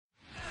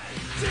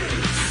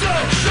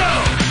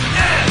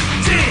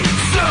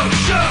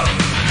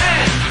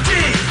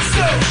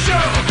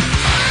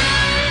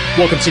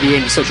Welcome to the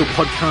Andy Social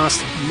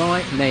Podcast.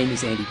 My name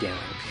is Andy Dowling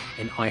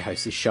and I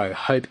host this show.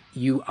 Hope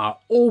you are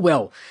all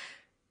well.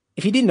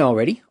 If you didn't know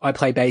already, I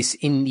play bass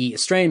in the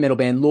Australian metal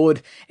band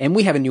Lord, and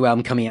we have a new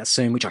album coming out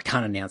soon, which I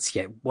can't announce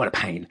yet. What a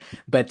pain.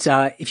 But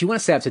if you want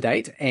to stay up to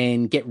date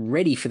and get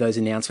ready for those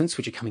announcements,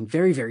 which are coming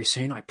very, very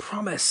soon, I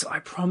promise,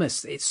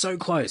 it's so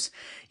close.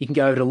 You can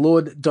go over to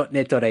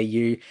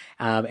lord.net.au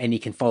and you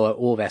can follow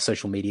all of our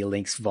social media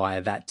links via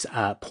that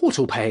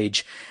portal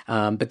page.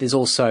 But there's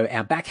also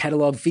our back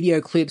catalogue, video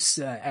clips,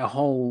 our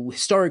whole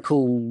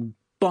historical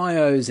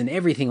bios and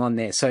everything on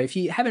there. So if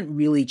you haven't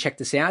really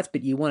checked us out,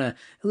 but you want a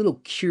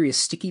little curious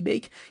sticky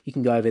beak, you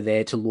can go over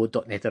there to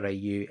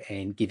lord.net.au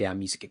and give our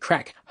music a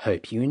crack.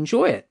 Hope you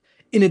enjoy it.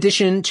 In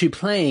addition to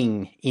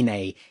playing in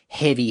a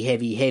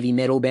heavy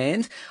metal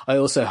band, I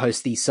also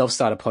host the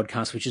Self-Starter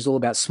podcast, which is all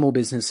about small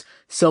business,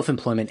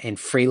 self-employment, and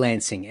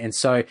freelancing. And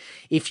so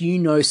if you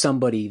know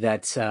somebody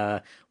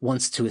that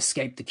wants to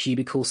escape the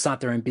cubicle,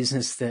 start their own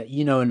business, that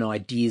you know an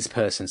ideas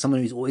person,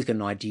 someone who's always got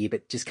an idea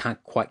but just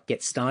can't quite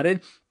get started,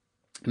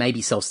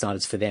 maybe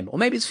self-starters for them, or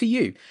maybe it's for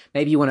you.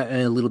 Maybe you want to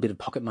earn a little bit of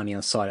pocket money on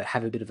the side, or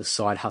have a bit of a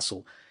side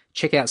hustle.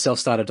 Check out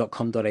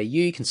selfstarter.com.au.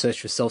 You can search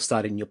for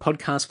Self-Starter in your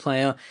podcast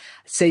player.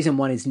 Season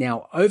 1 is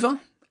now over.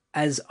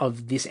 As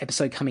of this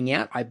episode coming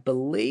out, I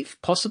believe,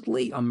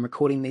 possibly, I'm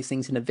recording these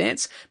things in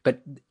advance,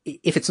 but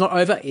if it's not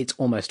over, it's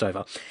almost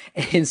over.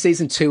 And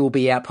season 2 will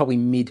be out probably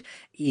mid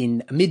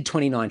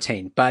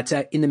 2019. But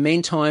in the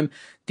meantime,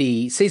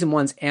 the season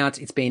 1's out.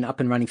 It's been up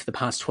and running for the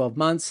past 12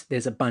 months.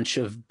 There's a bunch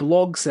of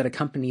blogs that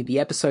accompany the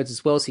episodes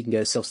as well, so you can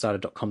go to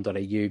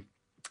selfstarter.com.au.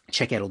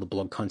 Check out all the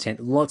blog content.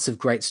 Lots of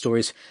great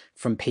stories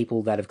from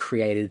people that have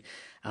created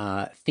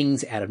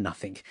things out of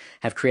nothing,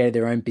 have created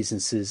their own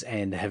businesses,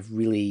 and have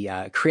really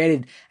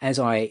created, as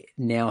I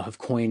now have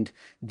coined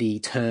the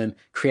term,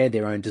 created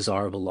their own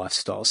desirable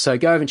lifestyle. So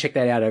go over and check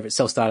that out over at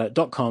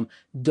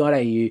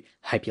selfstarter.com.au.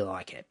 Hope you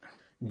like it.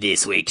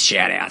 This week's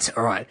shout out.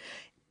 All right.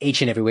 Each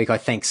and every week I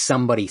thank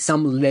somebody,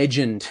 some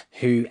legend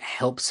who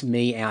helps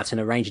me out in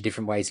a range of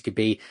different ways. It could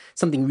be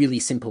something really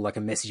simple like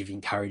a message of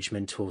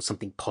encouragement or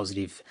something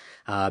positive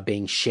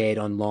being shared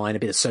online, a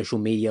bit of social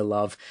media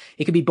love.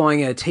 It could be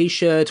buying a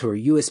t-shirt or a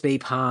USB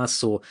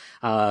pass or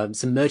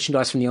some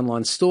merchandise from the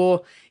online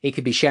store. It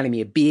could be shouting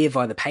me a beer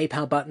via the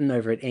PayPal button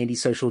over at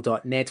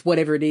andysocial.net.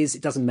 Whatever it is,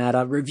 it doesn't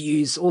matter.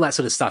 Reviews, all that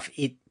sort of stuff.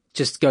 It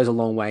just goes a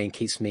long way and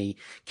keeps me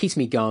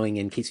going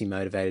and keeps me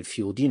motivated,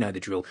 fueled. You know the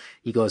drill.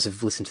 You guys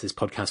have listened to this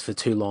podcast for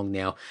too long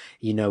now.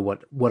 You know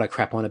what I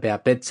crap on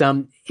about. But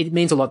it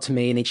means a lot to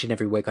me, and each and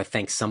every week I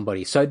thank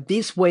somebody. So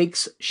this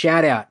week's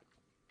shout out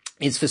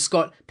is for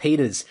Scott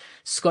Peters.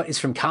 Scott is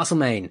from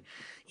Castlemaine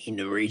in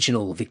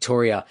regional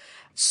Victoria.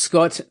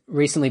 Scott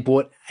recently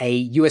bought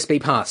a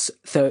USB pass.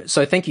 So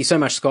thank you so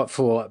much, Scott,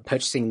 for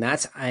purchasing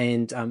that,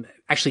 and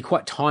actually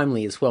quite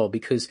timely as well,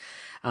 because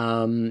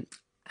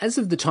as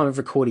of the time of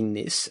recording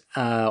this,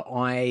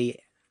 I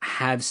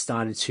have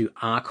started to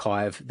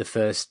archive the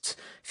first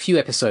few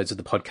episodes of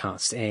the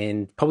podcast,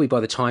 and probably by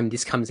the time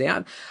this comes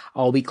out,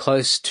 I'll be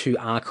close to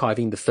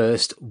archiving the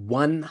first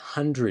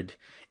 100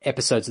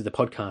 episodes of the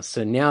podcast.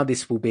 So now I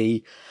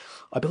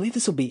believe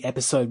this will be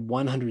episode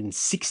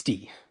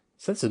 160.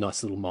 So that's a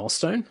nice little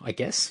milestone, I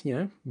guess,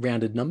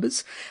 rounded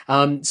numbers.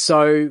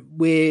 So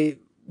we're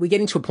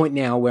getting to a point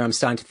now where I'm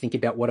starting to think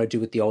about what I do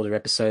with the older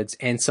episodes.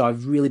 And so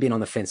I've really been on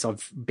the fence.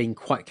 I've been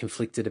quite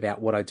conflicted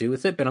about what I do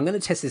with it, but I'm going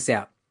to test this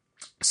out.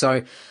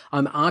 So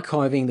I'm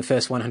archiving the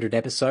first 100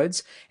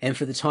 episodes, and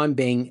for the time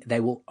being,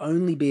 they will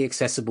only be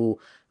accessible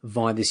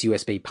via this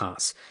USB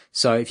pass.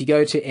 So if you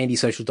go to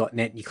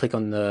andysocial.net, you click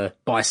on the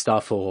buy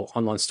stuff or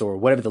online store or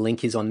whatever the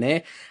link is on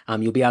there,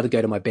 you'll be able to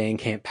go to my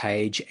Bandcamp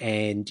page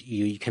and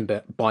you can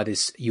buy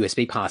this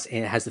USB pass.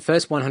 And it has the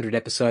first 100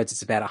 episodes.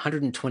 It's about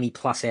 120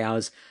 plus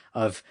hours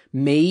of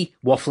me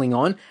waffling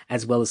on,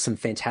 as well as some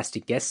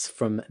fantastic guests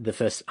from the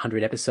first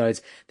 100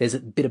 episodes. There's a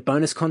bit of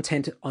bonus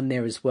content on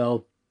there as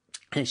well.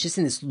 And it's just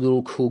in this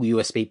little cool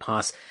USB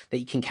pass that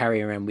you can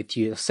carry around with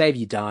you. It'll save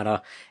you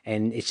data,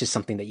 and it's just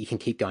something that you can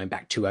keep going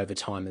back to over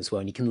time as well.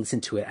 And you can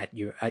listen to it at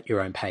your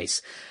own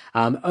pace.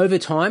 Over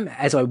time,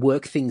 as I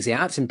work things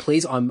out, and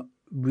please, I'm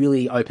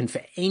really open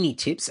for any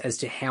tips as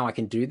to how I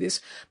can do this,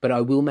 but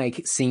I will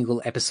make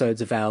single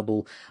episodes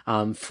available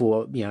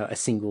for a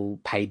single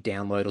paid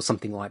download or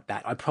something like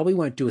that. I probably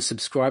won't do a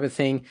subscriber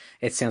thing.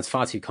 It sounds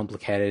far too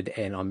complicated,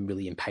 and I'm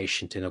really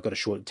impatient and I've got a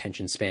short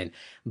attention span,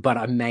 but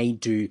I may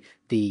do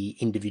the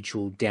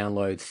individual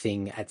download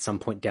thing at some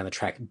point down the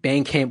track.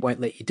 Bandcamp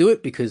won't let you do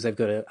it because they've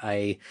got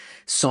a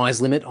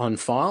size limit on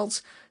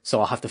files.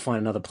 So I'll have to find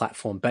another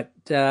platform. But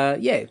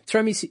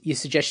throw me your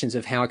suggestions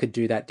of how I could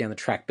do that down the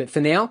track. But for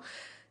now,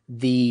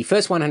 the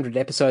first 100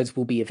 episodes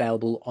will be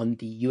available on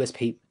the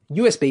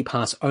USB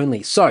pass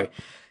only. So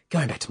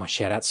going back to my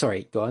shout out,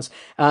 sorry guys.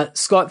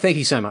 Scott, thank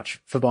you so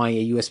much for buying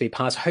a USB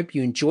pass. Hope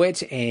you enjoy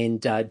it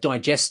and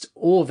digest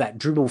all of that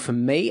dribble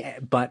from me,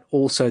 but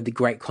also the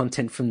great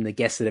content from the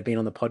guests that have been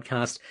on the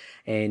podcast,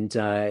 and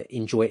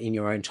enjoy it in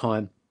your own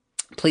time.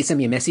 Please send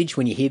me a message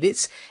when you hear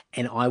this,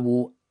 and I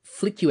will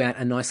flick you out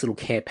a nice little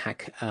care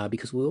pack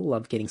because we all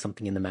love getting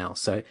something in the mail.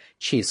 So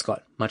cheers,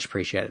 Scott. Much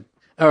appreciated.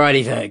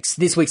 Alrighty, folks.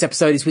 This week's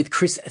episode is with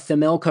Chris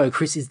Themelco.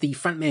 Chris is the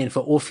frontman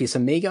for Orpheus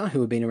Amiga, who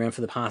have been around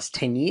for the past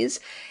 10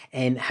 years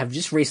and have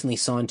just recently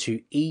signed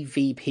to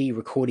EVP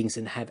Recordings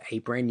and have a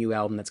brand new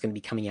album that's going to be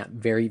coming out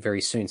very,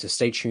 very soon. So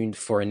stay tuned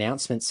for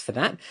announcements for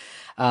that.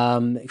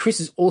 Chris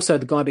is also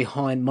the guy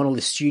behind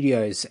Monolith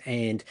Studios,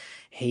 and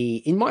he,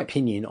 in my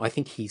opinion, I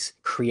think he's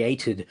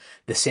created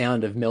the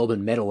sound of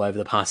Melbourne metal over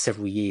the past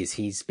several years.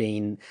 He's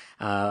been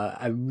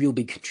a real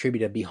big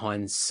contributor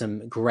behind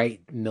some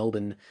great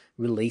Melbourne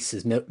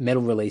releases,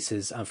 metal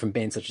releases from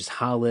bands such as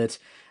Harlot,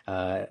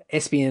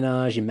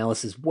 Espionage, and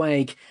Malice's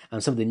Wake,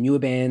 some of the newer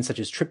bands such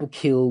as Triple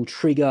Kill,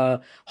 Trigger,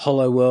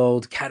 Hollow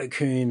World,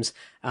 Catacombs,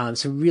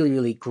 some really,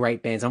 really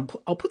great bands.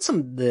 I'll put some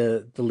of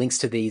the links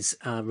to these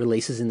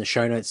releases in the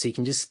show notes so you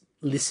can just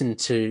listen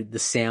to the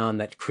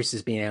sound that Chris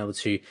has been able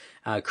to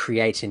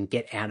create and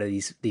get out of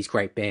these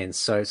great bands.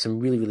 So some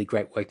really, really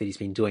great work that he's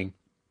been doing.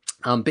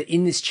 But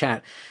in this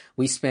chat,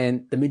 we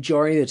spent the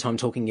majority of the time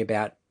talking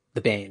about the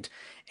band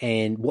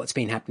and what's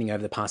been happening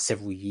over the past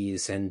several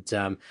years. And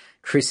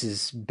Chris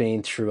has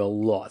been through a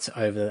lot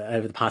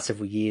over the past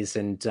several years,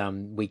 and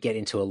we get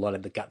into a lot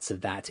of the guts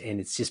of that. And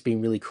it's just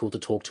been really cool to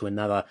talk to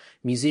another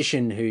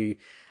musician who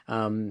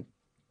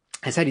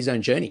has had his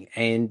own journey.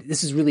 And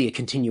this is really a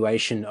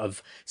continuation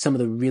of some of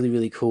the really,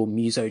 really cool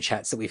muso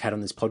chats that we've had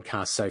on this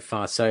podcast so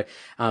far. So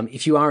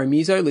if you are a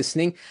muso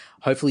listening,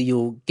 hopefully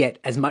you'll get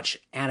as much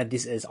out of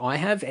this as I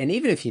have. And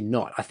even if you're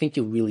not, I think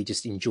you'll really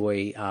just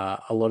enjoy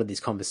a lot of this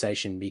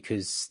conversation,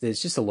 because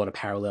there's just a lot of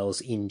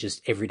parallels in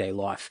just everyday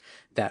life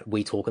that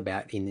we talk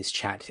about in this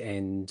chat.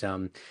 And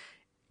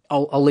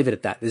I'll leave it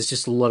at that. There's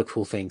just a lot of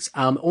cool things.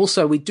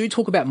 Also, we do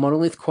talk about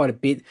Monolith quite a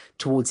bit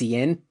towards the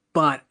end,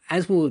 but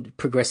as we were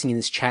progressing in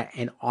this chat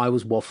and I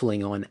was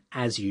waffling on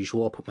as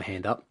usual, I'll put my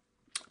hand up.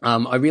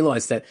 I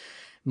realized that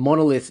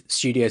Monolith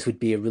Studios would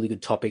be a really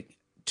good topic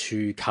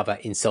to cover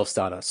in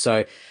Self-Starter.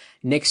 So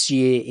next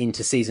year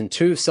into season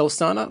 2 of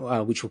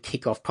Self-Starter, which will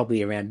kick off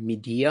probably around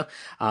mid-year,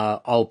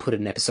 I'll put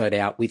an episode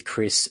out with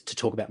Chris to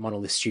talk about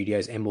Monolith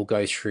Studios, and we'll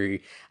go through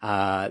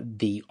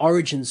the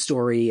origin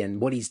story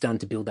and what he's done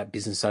to build that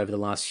business over the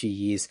last few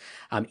years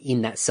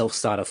in that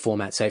Self-Starter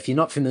format. So if you're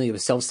not familiar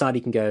with Self-Starter,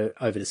 you can go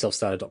over to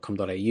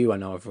selfstarter.com.au. I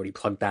know I've already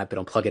plugged that, but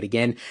I'll plug it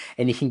again.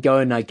 And you can go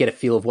and get a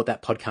feel of what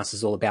that podcast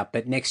is all about.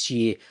 But next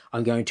year,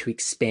 I'm going to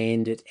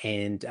expand it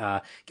and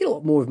get a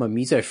lot more of my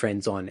muso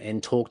friends on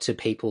and talk to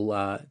people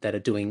that are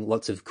doing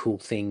lots of cool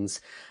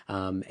things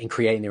and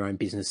creating their own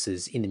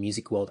businesses in the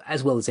music world,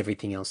 as well as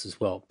everything else as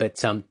well.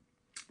 But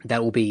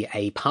that will be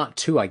a part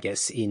 2, I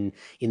guess, in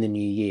the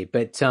new year.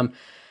 But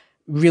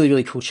really,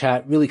 really cool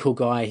chat, really cool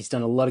guy. He's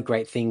done a lot of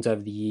great things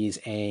over the years,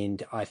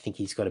 and I think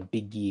he's got a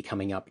big year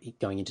coming up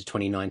going into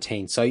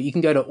 2019. So you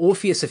can go to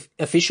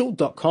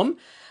orpheusofficial.com.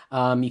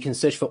 You can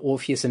search for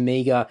Orpheus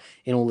Amiga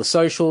in all the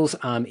socials.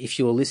 If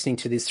you're listening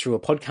to this through a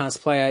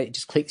podcast player,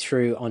 just click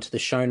through onto the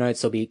show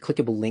notes. There'll be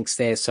clickable links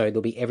there. So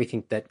there'll be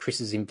everything that Chris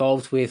is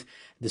involved with,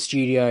 the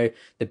studio,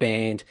 the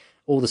band,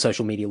 all the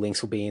social media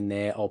links will be in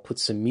there. I'll put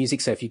some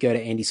music. So if you go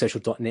to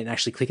andysocial.net and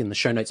actually click in the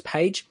show notes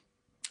page,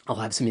 I'll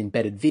have some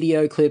embedded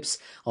video clips.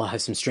 I'll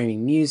have some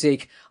streaming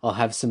music. I'll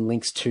have some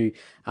links to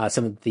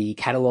some of the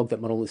catalog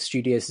that Monolith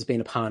Studios has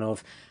been a part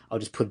of. I'll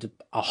just put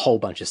a whole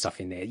bunch of stuff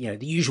in there. You know,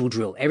 the usual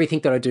drill.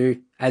 Everything that I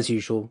do, as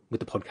usual, with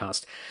the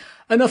podcast.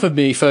 Enough of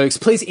me, folks.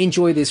 Please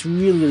enjoy this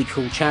really, really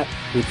cool chat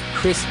with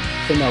Chris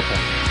Themelco.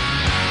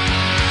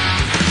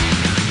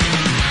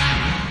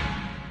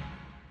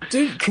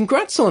 Dude,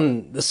 congrats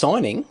on the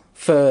signing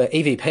for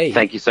EVP.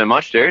 Thank you so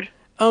much, dude.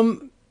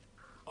 I'm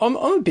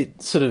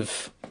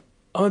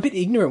a bit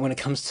ignorant when it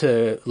comes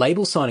to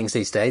label signings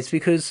these days,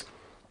 because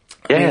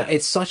I mean,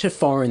 it's such a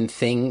foreign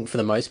thing for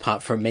the most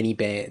part for many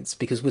bands,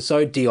 because we're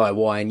so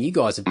DIY, and you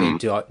guys have been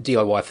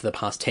DIY for the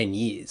past 10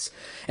 years.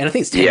 And I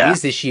think it's 10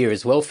 years this year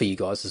as well for you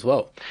guys as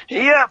well.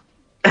 Yeah.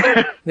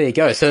 There you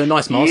go. So a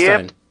nice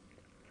milestone. Yep.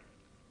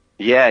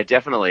 Yeah,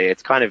 definitely.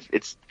 This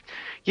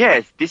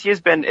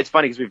year's been, it's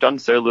funny because we've done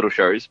so little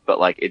shows, but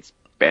it's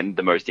been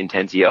the most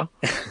intense year.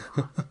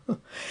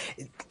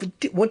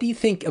 What do you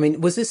think? I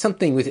mean, was this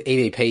something with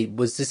EVP?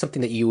 Was this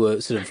something that you were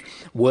sort of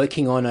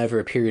working on over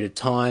a period of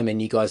time, and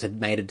you guys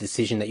had made a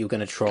decision that you were going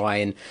to try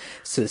and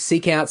sort of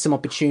seek out some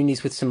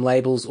opportunities with some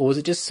labels, or was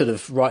it just sort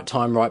of right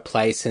time, right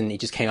place, and it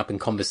just came up in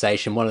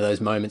conversation? One of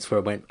those moments where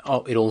it went,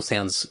 oh, it all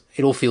feels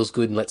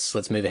good, and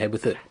let's move ahead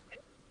with it.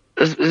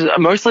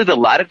 Mostly the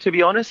latter, to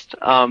be honest.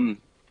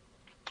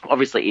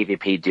 Obviously,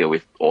 EVP deal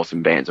with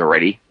awesome bands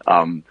already.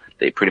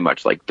 They're pretty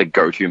much the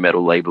go-to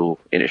metal label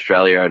in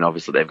Australia, and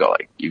obviously they've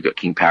got you've got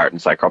King Parrot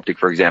and Psychroptic,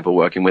 for example,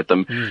 working with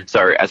them.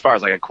 So as far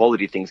as a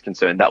quality thing's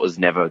concerned, that was a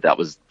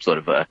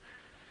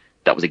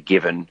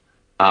given.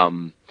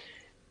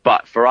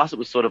 But for us, it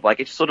was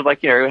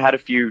we had a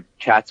few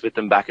chats with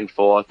them back and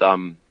forth.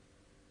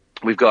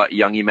 We've got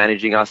Youngie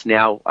managing us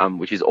now,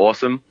 which is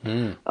awesome.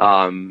 And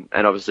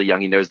obviously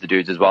Youngie knows the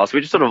dudes as well. So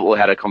we just sort of all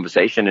had a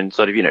conversation and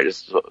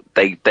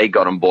they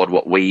got on board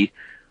what we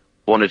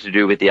wanted to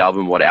do with the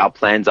album, what our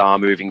plans are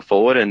moving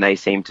forward, and they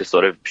seem to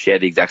sort of share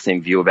the exact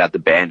same view about the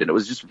band. And it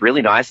was just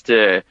really nice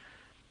to,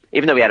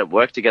 even though we hadn't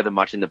worked together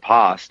much in the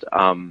past,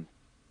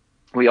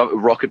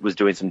 Rocket was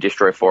doing some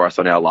distro for us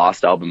on our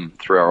last album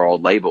through our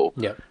old label.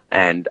 Yeah.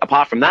 And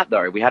apart from that,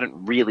 though, we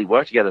hadn't really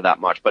worked together that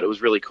much, but it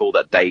was really cool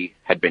that they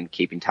had been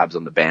keeping tabs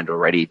on the band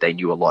already. They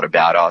knew a lot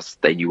about us.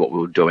 They knew what we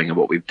were doing and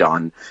what we've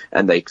done.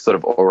 And they sort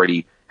of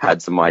already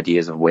had some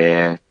ideas of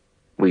where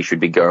we should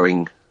be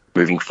going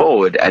moving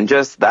forward. And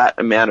just that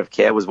amount of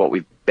care was what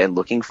we've been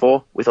looking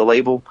for with a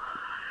label.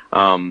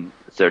 So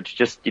it's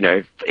just,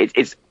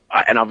 it's,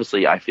 and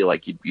obviously I feel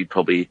like you'd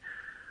probably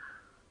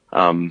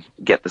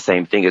get the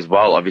same thing as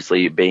well,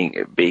 obviously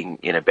being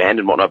in a band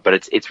and whatnot,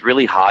 but it's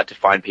really hard to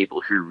find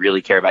people who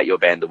really care about your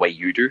band the way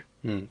you do.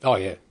 Oh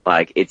yeah.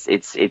 Like it's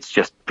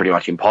just pretty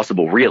much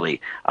impossible,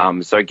 really.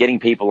 So getting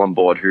people on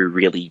board who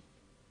really,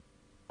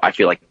 I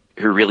feel like,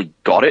 who really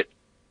got it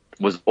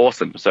was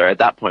awesome. So at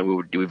that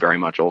point we very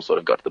much all sort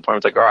of got to the point where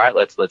it's like, all right,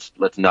 let's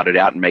nut it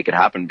out and make it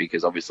happen,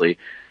 because obviously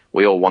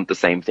we all want the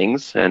same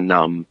things, and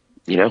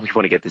we want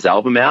to get this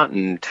album out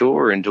and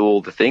tour and do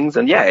all the things.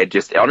 And yeah,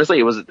 honestly,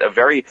 it was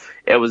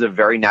a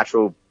very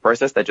natural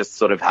process that just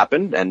sort of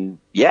happened. And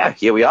yeah,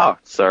 here we are.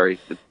 So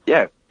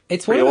yeah,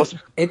 it's awesome.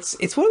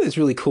 It's one of those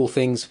really cool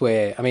things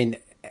where, I mean,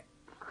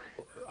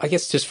 I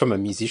guess just from a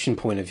musician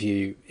point of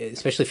view,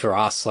 especially for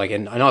us, like,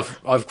 and I've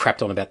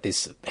crapped on about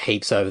this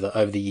heaps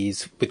over the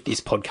years with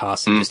this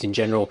podcast and just in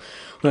general.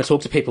 When I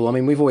talk to people, I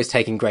mean, we've always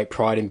taken great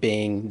pride in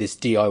being this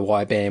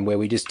DIY band where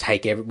we just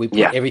put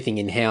everything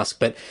in house.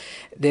 But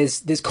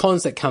there's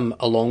cons that come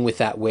along with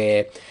that,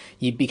 where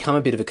you become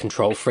a bit of a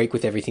control freak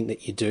with everything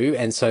that you do,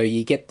 and so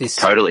you get this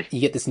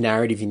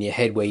narrative in your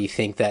head where you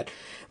think that,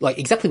 like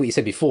exactly what you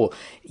said before,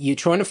 you're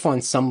trying to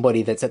find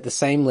somebody that's at the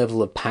same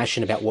level of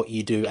passion about what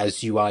you do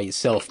as you are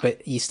yourself,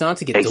 but you start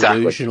to get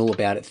delusional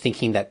about it,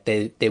 thinking that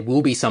there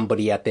will be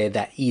somebody out there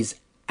that is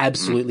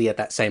absolutely at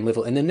that same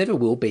level, and there never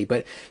will be,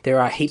 but there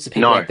are heaps of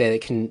people out there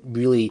that can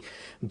really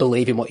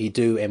believe in what you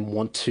do and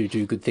want to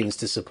do good things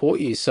to support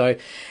you. So,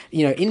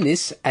 in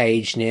this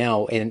age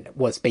now, and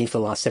what's been for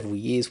the last several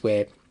years,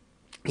 where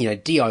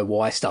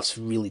DIY stuff's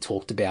really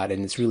talked about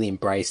and it's really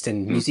embraced,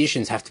 and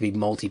musicians have to be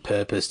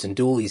multi-purposed and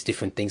do all these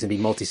different things and be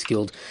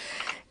multi-skilled.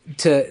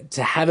 To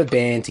have a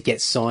band, to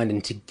get signed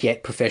and to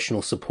get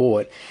professional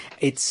support,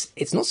 it's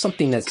not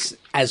something that's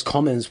as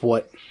common as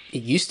what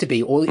it used to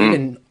be, or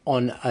even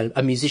on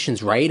a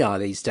musician's radar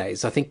these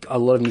days. I think a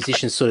lot of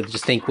musicians sort of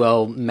just think,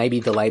 well, maybe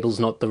the label's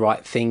not the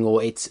right thing,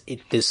 or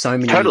there's so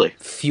many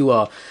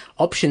fewer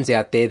options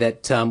out there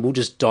that we'll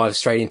just dive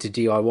straight into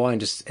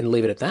DIY and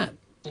leave it at that.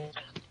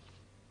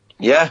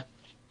 Yeah.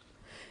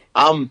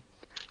 I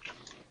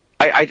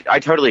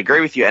totally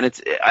agree with you,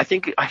 and I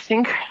think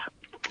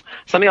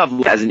something I've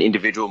learned as an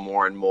individual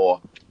more and more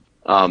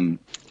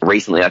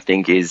recently, I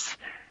think, is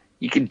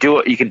you can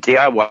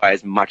DIY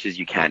as much as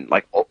you can.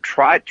 Like,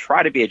 try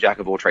to be a jack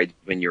of all trades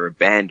when you're a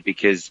band,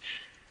 because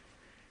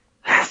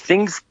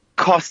things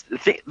cost.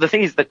 The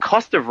thing is, the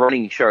cost of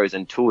running shows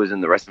and tours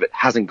and the rest of it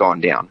hasn't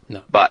gone down.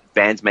 No. But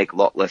bands make a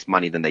lot less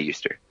money than they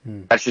used to.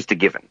 That's just a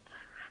given.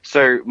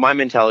 So my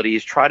mentality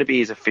is try to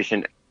be as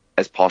efficient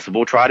as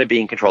possible. Try to be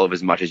in control of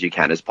as much as you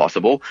can as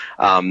possible,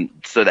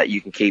 so that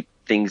you can keep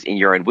things in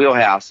your own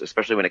wheelhouse,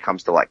 especially when it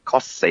comes to like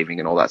cost saving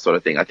and all that sort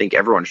of thing. I think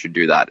everyone should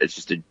do that. It's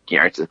just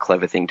it's a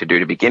clever thing to do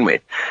to begin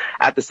with.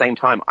 At the same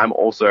time, I'm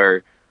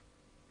also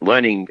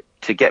learning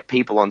to get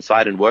people on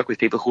site and work with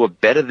people who are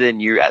better than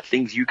you at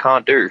things you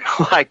can't do.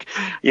 Like,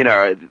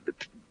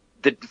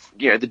 the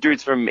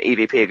dudes from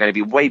EVP are going to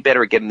be way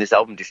better at getting this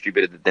album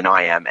distributed than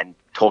I am, and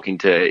talking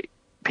to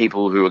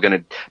people who are going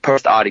to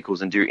post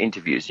articles and do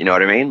interviews, you know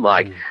what I mean?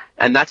 Like,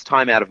 and that's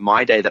time out of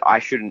my day that I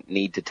shouldn't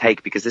need to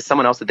take, because there's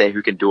someone else out there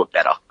who can do it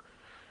better.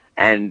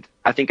 And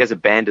I think as a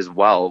band as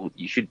well,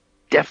 you should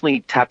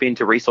definitely tap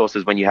into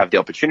resources when you have the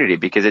opportunity,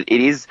 because it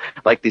is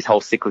like this whole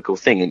cyclical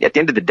thing. And at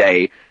the end of the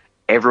day,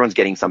 everyone's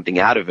getting something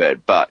out of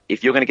it. But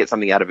if you're going to get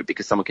something out of it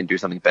because someone can do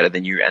something better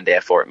than you, and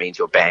therefore it means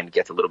your band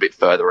gets a little bit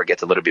further or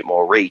gets a little bit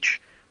more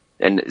reach,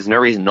 and there's no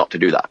reason not to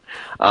do that.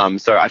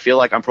 So I feel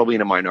like I'm probably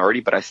in a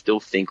minority, but I still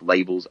think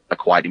labels are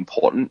quite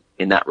important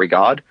in that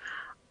regard.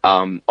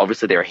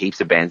 Obviously, there are heaps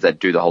of bands that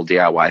do the whole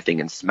DIY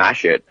thing and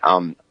smash it.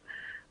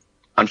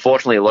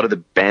 Unfortunately, a lot of the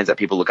bands that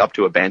people look up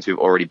to are bands who've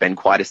already been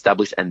quite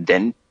established and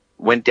then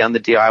went down the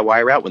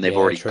DIY route when they've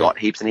already got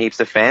heaps and heaps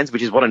of fans,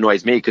 which is what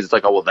annoys me, because it's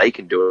like, oh, well, they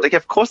can do it. Like,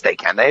 of course they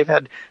can. They've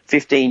had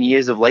 15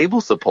 years of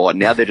label support.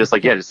 Now they're just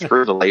like, yeah, just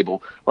screw the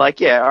label. Like,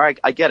 yeah, all right,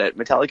 I get it.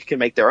 Metallica can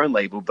make their own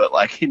label, but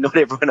like, not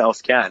everyone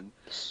else can.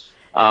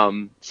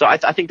 So I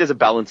think there's a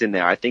balance in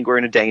there. I think we're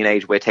in a day and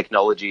age where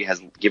technology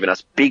has given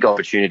us big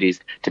opportunities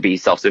to be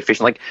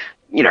self-sufficient. Like,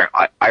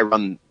 I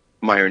run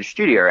my own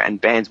studio, and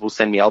bands will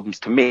send me albums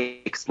to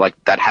mix like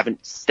that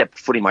haven't stepped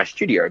foot in my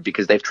studio,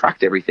 because they've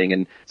tracked everything.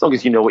 And as long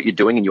as you know what you're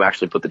doing and you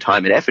actually put the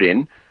time and effort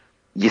in,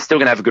 you're still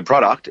going to have a good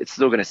product. It's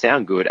still going to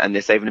sound good, and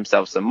they're saving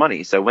themselves some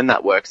money. So when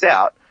that works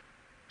out,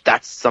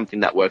 that's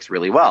something that works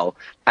really well.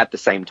 At the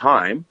same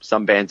time,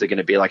 some bands are going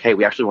to be like, hey,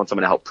 we actually want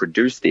someone to help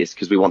produce this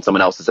because we want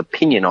someone else's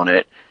opinion on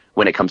it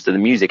when it comes to the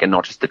music and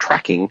not just the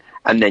tracking.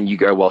 And then you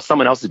go, well,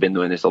 someone else has been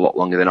doing this a lot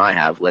longer than I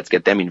have. Let's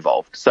get them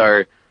involved.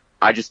 So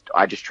I just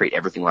treat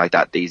everything like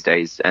that these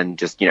days, and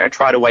just,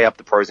 try to weigh up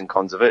the pros and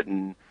cons of it.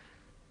 And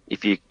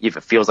if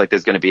it feels like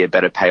there's going to be a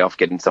better payoff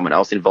getting someone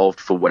else involved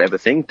for whatever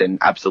thing, then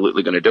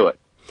absolutely going to do it.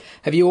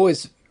 Have you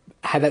always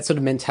had that sort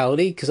of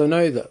mentality? Because I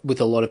know that with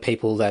a lot of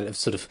people that have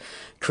sort of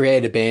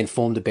created a band,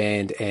 formed a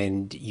band,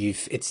 and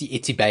it's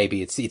your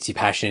baby, it's your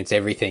passion, it's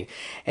everything,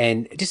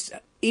 and just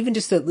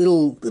a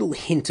little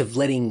hint of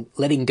letting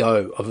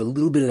go of a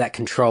little bit of that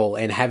control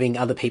and having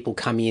other people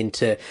come in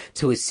to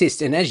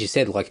assist. And as you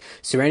said, like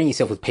surrounding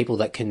yourself with people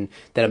that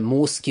are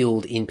more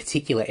skilled in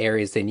particular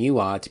areas than you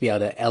are to be able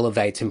to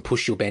elevate and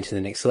push your band to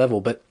the next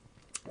level. But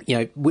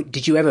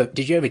did you ever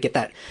get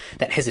that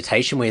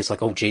hesitation where it's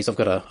like, oh geez, I've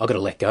got to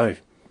let go?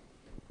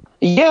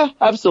 Yeah,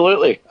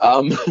 absolutely.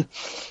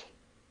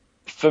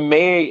 For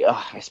me,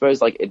 I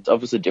suppose like it's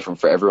obviously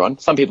different for everyone.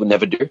 Some people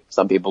never do.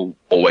 Some people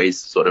always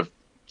sort of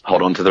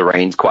hold on to the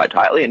reins quite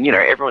tightly, and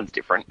everyone's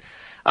different.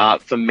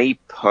 For me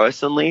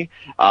personally,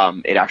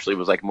 it actually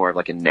was like more of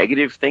like a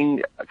negative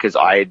thing, because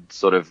I had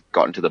sort of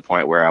gotten to the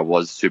point where I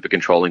was super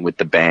controlling with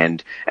the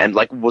band and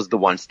like was the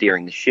one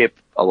steering the ship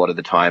a lot of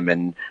the time,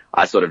 and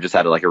I sort of just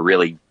had like a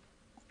really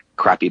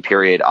crappy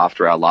period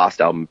after our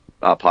last album,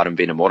 Pardon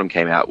Vina Mortem,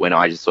 came out, when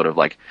I just sort of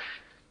like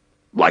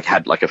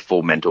had like a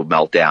full mental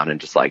meltdown and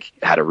just like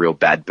had a real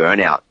bad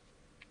burnout,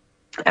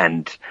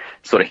 and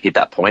sort of hit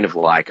that point of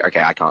like,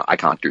 okay, I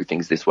can't do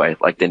things this way.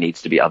 Like there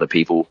needs to be other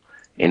people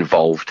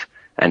involved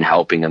and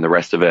helping and the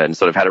rest of it. And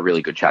sort of had a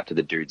really good chat to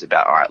the dudes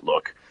about, all right,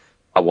 look,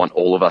 I want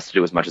all of us to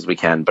do as much as we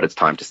can, but it's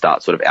time to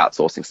start sort of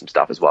outsourcing some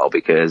stuff as well,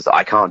 because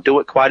I can't do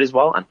it quite as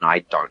well, and I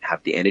don't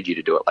have the energy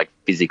to do it like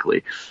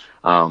physically.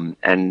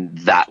 And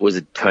that was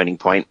a turning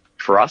point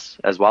for us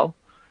as well.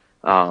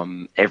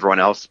 Everyone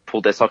else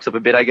pulled their socks up a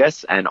bit, I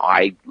guess, and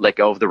I let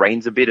go of the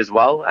reins a bit as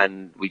well.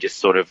 And we just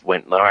sort of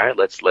went, all right,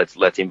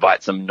 let's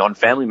invite some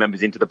non-family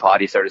members into the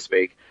party, so to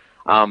speak.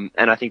 And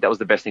I think that was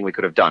the best thing we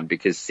could have done,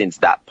 because since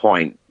that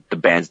point, the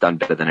band's done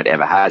better than it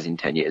ever has in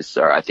 10 years.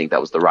 So I think that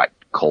was the right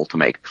call to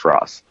make for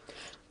us.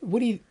 What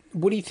do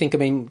you think? I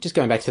mean, just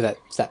going back to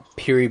that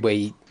period where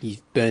you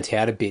burnt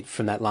out a bit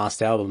from that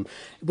last album,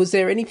 was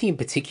there anything in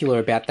particular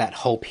about that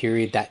whole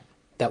period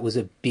that was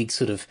a big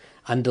sort of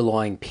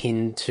underlying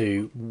pin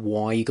to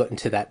why you got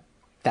into that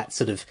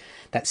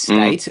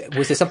state?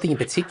 Was there something in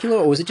particular,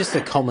 or was it just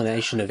a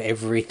culmination of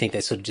everything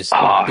that sort of just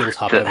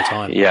built up over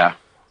time? Yeah.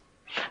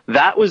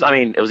 That was,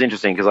 it was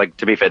interesting because, like,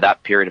 to be fair,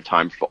 that period of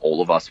time for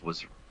all of us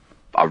was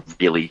a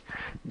really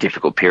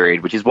difficult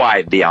period, which is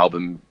why the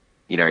album,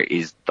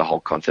 is the whole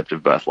concept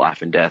of birth,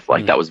 life, and death.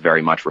 Like, that was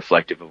very much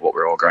reflective of what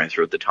we were all going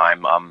through at the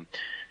time.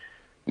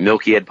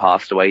 Milky had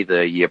passed away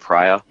the year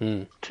prior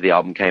to the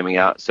album coming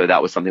out, so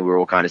that was something we were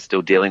all kind of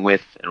still dealing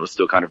with, and it was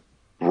still kind of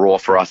raw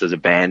for us as a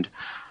band.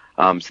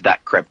 So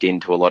that crept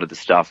into a lot of the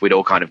stuff. We'd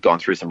all kind of gone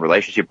through some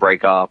relationship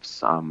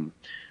breakups.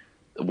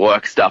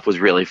 Work stuff was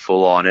really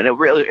full on, and it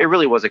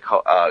really was a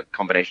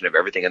combination of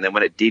everything. And then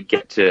when it did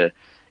get to,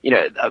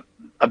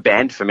 a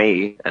band for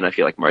me, and I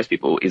feel like most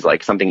people, is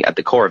like something at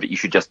the core of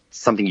it,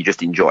 something you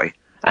just enjoy.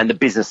 And the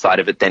business side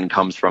of it then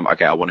comes from,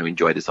 okay, I want to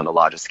enjoy this on a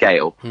larger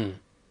scale.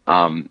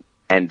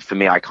 And for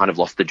me, I kind of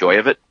lost the joy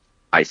of it.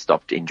 I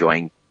stopped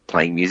enjoying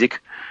playing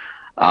music.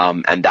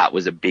 And that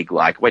was a big,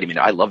 like, wait a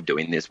minute, I love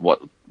doing this.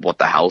 What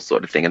the hell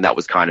sort of thing. And that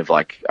was kind of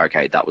like,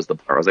 okay, that was the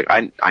part. I was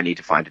like, I need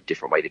to find a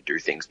different way to do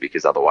things,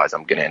 because otherwise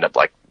I'm going to end up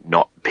like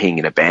not being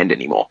in a band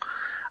anymore.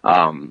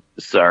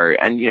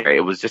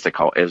 It was just a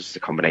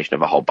combination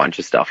of a whole bunch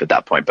of stuff at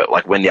that point. But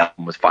like when the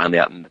album was finally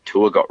out and the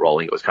tour got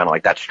rolling, it was kind of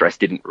like that stress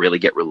didn't really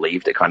get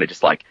relieved. It kind of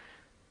just like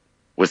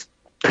was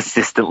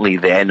persistently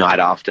there night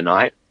after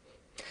night.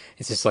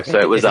 It's just like,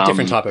 so it's a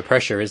different type of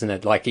pressure, isn't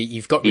it? Like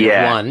you've got rid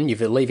of one,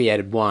 you've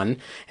alleviated one,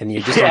 and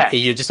you're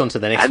just onto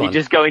the next one. And you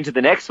just go into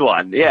the next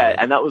one. Yeah.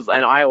 And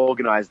I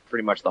organized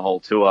pretty much the whole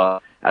tour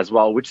as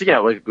well, which,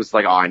 it was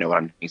like, oh, I know what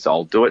I'm doing, so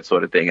I'll do it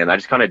sort of thing. And I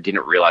just kind of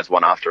didn't realize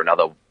one after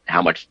another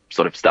how much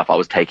sort of stuff I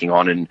was taking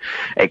on, and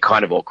it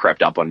kind of all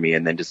crept up on me,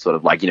 and then just sort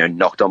of like,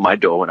 knocked on my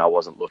door when I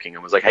wasn't looking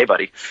and was like, hey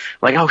buddy,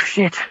 I'm like, oh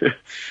shit,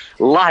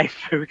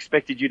 life, who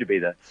expected you to be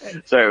there?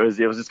 So it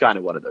was just kind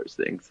of one of those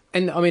things.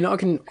 And I mean, I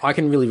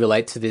can really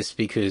relate to this,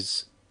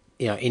 because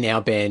in our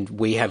band,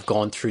 we have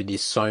gone through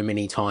this so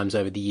many times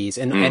over the years.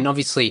 And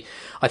obviously,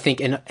 I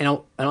think, and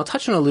I'll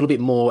touch on it a little bit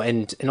more.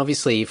 And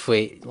obviously, if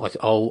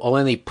I'll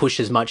only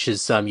push as much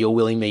as you're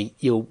going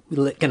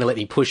to let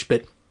me push,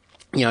 but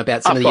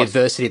about some of the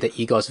adversity that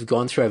you guys have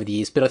gone through over the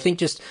years. But I think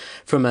just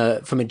from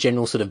a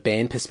general sort of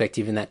band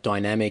perspective, in that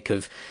dynamic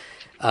of,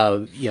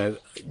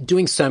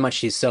 doing so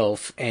much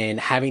yourself and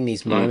having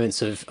these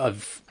moments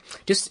of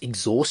just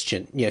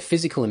exhaustion,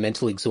 physical and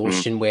mental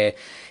exhaustion, where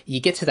you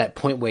get to that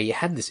point where you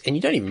have this and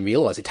you don't even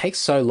realize it takes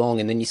so long.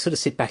 And then you sort of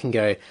sit back and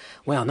go,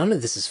 wow, none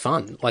of this is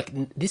fun. Like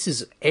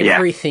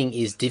everything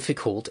is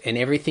difficult, and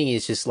everything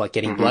is just like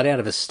getting blood out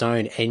of a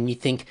stone. And you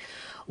think,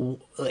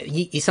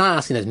 you start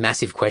asking those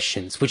massive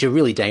questions, which are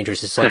really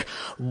dangerous. It's like,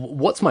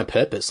 what's my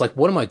purpose? Like,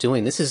 what am I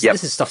doing? This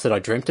is stuff that I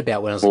dreamt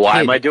about when I was a kid. Why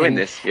am I doing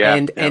this? Yeah.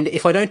 And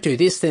if I don't do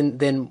this,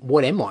 then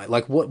what am I?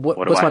 Like,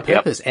 what's my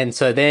purpose? Yep. And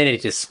so then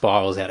it just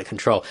spirals out of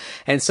control.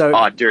 And so,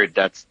 oh, dude,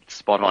 that's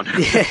spot on.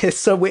 Yeah.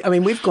 So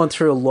we've gone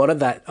through a lot of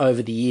that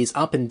over the years,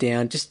 up and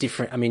down, just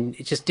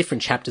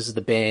different chapters of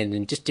the band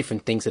and just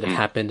different things that have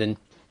happened.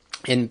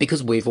 And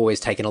because we've always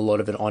taken a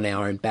lot of it on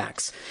our own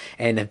backs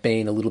and have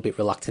been a little bit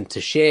reluctant to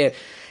share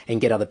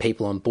and get other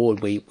people on board,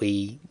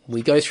 we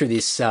go through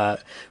this, I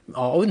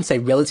wouldn't say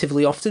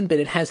relatively often, but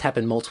it has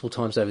happened multiple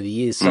times over the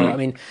years. So, I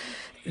mean,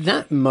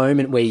 that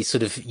moment where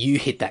you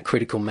hit that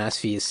critical mass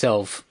for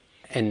yourself,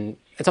 and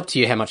it's up to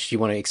you how much you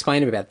want to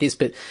explain about this,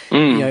 but,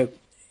 you know,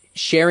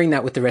 sharing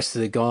that with the rest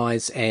of the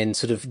guys and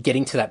sort of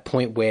getting to that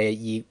point where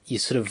you're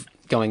sort of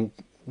going,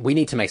 we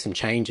need to make some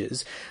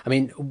changes. I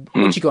mean,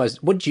 what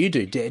did you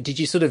do? Did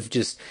you sort of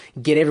just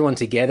get everyone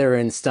together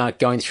and start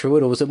going through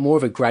it, or was it more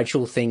of a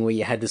gradual thing where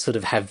you had to sort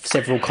of have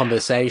several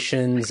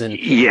conversations? And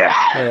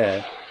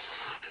it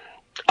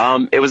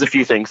was a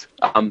few things.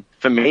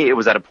 For me, it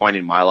was at a point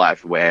in my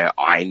life where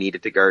I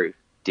needed to go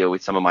deal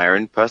with some of my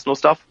own personal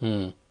stuff.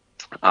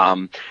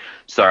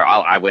 So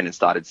I went and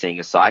started seeing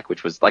a psych,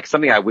 which was like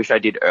something I wish I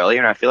did earlier.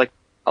 And I feel like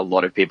a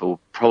lot of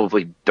people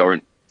probably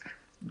don't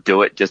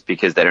do it just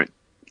because they don't,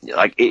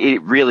 like,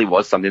 it really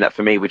was something that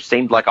for me, which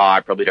seemed like,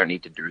 I probably don't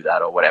need to do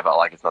that or whatever,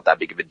 like it's not that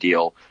big of a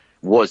deal,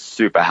 was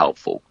super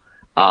helpful.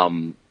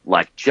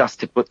 Like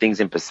just to put things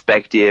in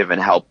perspective and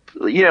help,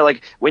 you know,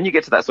 like when you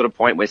get to that sort of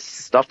point where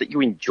stuff that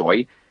you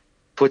enjoy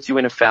puts you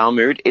in a foul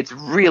mood, it's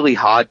really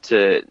hard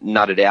to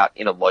nut it out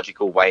in a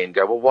logical way and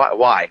go, well,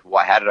 why,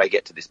 how did I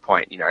get to this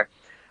point, you know?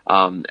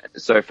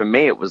 So for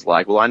me, it was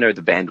like, well, I know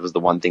the band was the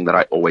one thing that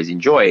I always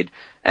enjoyed,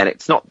 and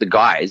it's not the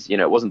guys, you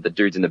know, it wasn't the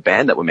dudes in the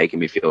band that were making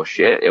me feel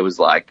shit. It was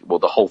like, well,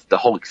 the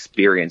whole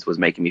experience was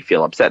making me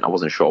feel upset, and I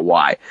wasn't sure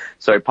why.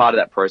 So part of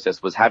that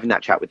process was having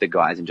that chat with the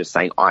guys and just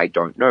saying, I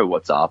don't know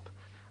what's up.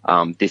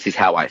 This is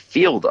how I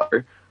feel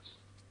though.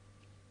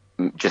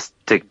 Just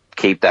to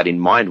keep that in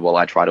mind while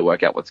I try to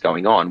work out what's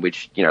going on,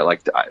 which, you know,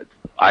 like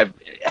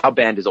our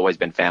band has always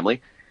been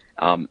family.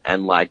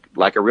 And like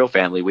a real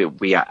family,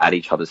 we are at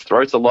each other's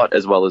throats a lot,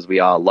 as well as we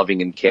are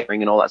loving and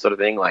caring and all that sort of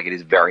thing. Like it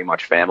is very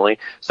much family.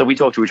 So we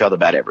talk to each other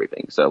about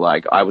everything. So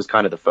like I was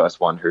kind of the first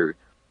one who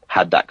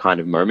had that kind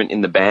of moment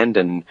in the band.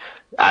 And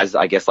as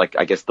I guess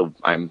the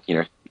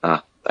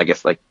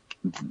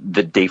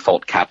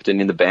default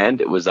captain in the band,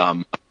 it was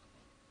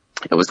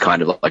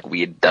kind of like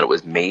weird that it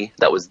was me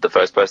that was the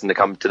first person to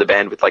come to the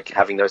band with like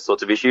having those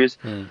sorts of issues.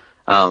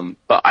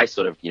 But I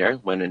sort of, you know,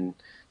 went and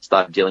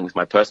started dealing with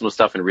my personal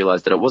stuff and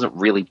realized that it wasn't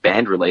really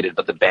band related,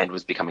 but the band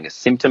was becoming a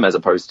symptom as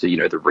opposed to, you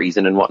know, the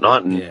reason and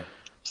whatnot, and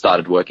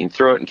started working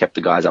through it and kept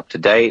the guys up to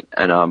date.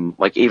 And,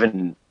 like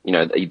even, you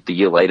know, the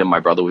year later, my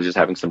brother was just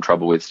having some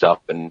trouble with stuff,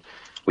 and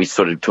we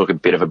sort of took a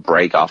bit of a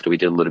break after we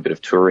did a little bit of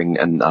touring,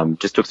 and,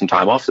 just took some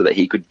time off so that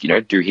he could, you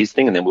know, do his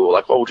thing. And then we were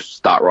like, well, we'll just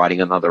start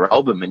writing another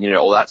album and, you know,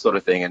 all that sort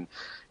of thing. And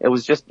it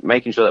was just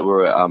making sure that we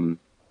were,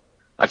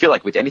 I feel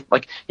like with any,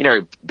 like, you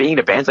know, being in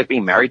a band's like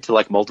being married to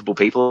like multiple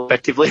people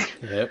effectively.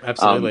 Yeah,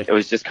 absolutely. It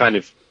was just kind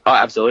of,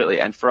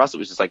 absolutely. And for us, it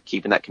was just like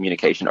keeping that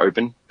communication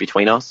open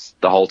between us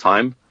the whole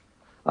time.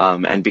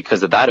 And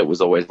because of that, it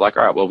was always like,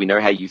 all right, well, we know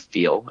how you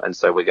feel, and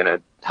so we're going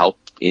to help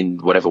in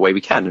whatever way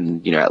we can,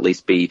 and, you know, at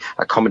least be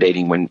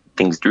accommodating when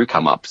things do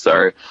come up.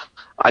 So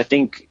I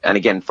think, and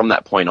again, from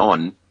that point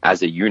on,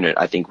 as a unit,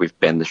 I think we've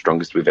been the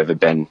strongest we've ever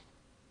been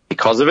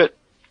because of it.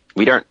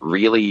 We don't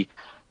really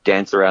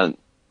dance around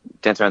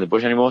the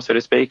bush anymore, so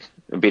to speak,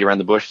 and beat around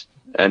the bush,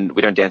 and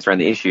we don't dance around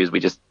the issues. We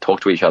just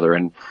talk to each other,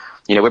 and,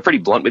 you know, we're pretty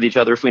blunt with each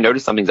other. If we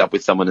notice something's up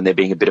with someone and they're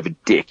being a bit of a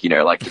dick, you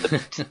know, like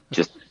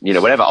just, you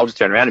know, whatever, I'll just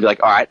turn around and be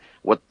like, all right,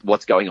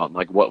 what's going on?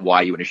 Like, why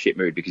are you in a shit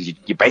mood? Because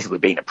you're basically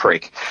being a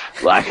prick.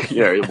 Like,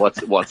 you know,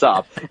 what's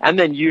up? And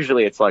then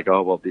usually it's like,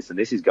 oh, well, this and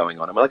this is going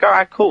on. And we're like, all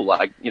right, cool.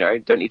 Like, you know,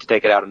 don't need to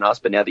take it out on us.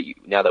 But now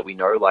that we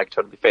know, like,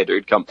 totally fair,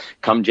 dude,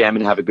 come jam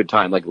and have a good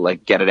time.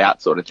 Like get it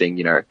out sort of thing,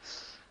 you know?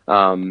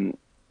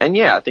 And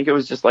yeah, I think it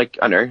was just like,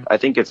 I don't know, I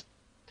think it's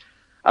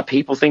a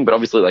people thing, but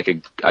obviously like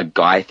a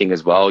guy thing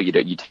as well. You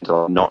tend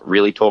to not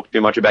really talk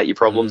too much about your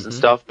problems and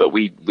stuff, but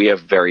we are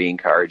very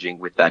encouraging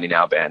with that in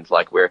our band.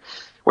 Like we're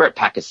at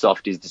pack of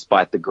softies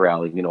despite the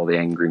growling and all the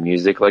angry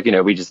music. Like, you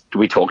know,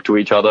 we talk to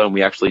each other and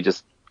we actually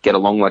just get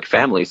along like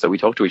family. So we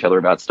talk to each other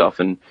about stuff.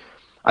 And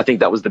I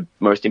think that was the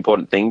most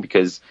important thing,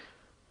 because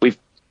we've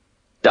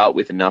dealt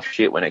with enough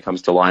shit when it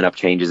comes to lineup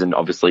changes and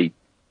obviously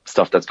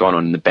stuff that's gone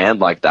on in the band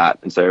like that.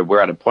 And so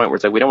we're at a point where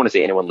it's like, we don't want to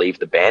see anyone leave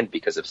the band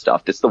because of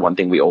stuff. That's the one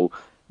thing we all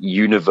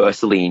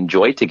universally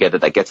enjoy together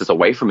that gets us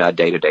away from our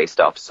day-to-day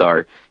stuff.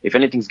 So if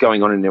anything's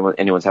going on and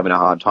anyone's having a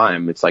hard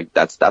time, it's like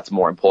that's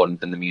more important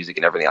than the music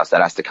and everything else.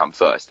 That has to come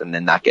first, and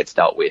then that gets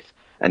dealt with,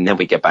 and then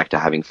we get back to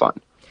having fun.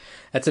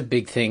 That's a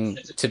big thing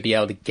to be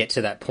able to get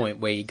to that point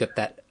where you got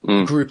that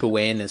group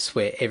awareness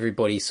where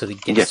everybody sort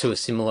of gets to a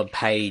similar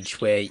page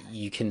where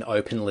you can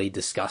openly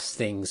discuss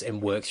things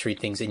and work through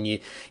things. And you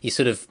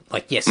sort of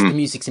like, yes, the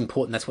music's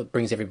important. That's what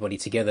brings everybody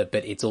together.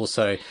 But it's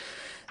also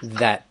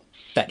that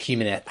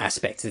human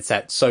aspect. It's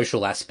that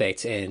social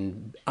aspect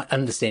and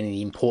understanding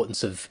the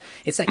importance of,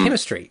 it's that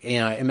chemistry,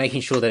 and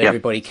making sure that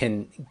everybody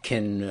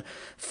can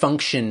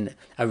function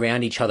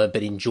around each other,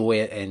 but enjoy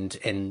it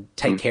and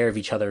take care of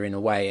each other in a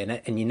way.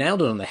 And you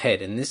nailed it on the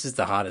head. And this is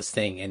the hardest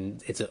thing.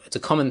 And it's a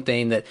common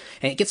theme that,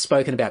 and it gets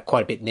spoken about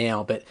quite a bit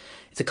now, but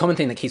it's a common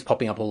thing that keeps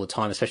popping up all the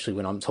time, especially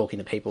when I'm talking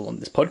to people on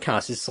this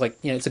podcast. It's like,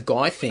 it's a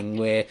guy thing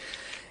where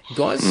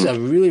guys are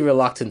really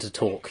reluctant to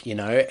talk,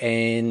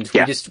 and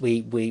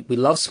we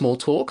love small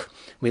talk.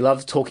 We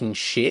love talking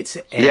shit.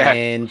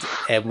 And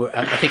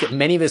I think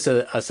many of us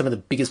are some of the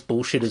biggest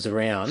bullshitters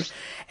around,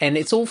 and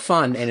it's all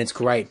fun and it's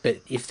great. But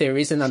if there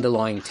is an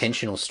underlying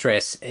tension or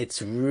stress,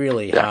 it's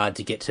really hard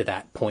to get to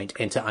that point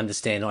and to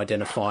understand,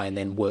 identify, and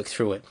then work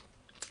through it.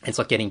 It's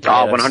like getting bread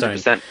out of stone.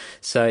 100%.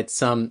 So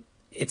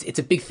it's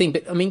a big thing.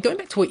 But I mean, going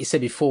back to what you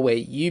said before, where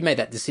you made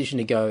that decision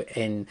to go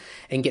and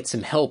get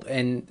some help,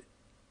 and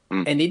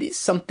it is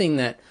something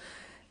that,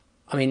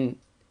 I mean,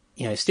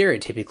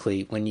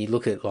 stereotypically, when you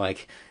look at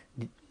like,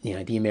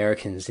 the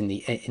Americans in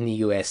the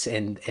US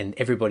and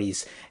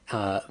everybody's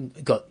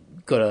got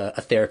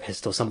a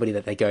therapist or somebody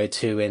that they go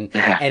to, and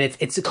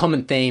it's a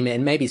common theme,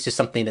 and maybe it's just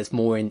something that's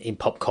more in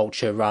pop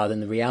culture rather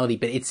than the reality,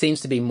 but it seems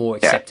to be more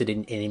accepted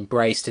and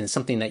embraced, and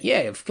something that,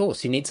 of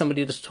course, you need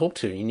somebody to talk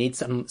to. You need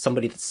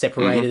somebody that's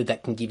separated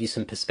that can give you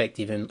some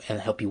perspective and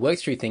help you work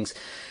through things.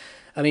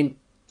 I mean,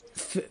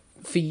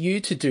 for you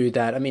to do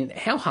that, I mean,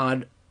 how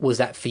hard was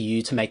that for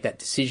you to make that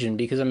decision?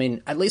 Because, I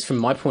mean, at least from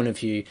my point of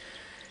view,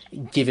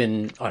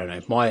 given, I don't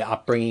know, my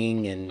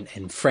upbringing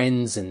and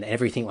friends and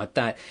everything like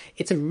that,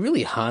 it's a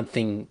really hard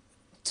thing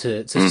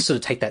to sort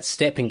of take that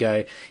step and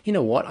go, you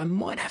know what, I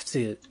might have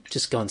to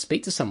just go and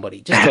speak to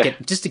somebody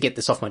just to get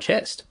this off my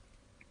chest.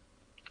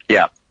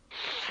 Yeah.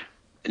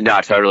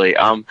 No, totally.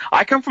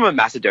 I come from a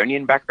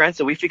Macedonian background,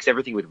 so we fix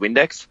everything with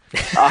Windex.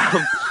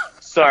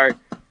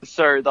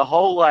 So the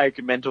whole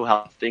like mental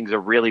health thing's a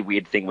really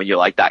weird thing when you're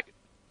like that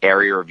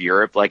area of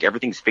Europe. Like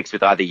everything's fixed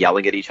with either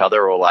yelling at each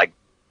other or like,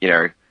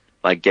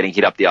 like getting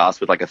hit up the ass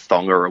with like a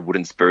thong or a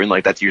wooden spoon.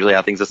 Like that's usually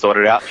how things are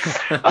sorted out.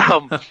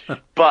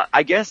 But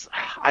I guess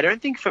I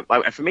don't think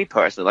for me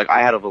personally, like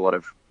I had a lot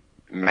of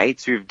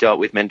mates who've dealt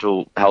with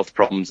mental health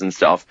problems and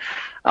stuff.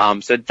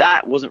 So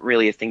that wasn't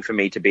really a thing for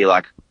me to be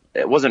like,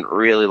 it wasn't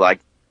really like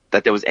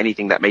that there was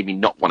anything that made me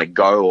not want to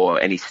go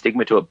or any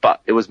stigma to it.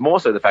 But it was more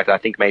so the fact that I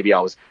think maybe I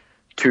was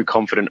too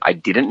confident I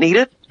didn't need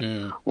it.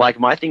 Like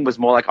my thing was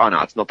more like, oh no,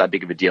 it's not that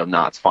big of a deal.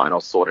 No, it's fine. I'll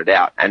sort it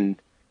out. And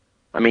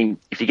I mean,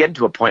 if you get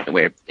into a point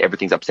where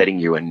everything's upsetting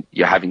you and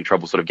you're having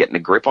trouble sort of getting a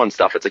grip on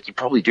stuff, it's like you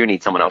probably do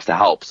need someone else to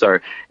help. So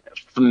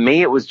for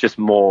me, it was just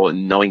more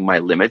knowing my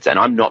limits, and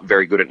I'm not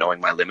very good at knowing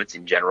my limits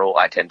in general.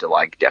 I tend to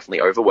like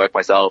definitely overwork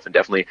myself and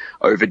definitely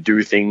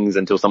overdo things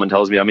until someone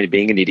tells me I'm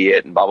being an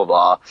idiot and blah, blah,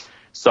 blah.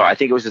 So I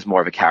think it was just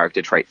more of a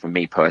character trait for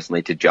me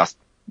personally to just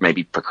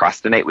maybe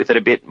procrastinate with it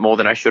a bit more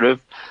than I should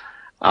have.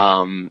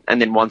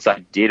 And then once I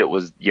did, it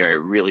was, it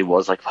really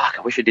was like, fuck,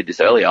 I wish I did this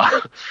earlier.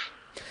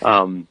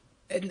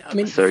 I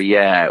mean, so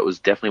yeah, it was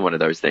definitely one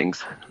of those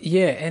things.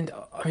 Yeah. And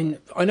I mean,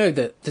 I know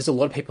that there's a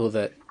lot of people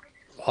that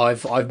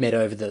I've met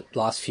over the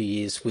last few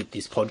years with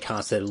this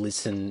podcast that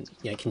listen,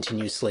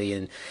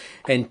 continuously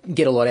and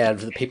get a lot out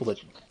of the people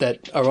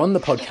that are on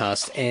the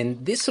podcast.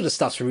 And this sort of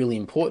stuff's really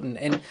important.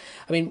 And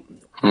I mean,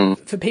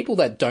 for people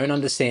that don't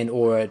understand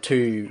or are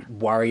too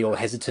worried or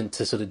hesitant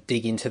to sort of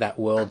dig into that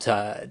world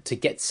to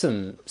get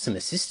some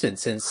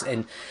assistance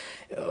and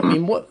I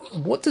mean,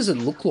 what does it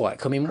look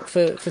like? I mean,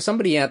 for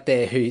somebody out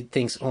there who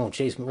thinks, oh,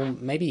 geez, well,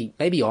 maybe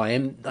I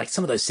am like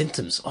some of those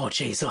symptoms. Oh,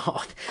 geez,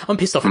 I'm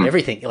pissed off at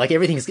everything. Like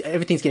everything's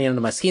getting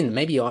under my skin.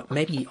 Maybe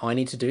I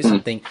need to do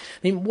something. I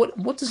mean,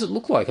 what does it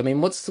look like? I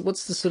mean, what's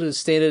the sort of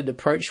standard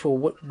approach for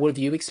what have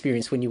you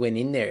experienced when you went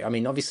in there? I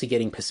mean, obviously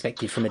getting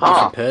perspective from a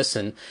different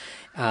person,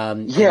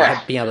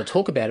 being able to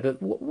talk about it.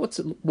 But what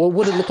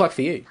did it look like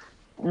for you?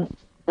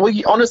 Well,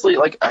 honestly,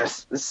 like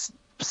as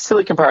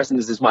silly comparison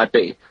as this might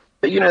be.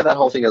 But that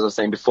whole thing, as I was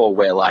saying before,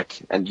 where like,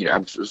 and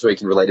I'm sure you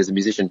can relate as a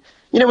musician,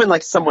 when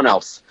like someone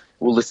else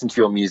will listen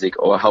to your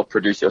music or help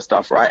produce your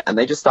stuff, right? And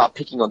they just start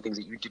picking on things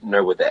that you didn't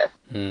know were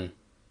there.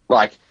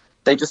 Like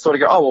they just sort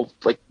of go, oh,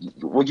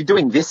 well, you're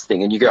doing this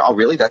thing. And you go, oh,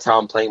 really? That's how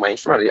I'm playing my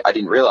instrument? I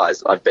didn't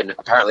realize I've been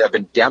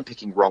down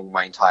picking wrong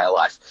my entire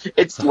life.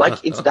 It's like,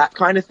 it's that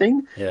kind of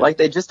thing. Yeah. Like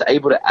they're just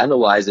able to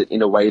analyze it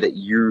in a way that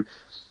you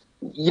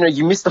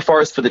miss the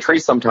forest for the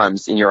trees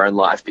sometimes in your own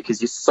life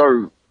because you're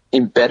so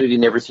embedded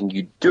in everything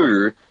you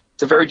do.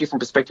 It's a very different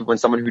perspective when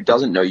someone who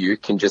doesn't know you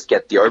can just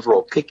get the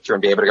overall picture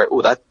and be able to go,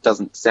 oh, that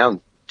doesn't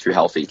sound too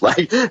healthy.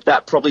 Like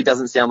that probably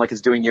doesn't sound like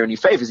it's doing you any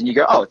favors. And you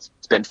go, oh, it's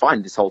been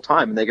fine this whole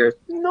time. And they go,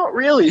 not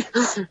really.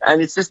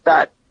 And it's just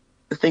that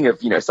the thing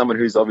of, someone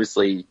who's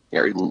obviously,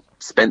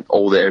 spent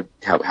all their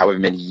however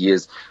many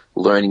years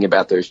learning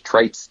about those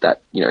traits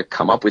that,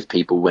 come up with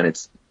people when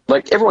it's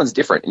like everyone's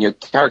different and your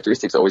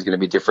characteristics are always going to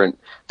be different.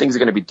 Things are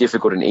going to be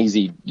difficult and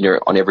easy,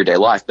 on everyday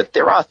life, but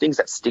there are things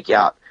that stick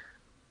out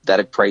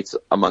that are traits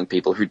among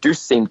people who do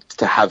seem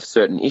to have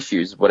certain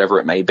issues, whatever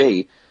it may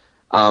be.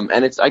 And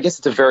I guess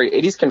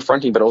it is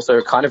confronting, but also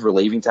kind of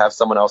relieving to have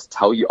someone else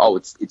tell you, oh,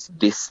 it's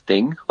this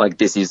thing, like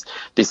this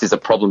is a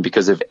problem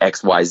because of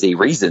X, Y, Z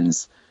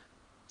reasons.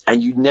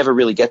 And you never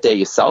really get there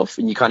yourself.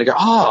 And you kind of go,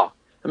 oh,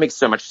 that makes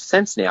so much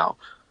sense now.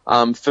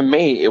 For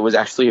me, it was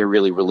actually a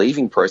really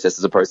relieving process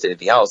as opposed to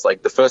anything else.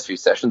 Like the first few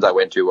sessions I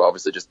went to were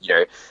obviously just,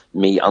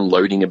 me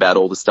unloading about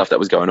all the stuff that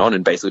was going on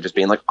and basically just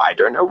being like, I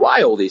don't know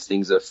why all these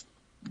things are,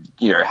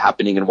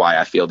 happening and why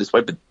I feel this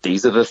way, but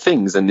these are the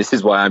things and this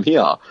is why I'm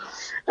here.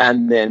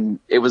 And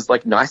then it was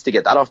like nice to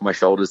get that off my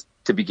shoulders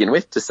to begin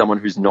with, to someone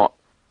who's not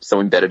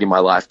so embedded in my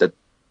life that,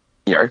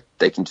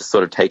 they can just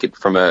sort of take it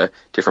from a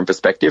different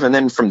perspective. And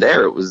then from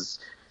there, it was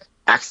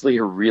actually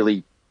a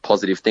really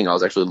positive thing. I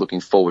was actually looking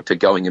forward to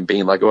going and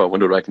being like, oh, I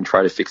wonder what I can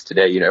try to fix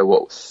today,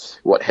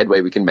 what headway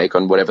we can make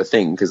on whatever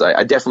thing. Because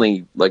I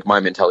definitely, like,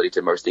 my mentality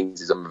to most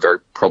things is I'm a very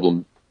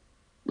problem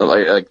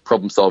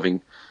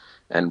solving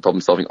and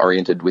problem solving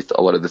oriented with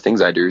a lot of the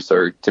things I do.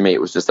 So to me, it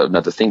was just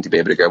another thing to be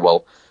able to go,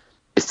 well,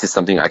 is this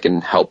something I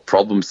can help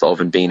problem solve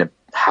and be in a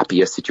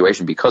happier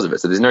situation because of it?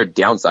 So there's no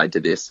downside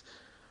to this.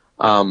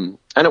 And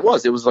it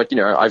was like,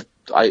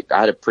 I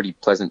had a pretty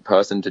pleasant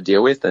person to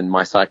deal with, and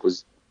my psych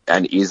was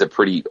and is a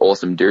pretty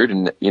awesome dude,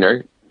 and,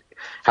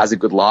 has a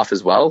good laugh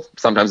as well,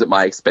 sometimes at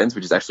my expense,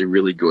 which is actually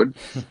really good,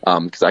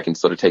 because I can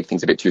sort of take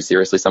things a bit too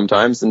seriously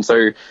sometimes. And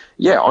so,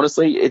 yeah,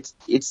 honestly,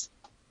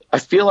 I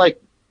feel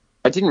like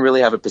I didn't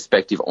really have a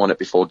perspective on it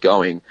before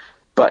going,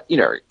 but,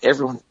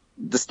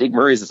 the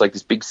stigma is it's like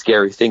this big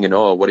scary thing, and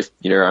what if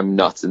I'm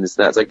nuts and this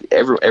and that. It's like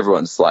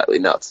everyone's slightly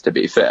nuts, to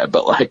be fair,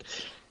 but like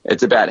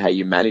it's about how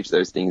you manage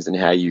those things and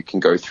how you can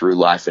go through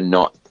life and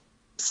not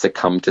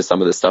succumb to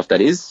some of the stuff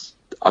that is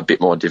a bit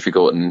more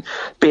difficult, and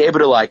be able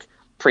to like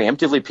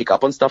preemptively pick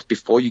up on stuff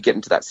before you get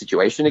into that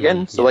situation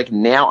again. So like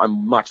now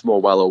I'm much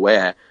more well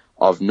aware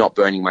of not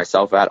burning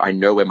myself out. I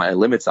know where my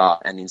limits are,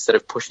 and instead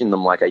of pushing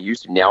them like I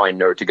used to, now I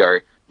know to go,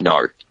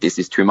 no, this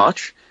is too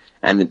much.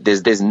 And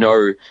there's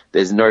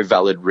no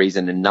valid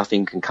reason, and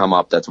nothing can come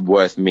up that's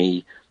worth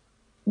me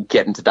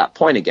getting to that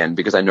point again,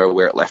 because I know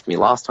where it left me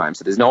last time.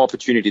 So there's no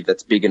opportunity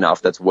that's big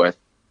enough that's worth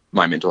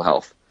my mental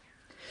health.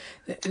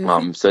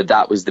 So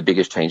that was the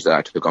biggest change that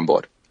I took on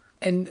board.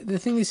 And the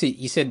thing is,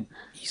 you said,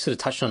 you sort of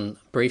touched on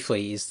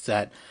briefly, is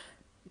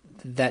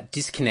that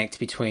disconnect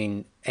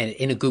between, and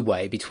in a good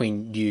way,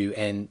 between you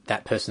and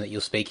that person that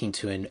you're speaking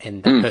to,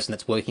 and that person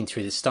that's working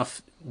through this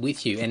stuff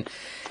with you.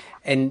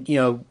 And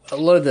a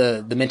lot of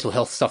the mental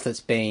health stuff that's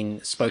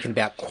been spoken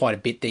about quite a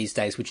bit these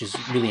days, which is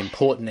really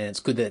important, and it's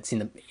good that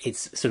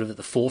it's sort of at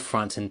the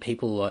forefront, and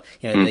people are,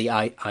 the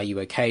Are You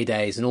Okay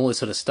days and all this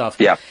sort of stuff.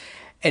 Yeah.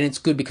 And it's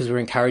good because we're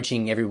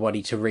encouraging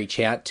everybody to reach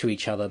out to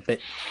each other. But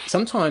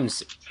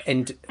sometimes,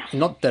 and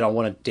not that I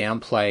want to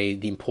downplay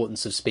the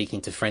importance of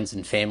speaking to friends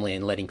and family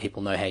and letting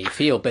people know how you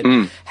feel, but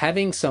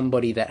having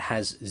somebody that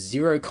has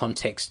zero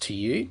context to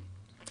you,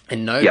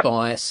 and no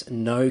bias,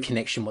 no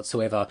connection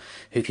whatsoever,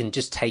 who can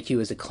just take you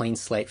as a clean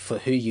slate for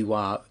who you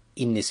are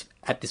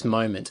at this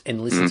moment,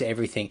 and listen to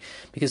everything.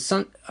 Because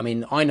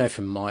I know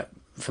from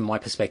my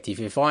perspective,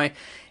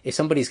 if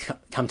somebody's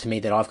come to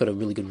me that I've got a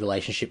really good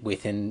relationship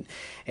with, and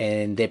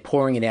they're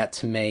pouring it out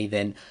to me,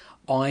 then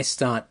I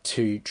start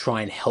to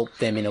try and help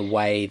them in a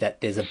way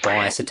that there's a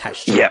bias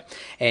attached to it.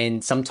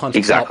 And sometimes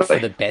it's not for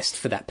the best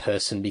for that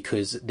person,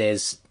 because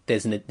there's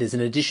an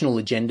additional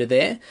agenda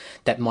there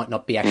that might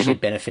not be actually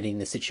benefiting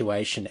the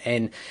situation.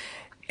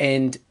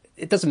 And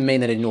it doesn't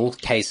mean that in all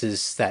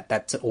cases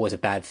that's always a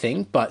bad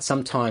thing, but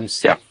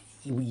sometimes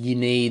you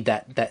need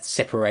that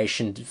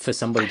separation for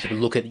somebody to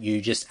look at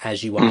you just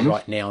as you are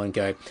right now and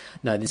go,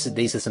 no,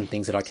 these are some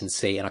things that I can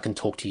see, and I can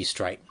talk to you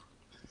straight.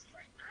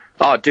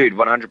 Oh, dude,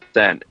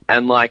 100%.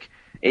 And like,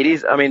 it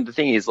is, the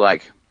thing is,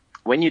 like,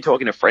 when you're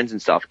talking to friends and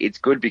stuff, it's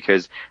good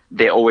because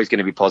they're always going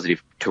to be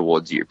positive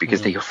towards you,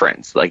 because they're your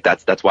friends. Like,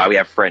 that's why we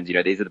have friends.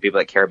 These are the people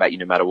that care about you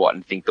no matter what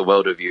and think the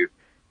world of you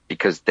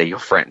because they're your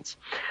friends.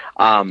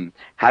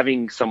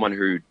 Having someone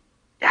who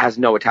has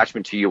no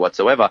attachment to you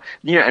whatsoever,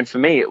 and for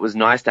me, it was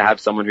nice to have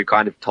someone who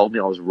kind of told me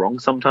I was wrong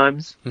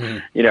sometimes,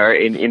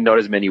 in not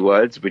as many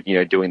words, but,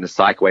 doing the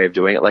psych way of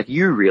doing it. Like,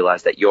 you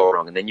realize that you're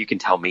wrong, and then you can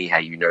tell me how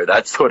you know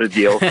that sort of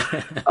deal.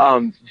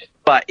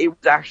 But it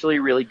was actually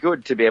really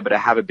good to be able to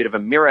have a bit of a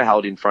mirror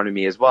held in front of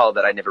me as well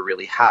that I never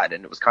really had.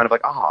 And it was kind of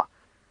like,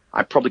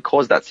 I probably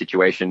caused that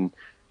situation,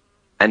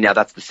 and now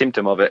that's the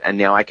symptom of it, and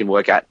now I can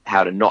work out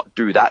how to not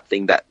do that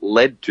thing that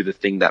led to the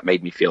thing that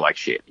made me feel like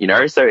shit,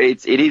 So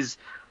it is...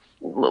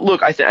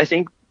 Look, I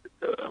think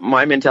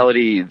my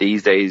mentality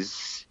these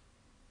days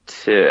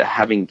to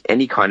having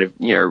any kind of,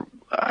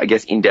 I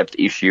guess, in-depth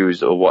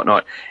issues or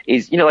whatnot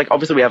is, like,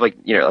 obviously we have, like,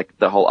 like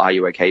the whole Are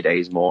You Okay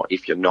day is more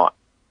if you're not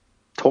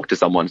talk to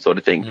someone sort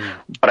of thing.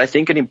 But I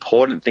think an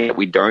important thing that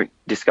we don't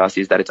discuss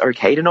is that it's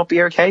okay to not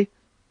be okay.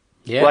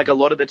 Yeah. Like a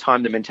lot of the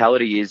time, the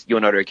mentality is you're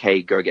not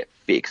okay, go get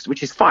fixed,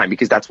 which is fine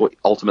because that's what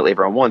ultimately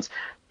everyone wants.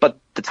 But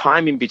the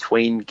time in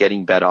between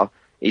getting better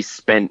is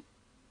spent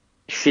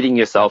shitting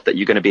yourself that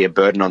you're going to be a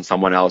burden on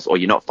someone else, or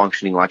you're not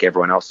functioning like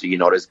everyone else, so you're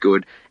not as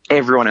good.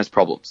 Everyone has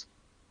problems.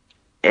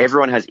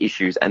 Everyone has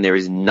issues, and there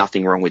is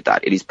nothing wrong with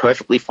that. It is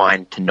perfectly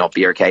fine to not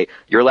be okay.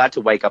 You're allowed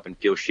to wake up and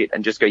feel shit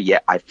and just go, yeah,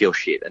 I feel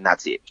shit, and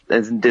that's it.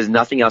 There's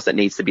nothing else that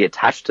needs to be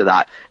attached to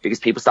that, because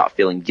people start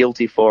feeling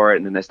guilty for it,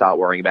 and then they start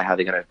worrying about how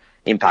they're going to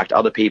impact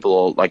other people,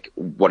 or like,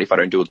 what if I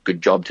don't do a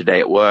good job today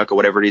at work, or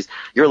whatever it is.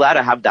 You're allowed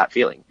to have that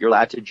feeling. You're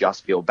allowed to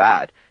just feel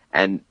bad,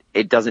 and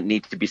it doesn't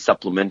need to be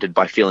supplemented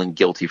by feeling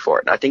guilty for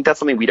it. And I think that's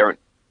something we don't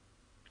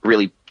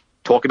really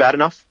talk about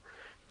enough.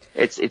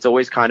 It's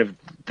always kind of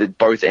the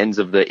both ends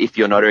of the, if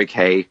you're not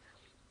okay,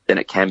 then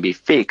it can be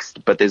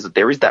fixed. But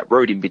there is that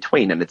road in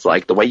between. And it's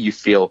like the way you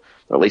feel,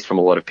 or at least from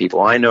a lot of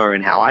people I know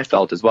and how I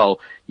felt as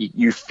well,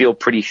 you feel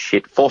pretty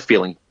shit for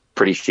feeling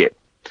pretty shit.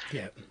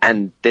 Yeah.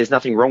 And there's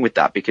nothing wrong with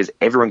that, because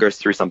everyone goes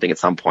through something at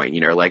some point,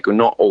 like we're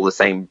not all the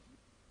same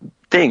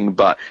thing,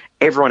 but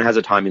everyone has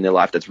a time in their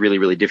life that's really,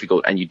 really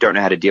difficult, and you don't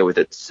know how to deal with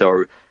it.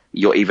 So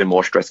you're even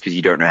more stressed because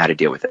you don't know how to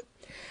deal with it.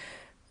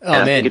 Oh, and I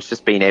man. think it's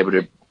just being able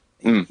to,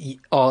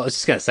 Oh, I was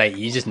just going to say,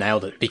 you just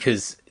nailed it,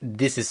 because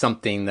this is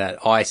something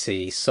that I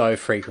see so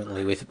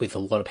frequently with a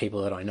lot of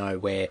people that I know,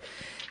 where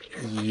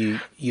you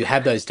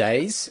have those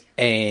days,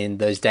 and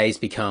those days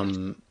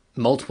become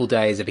multiple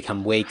days, they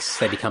become weeks,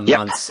 they become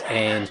months,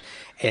 and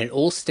it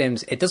all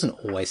stems, it doesn't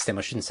always stem,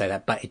 I shouldn't say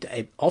that, but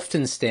it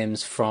often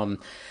stems from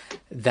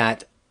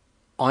that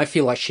I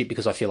feel like shit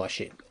because I feel like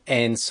shit.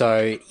 And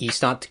so you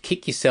start to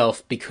kick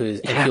yourself and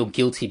feel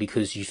guilty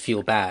because you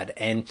feel bad.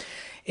 And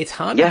it's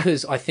hard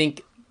because I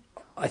think,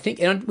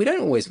 and we're not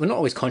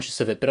always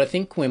conscious of it, but I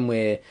think when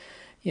we're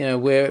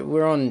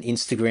on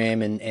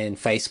Instagram and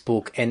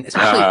Facebook, and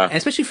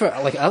especially for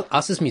like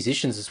us as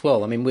musicians as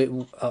well. I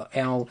mean,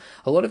 a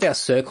lot of our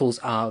circles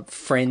are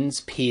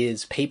friends,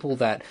 peers, people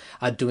that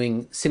are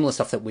doing similar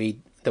stuff that we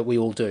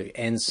all do.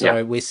 And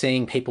so we're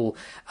seeing people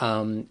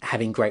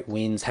having great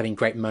wins, having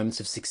great moments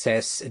of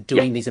success,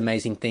 doing these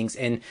amazing things.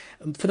 And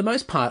for the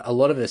most part, a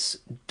lot of us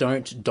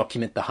don't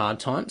document the hard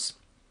times.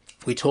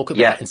 We talk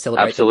about and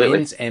celebrate the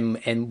wins,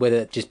 and whether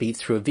it just be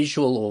through a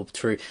visual or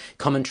through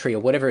commentary or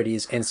whatever it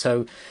is. And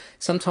so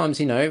sometimes,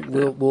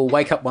 we'll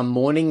wake up one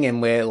morning and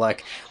we're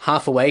like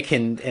half awake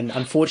and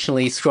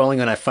unfortunately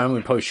scrolling on our phone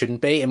when we probably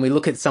shouldn't be. And we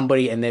look at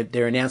somebody and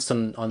they're announced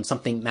on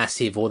something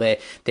massive, or they're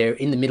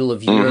in the middle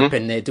of Europe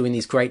and they're doing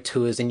these great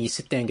tours, and you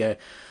sit there and go,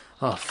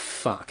 oh,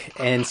 fuck.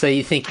 And so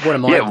you think, what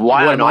am I? Yeah,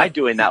 why am I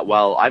doing that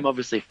well? I'm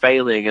obviously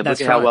failing, and look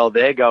at how well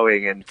they're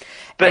going.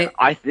 But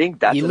I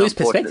think that's an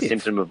unfortunate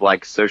symptom of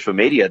like social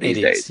media these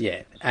days.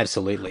 Yeah,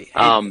 absolutely.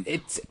 But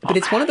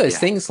it's one of those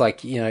things,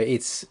 like, you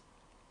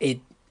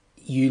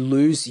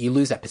lose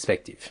that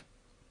perspective.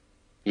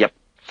 Yep.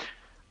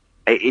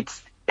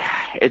 It's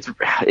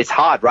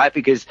hard, right?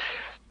 Because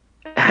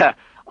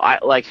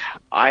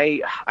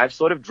I've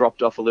sort of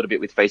dropped off a little bit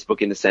with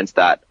Facebook in the sense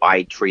that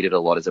I treat it a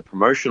lot as a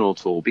promotional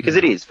tool, because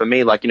it is for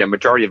me, like,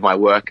 majority of my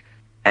work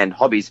and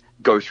hobbies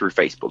go through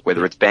Facebook,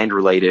 whether it's band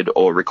related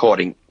or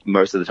recording.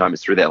 Most of the time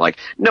it's through there. Like,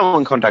 no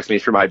one contacts me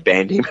through my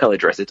band email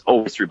address. It's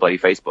always through bloody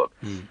Facebook.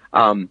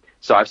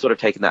 So I've sort of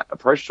taken that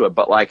approach to it.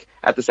 But like,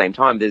 at the same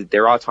time,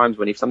 there are times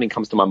when if something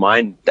comes to my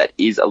mind that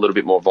is a little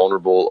bit more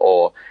vulnerable,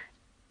 or,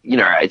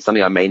 it's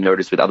something I may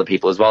notice with other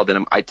people as well,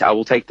 then I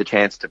will take the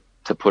chance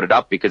to put it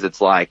up, because it's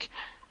like,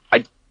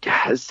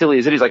 as silly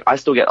as it is, like, I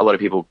still get a lot of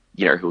people,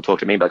 who will talk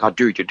to me and be like, oh,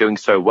 dude, you're doing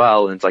so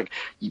well. And it's like,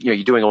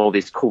 you're doing all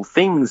these cool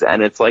things.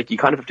 And it's like, you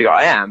kind of have to go,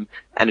 I am.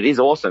 And it is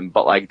awesome.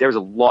 But like, there's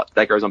a lot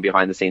that goes on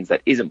behind the scenes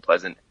that isn't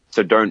pleasant.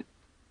 So don't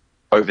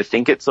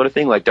overthink it, sort of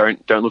thing. Like,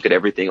 don't look at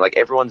everything. Like,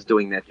 everyone's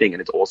doing their thing,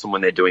 and it's awesome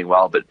when they're doing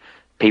well. But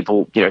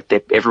people,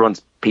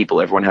 everyone's people,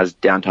 everyone has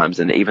downtimes.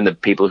 And even the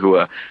people who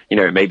are,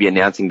 maybe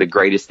announcing the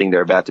greatest thing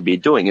they're about to be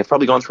doing, have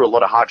probably gone through a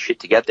lot of hard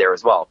shit to get there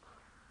as well.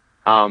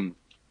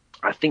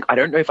 I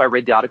don't know if I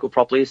read the article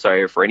properly,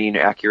 so for any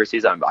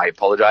inaccuracies, I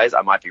apologize.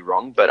 I might be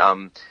wrong, but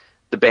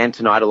the band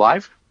Tonight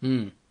Alive,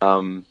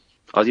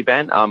 Aussie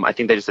band, I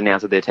think they just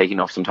announced that they're taking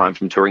off some time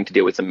from touring to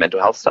deal with some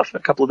mental health stuff, a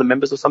couple of the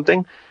members or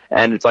something.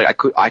 And it's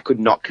like, I could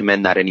not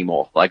commend that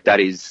anymore. Like, that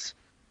is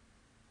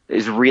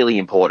really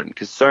important,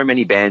 because so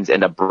many bands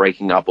end up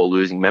breaking up or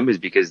losing members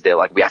because they're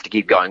like, we have to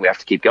keep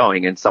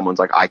going. And someone's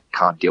like, I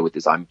can't deal with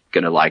this. I'm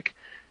going to, like,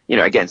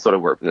 again, sort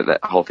of work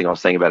that whole thing I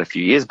was saying about a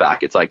few years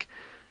back. It's like,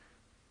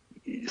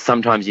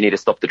 sometimes you need to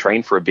stop the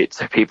train for a bit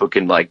so people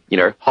can, like,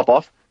 hop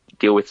off,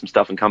 deal with some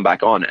stuff and come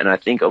back on. And I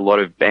think a lot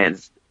of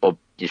bands, or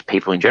just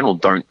people in general,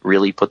 don't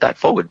really put that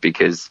forward,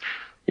 because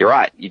you're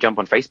right. You jump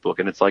on Facebook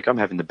and it's like, I'm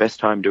having the best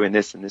time doing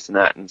this and this and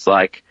that. And it's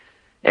like,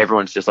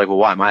 everyone's just like, well,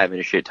 why am I having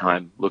a shit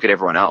time? Look at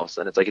everyone else.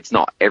 And it's like, it's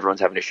not. Everyone's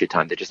having a shit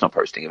time. They're just not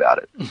posting about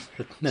it.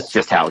 That's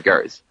just how it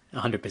goes.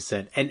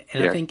 100%. And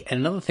I think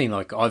another thing,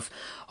 like, I've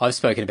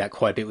spoken about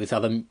quite a bit with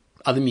other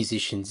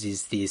musicians,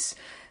 is this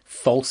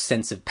false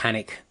sense of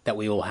panic that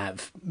we all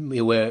have.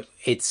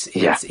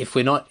 If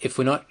we're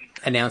not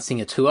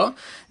announcing a tour,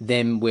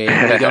 then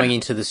we're going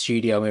into the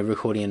studio and we're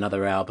recording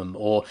another album,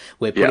 or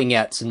we're putting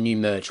out some new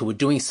merch, or we're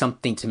doing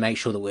something to make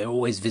sure that we're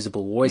always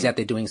visible. We're always out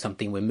there doing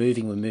something. We're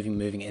moving,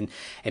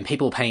 and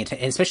people are paying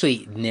attention, and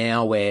especially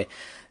now where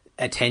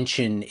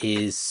attention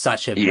is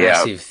such a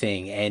massive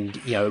thing. And,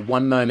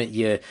 one moment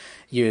you're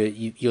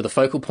the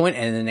focal point,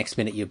 and the next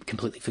minute you're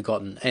completely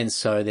forgotten. And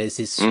so there's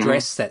this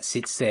stress that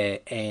sits there,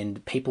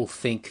 and people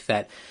think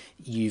that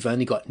you've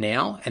only got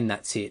now and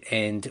that's it.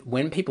 And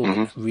when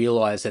people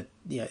realize that,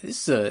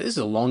 this is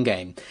a long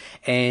game,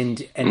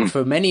 and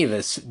for many of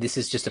us, this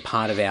is just a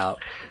part of our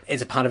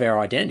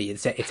identity.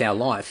 It's our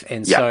life.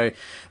 And so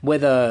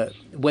whether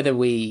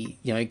we,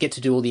 get to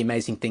do all the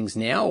amazing things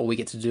now, or we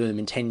get to do them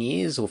in 10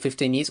 years or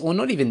 15 years, or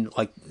not even,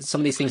 like,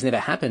 some of these things never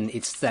happen.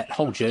 It's that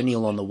whole journey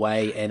along the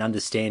way, and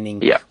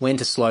understanding when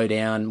to slow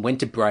down, when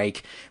to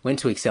brake, when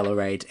to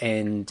accelerate,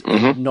 and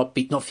not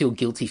feel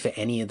guilty for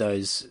any of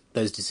those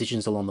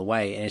decisions along the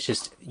way. And it's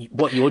just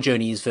what your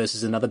journey is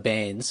versus another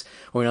band's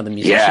or another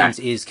musician's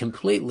is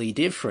completely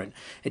different.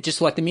 It's just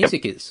like the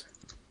music is.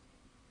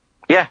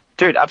 Yeah,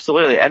 dude,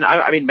 absolutely. And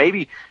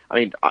maybe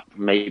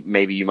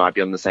you might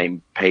be on the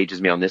same page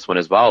as me on this one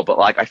as well. But,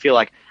 like, I feel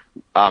like,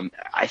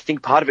 I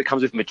think part of it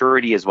comes with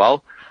maturity as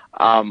well,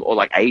 or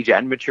like age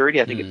and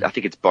maturity. I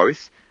think it's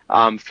both.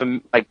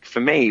 For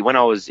me, when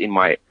I was in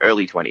my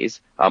early 20s,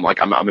 I'm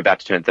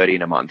about to turn 30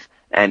 in a month.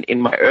 And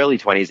in my early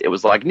 20s, it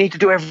was like, need to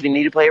do everything,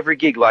 need to play every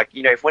gig. Like,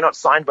 if we're not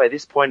signed by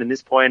this point and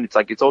this point, it's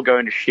like, it's all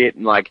going to shit.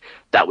 And, like,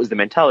 that was the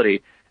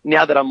mentality.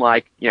 Now that I'm,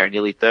 like,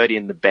 nearly 30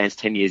 and the band's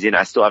 10 years in,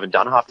 I still haven't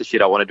done half the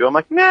shit I want to do. I'm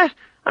like, nah,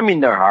 I'm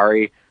in no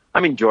hurry.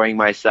 I'm enjoying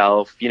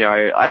myself.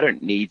 I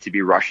don't need to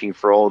be rushing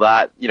for all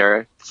that.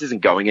 This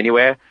isn't going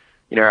anywhere.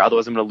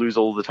 Otherwise I'm going to lose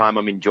all the time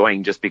I'm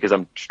enjoying just because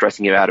I'm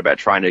stressing out about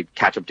trying to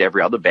catch up to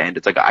every other band.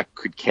 It's like, I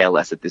could care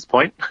less at this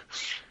point.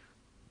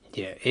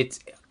 Yeah,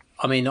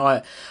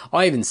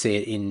 I even see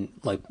it in,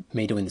 like,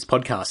 me doing this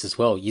podcast as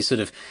well. You sort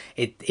of,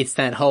 it's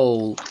that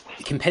whole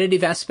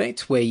competitive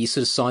aspect where you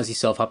sort of size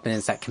yourself up, and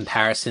it's that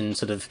comparison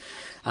sort of,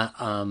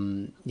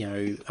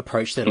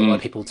 approach that a lot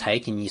of people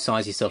take, and you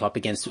size yourself up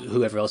against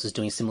whoever else is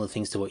doing similar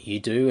things to what you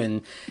do.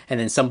 And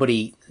then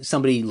somebody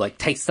like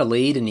takes the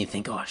lead, and you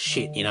think, oh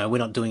shit, we're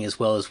not doing as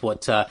well as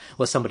what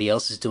somebody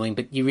else is doing.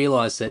 But you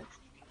realize that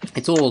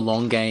it's all a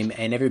long game,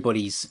 and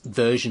everybody's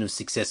version of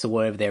success or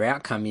whatever their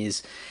outcome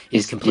is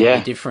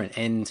completely different.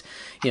 And,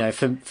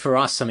 for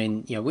us,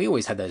 we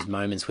always had those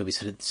moments where we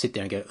sort of sit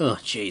there and go, oh,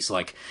 geez,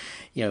 like,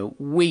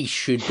 we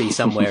should be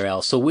somewhere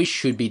else, or we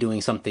should be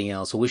doing something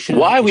else, or we should.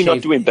 Why are we not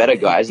doing better,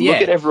 guys? Look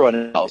at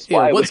everyone else.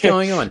 What's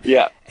going on?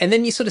 Yeah. And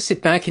then you sort of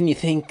sit back and you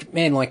think,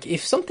 man, like,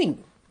 if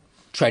something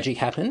tragic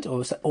happened,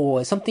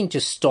 or something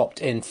just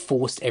stopped and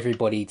forced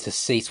everybody to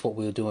cease what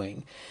we were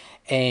doing,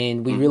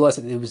 and we realized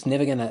that it was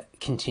never going to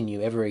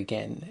continue ever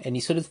again. And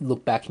you sort of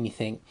look back and you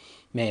think,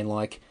 man,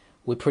 like,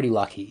 we're pretty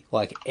lucky.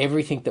 Like,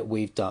 everything that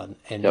we've done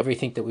and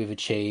everything that we've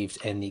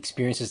achieved, and the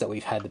experiences that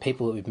we've had, the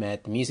people that we've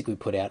met, the music we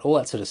put out, all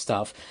that sort of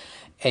stuff.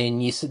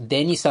 And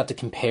then you start to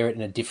compare it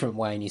in a different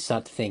way, and you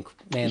start to think,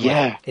 man,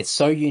 like, it's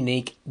so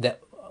unique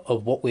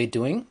of what we're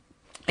doing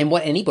and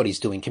what anybody's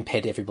doing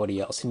compared to everybody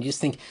else. And you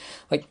just think,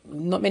 like,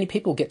 not many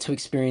people get to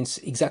experience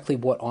exactly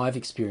what I've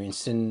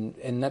experienced, and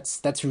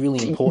that's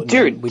really important.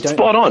 Dude,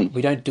 spot on.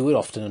 We don't do it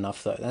often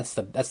enough, though. That's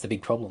the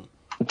big problem.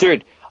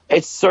 Dude,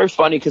 it's so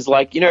funny because,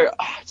 like, it's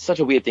such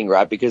a weird thing,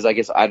 right? Because I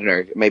guess, I don't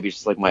know, maybe it's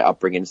just like my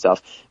upbringing and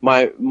stuff.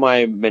 My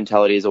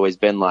mentality has always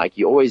been like,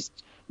 you always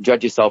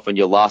judge yourself on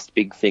your last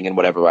big thing and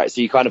whatever, right? So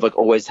you kind of, like,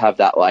 always have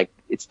that, like,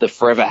 it's the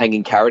forever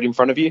hanging carrot in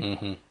front of you.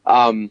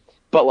 Mm-hmm.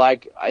 But,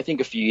 like, I think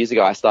a few years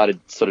ago I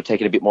started sort of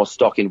taking a bit more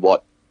stock in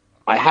what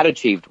I had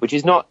achieved, which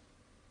is not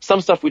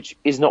some stuff which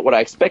is not what I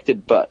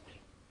expected, but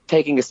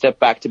taking a step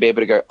back to be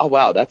able to go, oh,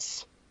 wow,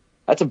 that's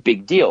a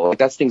big deal. Like,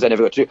 that's things I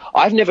never got to do.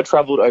 I've never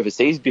traveled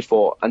overseas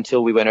before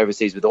until we went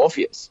overseas with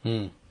Orpheus.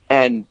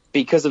 And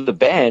because of the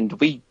band,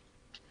 we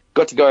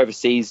got to go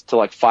overseas to,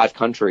 like, 5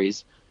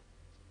 countries,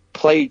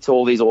 play to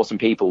all these awesome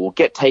people,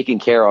 get taken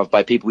care of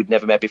by people we'd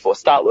never met before,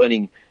 start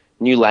learning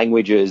new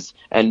languages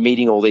and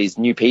meeting all these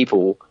new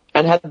people,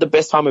 and had the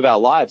best time of our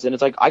lives. And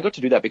it's like, I got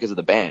to do that because of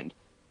the band.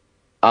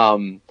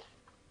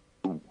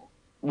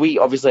 We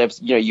obviously have,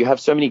 you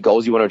have so many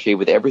goals you want to achieve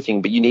with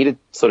everything, but you need to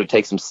sort of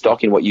take some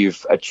stock in what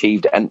you've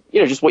achieved and,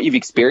 just what you've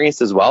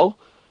experienced as well.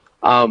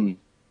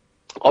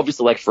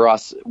 Obviously, like, for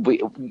us,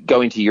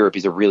 going to Europe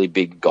is a really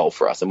big goal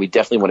for us, and we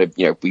definitely want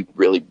to, we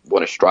really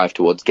want to strive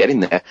towards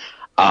getting there.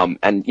 And,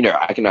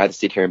 I can either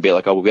sit here and be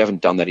like, oh, well, we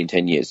haven't done that in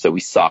 10 years, so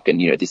we suck,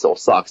 and, this all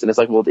sucks. And it's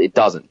like, well, it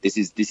doesn't. This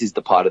is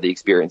the part of the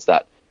experience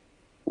that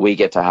we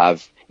get to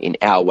have in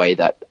our way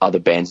that other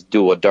bands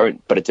do or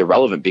don't, but it's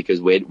irrelevant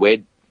because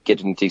we're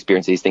getting to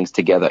experience these things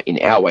together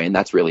in our way, and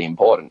that's really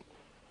important.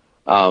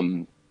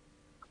 So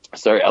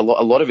a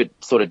lot of it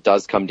sort of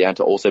does come down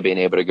to also being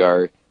able to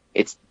go,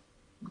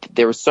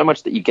 there is so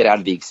much that you get out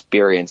of the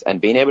experience,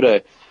 and being able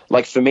to,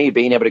 like for me,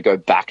 being able to go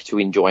back to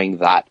enjoying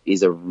that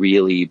is a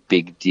really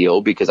big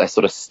deal, because I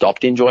sort of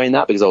stopped enjoying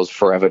that because I was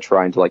forever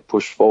trying to like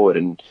push forward.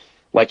 And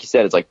like you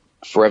said, it's like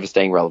forever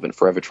staying relevant,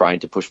 forever trying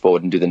to push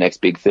forward and do the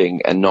next big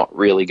thing, and not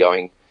really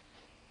going,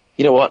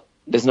 you know what?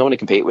 There's no one to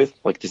compete with.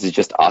 Like, this is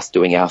just us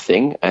doing our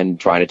thing and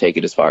trying to take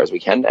it as far as we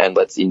can. And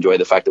let's enjoy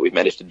the fact that we've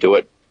managed to do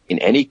it in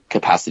any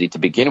capacity to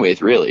begin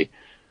with, really.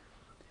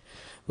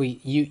 Well,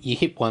 you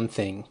hit one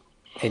thing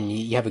and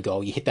you have a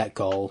goal, you hit that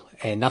goal,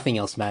 and nothing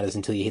else matters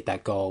until you hit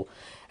that goal.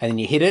 And then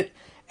you hit it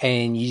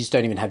and you just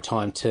don't even have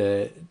time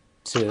to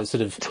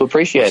sort of to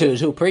appreciate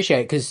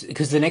it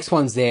because the next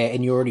one's there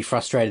and you're already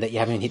frustrated that you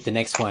haven't hit the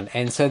next one.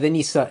 And so then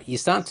you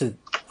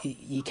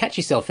catch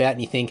yourself out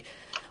and you think,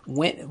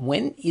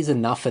 when is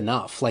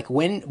enough? Like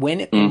when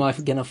am I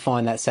going to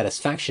find that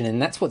satisfaction?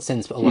 And that's what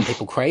sends a lot of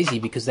people crazy,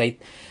 because they're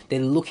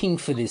looking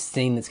for this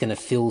thing that's going to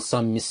fill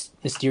some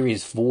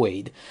mysterious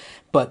void,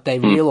 but they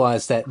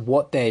realize that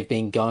what they've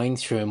been going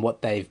through and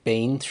what they've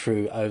been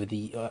through over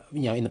the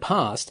in the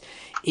past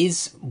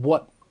is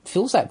what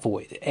fills that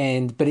void.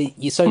 But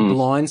you're so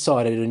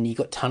blindsided and you've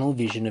got tunnel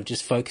vision of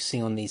just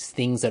focusing on these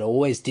things that are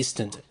always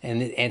distant,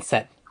 and it's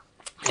that.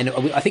 And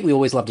I think we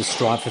always love to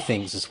strive for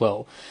things as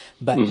well,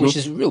 but which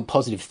is a real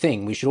positive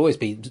thing. We should always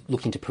be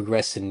looking to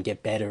progress and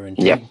get better and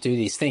do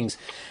these things.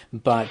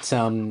 But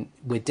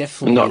we're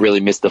definitely not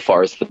really miss the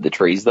forest for the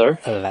trees, though.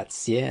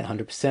 That's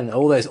 100%.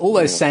 All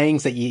those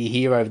sayings that you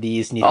hear over the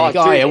years, and you think,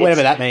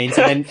 whatever that means,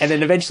 and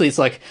then eventually it's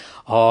like,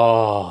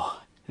 oh.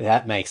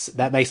 That makes a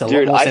lot more sense.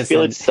 Dude, I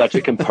feel it's such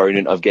a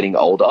component of getting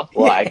older.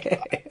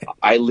 Like,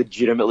 I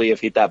legitimately have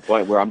hit that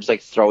point where I'm just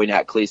like throwing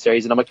out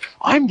cliches, and I'm like,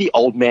 I'm the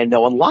old man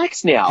no one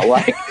likes now.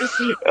 Like, it's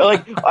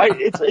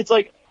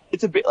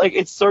a bit like,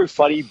 it's so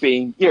funny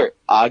being,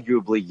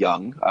 arguably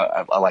young.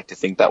 I like to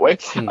think that way.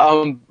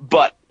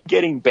 But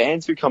getting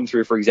bands who come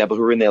through, for example,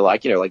 who are in there,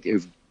 like, like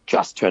who've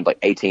just turned like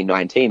 18,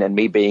 19, and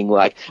me being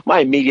like, my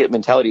immediate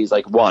mentality is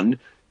like, one,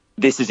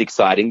 this is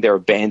exciting. There are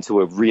bands who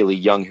are really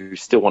young who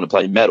still want to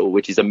play metal,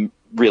 which is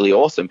really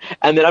awesome.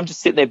 And then I'm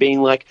just sitting there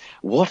being like,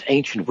 what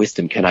ancient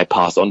wisdom can I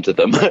pass on to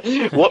them?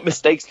 What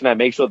mistakes can I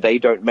make sure they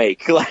don't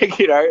make? Like,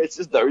 it's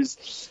just those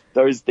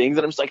things.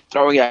 And I'm just like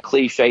throwing out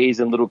cliches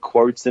and little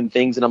quotes and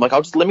things. And I'm like,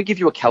 let me give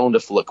you a calendar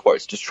full of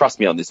quotes. Just trust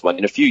me on this one.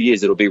 In a few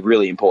years, it'll be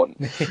really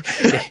important.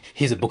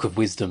 Here's a book of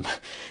wisdom.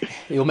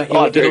 It'll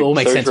all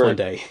make sense one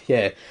day.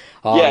 Yeah.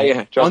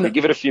 Trust me.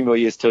 Give it a few more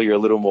years till you're a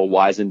little more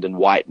wizened and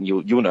white, and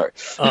you'll know.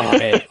 Oh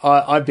man,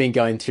 I've been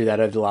going through that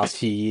over the last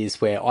few years,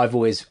 where I've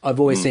always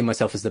seen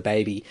myself as the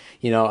baby.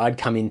 I'd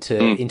come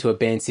into a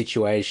band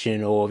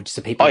situation, or just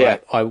the people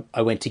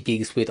I went to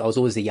gigs with. I was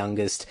always the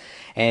youngest,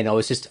 and I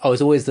was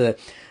always the,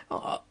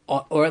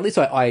 or at least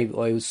I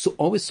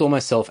always saw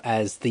myself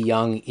as the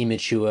young,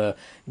 immature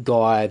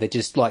guy that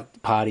just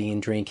liked partying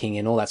and drinking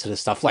and all that sort of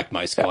stuff, like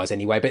most guys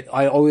anyway. But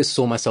I always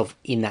saw myself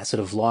in that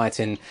sort of light,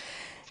 and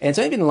it's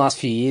only been the last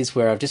few years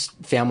where I've just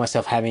found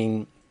myself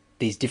having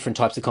these different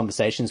types of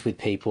conversations with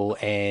people,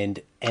 and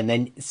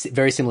then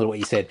very similar to what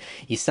you said,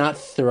 you start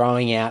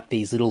throwing out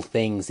these little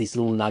things, these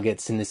little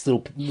nuggets, and this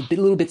little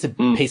bits of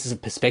pieces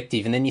of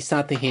perspective, and then you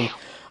start thinking,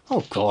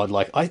 oh God,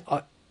 like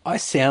I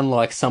sound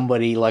like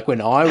somebody like when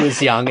I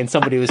was young and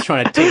somebody was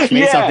trying to teach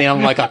me something.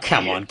 I'm like, oh,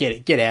 come on,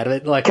 get out of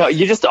it. Like,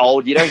 you're just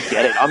old. You don't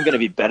get it. I'm going to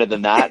be better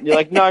than that. And you're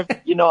like, no,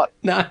 you're not.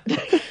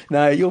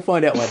 No, you'll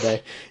find out one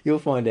day. You'll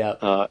find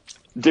out.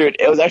 Dude,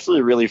 it was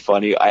actually really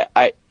funny.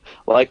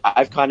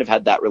 I've kind of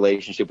had that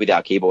relationship with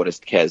our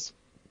keyboardist, Kez.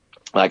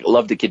 Like,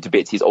 love the kid to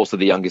bits. He's also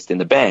the youngest in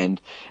the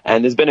band.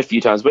 And there's been a few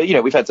times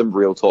where, we've had some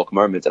real talk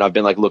moments. And I've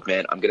been like, look,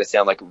 man, I'm going to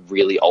sound like a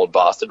really old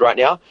bastard right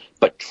now.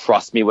 But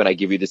trust me when I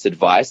give you this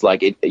advice.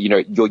 Like,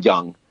 you're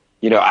young.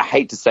 I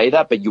hate to say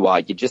that, but you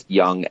are. You're just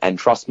young. And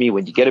trust me,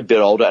 when you get a bit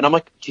older, and I'm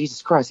like,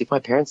 Jesus Christ, if my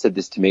parents said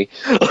this to me,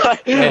 I'd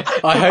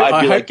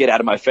be like, get out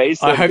of my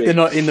face. I hope they're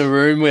not in the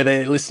room where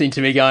they're listening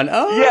to me going,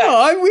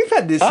 we've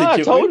had this situation.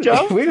 I told you.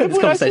 We've had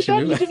this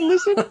conversation. You didn't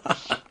listen.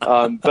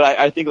 But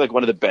I think like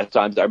one of the best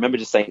times, I remember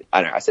just saying,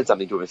 I don't know, I said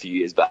something to him a few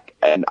years back,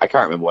 and I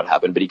can't remember what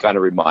happened, but he kind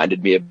of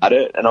reminded me about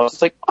it. And I was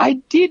just like, I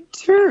did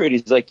too. And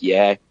he's like,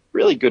 yeah.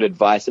 Really good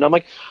advice. And I'm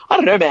like, I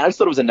don't know, man. I just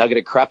thought it was a nugget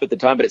of crap at the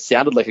time, but it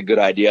sounded like a good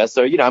idea.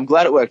 So, I'm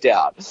glad it worked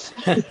out.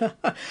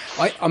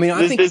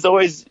 I think there's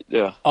always,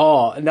 yeah.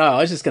 Oh, no,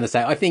 I was just going to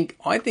say, I think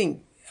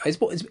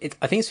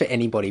it's for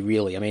anybody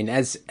really. I mean,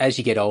 as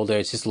you get older,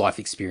 it's just life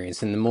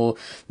experience, and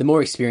the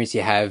more experience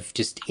you have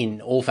just in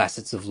all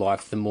facets of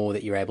life, the more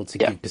that you're able to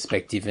give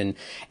perspective and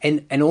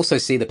also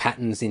see the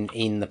patterns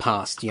in the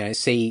past.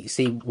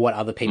 See what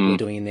other people are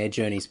doing in their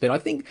journeys. But I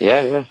think,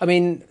 I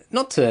mean,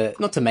 not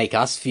to make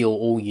us feel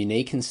all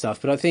unique and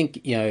stuff, but I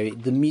think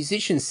the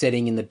musician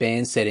setting and the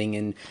band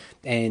setting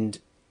and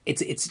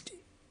it's.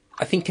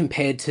 I think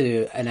compared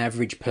to an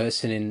average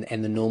person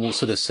and the normal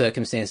sort of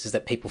circumstances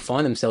that people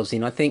find themselves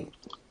in, I think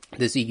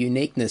there's a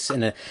uniqueness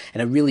and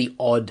a really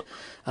odd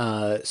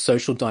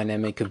social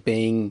dynamic of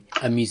being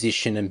a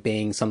musician and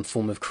being some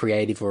form of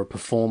creative or a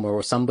performer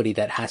or somebody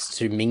that has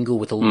to mingle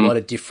with a lot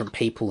of different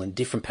people and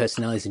different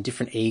personalities and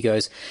different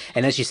egos.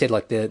 And as you said,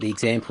 like the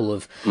example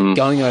of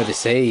going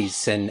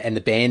overseas and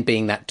the band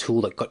being that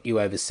tool that got you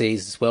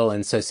overseas as well.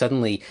 And so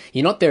suddenly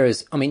you're not there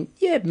as, I mean,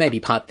 yeah, maybe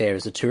part there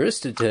as a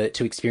tourist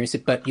to experience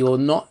it, but you're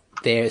not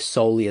there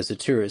solely as a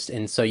tourist,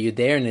 and so you're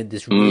there in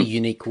this really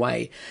unique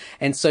way,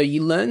 and so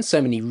you learn so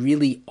many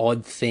really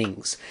odd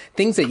things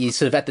that you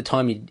sort of at the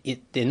time you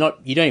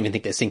don't even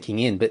think they're sinking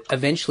in, but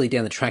eventually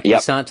down the track you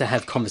start to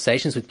have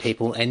conversations with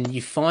people, and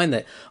you find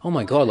that, oh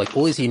my god, like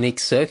all these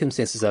unique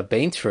circumstances I've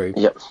been through,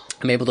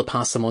 I'm able to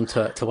pass them on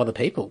to other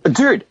people.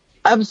 Dude,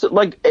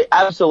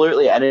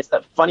 absolutely. And it's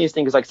the funniest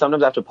thing is, like,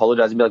 sometimes I have to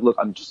apologize and be like, look,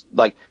 I'm just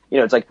like, you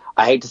know, it's like,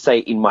 I hate to say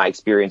in my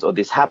experience or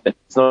this happened.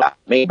 It's not about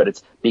me, but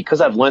it's because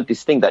I've learned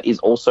this thing that is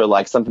also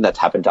like something that's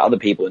happened to other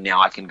people. And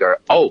now I can go,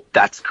 oh,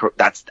 that's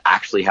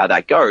actually how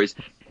that goes.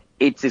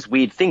 It's this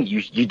weird thing.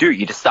 You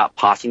just start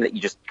passing that.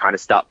 You just kind of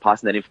start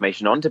passing that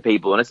information on to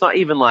people. And it's not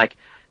even like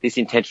this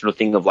intentional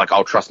thing of like,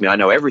 oh, trust me, I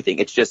know everything.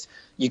 It's just,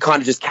 you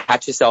kind of just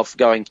catch yourself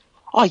going,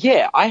 oh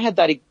yeah, I had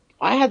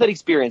that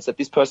experience that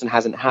this person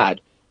hasn't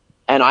had.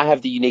 And I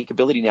have the unique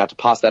ability now to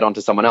pass that on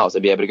to someone else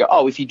and be able to go,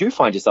 oh, if you do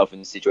find yourself in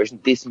this situation,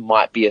 this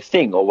might be a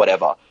thing or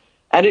whatever.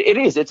 And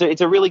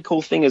it's a really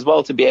cool thing as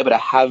well to be able to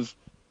have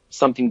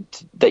something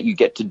that you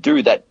get to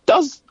do that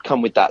does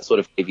come with that sort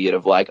of caveat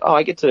of like, oh,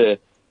 I get to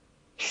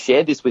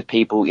share this with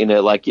people in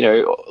a, like, you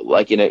know,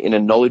 like in a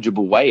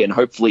knowledgeable way. And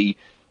hopefully,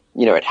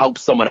 you know, it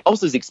helps someone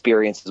else's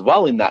experience as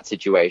well in that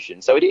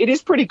situation. So it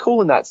is pretty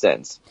cool in that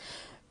sense.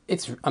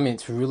 It's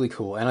really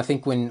cool. And I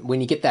think when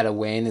you get that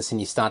awareness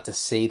and you start to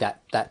see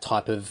that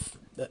type of,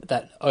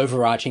 that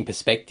overarching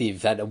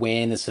perspective, that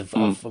awareness of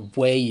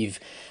where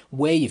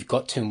you've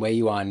got to and where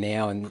you are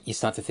now, and you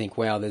start to think,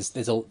 wow,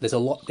 there's a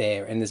lot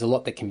there, and there's a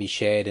lot that can be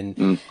shared,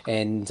 and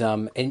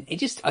it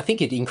just, I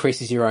think it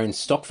increases your own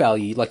stock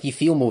value. Like, you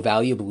feel more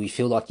valuable, you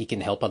feel like you can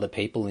help other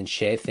people and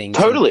share things.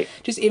 Totally.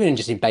 Just even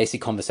just in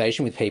basic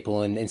conversation with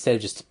people, and instead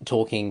of just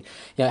talking,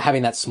 you know,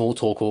 having that small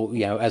talk, or,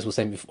 you know, as I was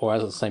saying before,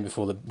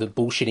 the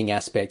bullshitting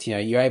aspect, you know,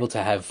 you're able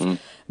to have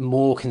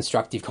more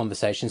constructive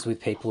conversations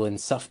with people and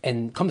stuff,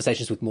 and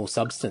conversations with more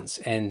substance,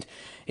 and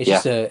it's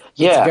just it's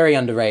very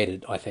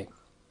underrated, I think.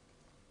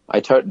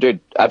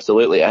 Dude,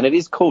 absolutely. And it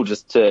is cool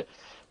just to,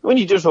 when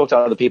you just talk to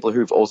other people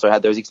who've also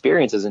had those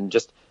experiences, and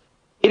just,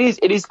 it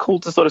is cool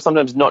to sort of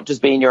sometimes not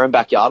just be in your own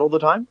backyard all the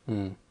time.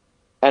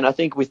 And I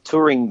think with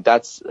touring,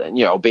 that's,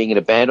 you know, being in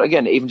a band,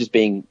 again, even just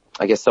being,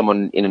 I guess,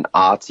 someone in an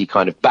artsy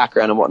kind of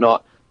background and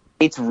whatnot,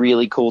 it's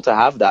really cool to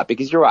have that,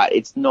 because you're right,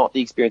 it's not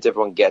the experience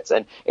everyone gets.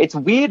 And it's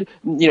weird,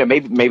 you know,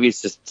 maybe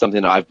it's just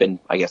something that I've been,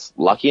 I guess,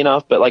 lucky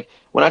enough. But like,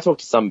 when I talk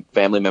to some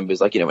family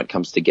members, like, you know, when it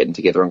comes to getting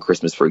together on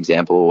Christmas, for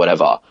example, or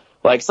whatever,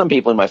 like, some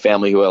people in my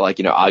family who are, like,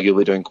 you know,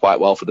 arguably doing quite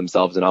well for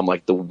themselves, and I'm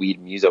like the weird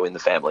muso in the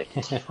family,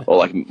 or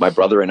like my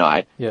brother and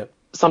I. Yeah.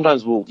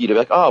 Sometimes we'll, you know, be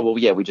like, oh, well,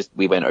 yeah,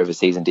 we went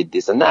overseas and did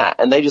this and that,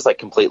 and they just like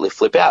completely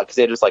flip out, because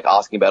they're just like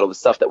asking about all the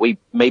stuff that we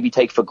maybe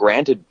take for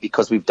granted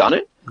because we've done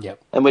it.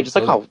 Yep. And we're just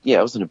like, oh, yeah,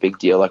 it wasn't a big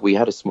deal. Like, we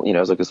had a small, you know,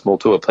 it was like a small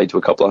tour, played to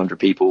a couple of hundred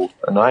people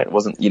a night. It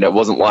wasn't, you know, it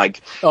wasn't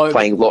like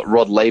playing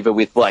Rod Laver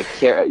with, like,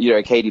 you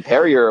know, Katy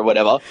Perry or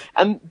whatever.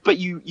 But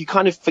you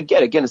kind of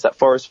forget, again, it's that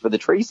forest for the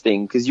trees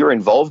thing, because you're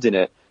involved in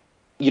it.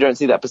 You don't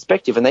see that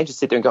perspective, and they just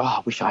sit there and go, oh,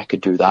 I wish I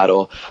could do that,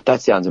 or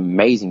that sounds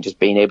amazing, just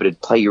being able to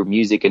play your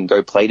music and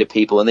go play to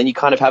people. And then you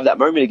kind of have that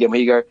moment again where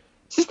you go,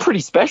 this is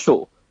pretty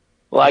special.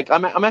 Like,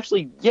 I'm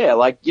actually, yeah,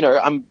 like, you know,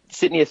 I'm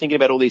sitting here thinking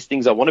about all these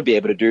things I want to be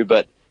able to do,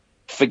 but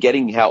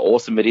forgetting how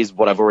awesome it is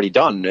what I've already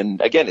done.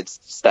 And again, it's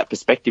just that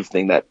perspective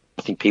thing that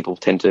I think people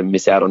tend to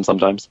miss out on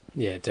sometimes.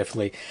 Yeah,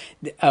 definitely.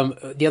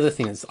 The other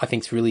thing that I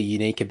think is really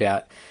unique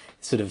about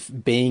sort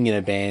of being in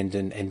a band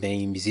and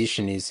being a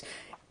musician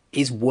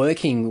is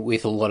working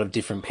with a lot of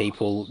different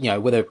people, you know,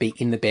 whether it be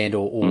in the band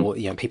or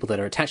you know, people that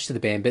are attached to the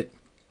band. But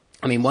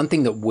I mean, one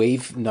thing that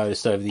we've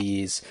noticed over the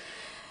years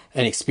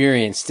and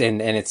experienced,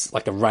 and it's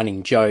like a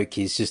running joke,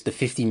 is just the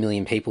 50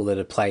 million people that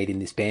have played in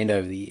this band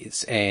over the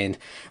years. And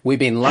we've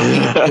been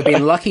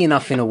lucky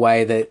enough in a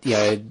way that, you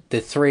know,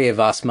 the three of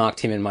us, Mark,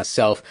 Tim and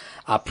myself,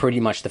 are pretty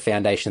much the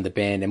foundation of the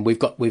band. And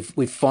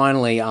we've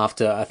finally,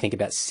 after I think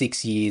about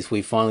 6 years,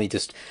 we've finally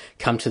just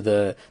come to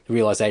the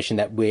realization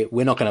that we're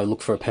not going to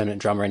look for a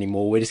permanent drummer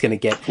anymore. We're just going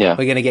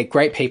to get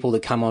great people to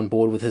come on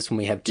board with us when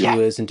we have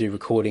tours and do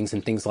recordings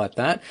and things like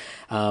that.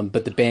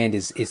 But the band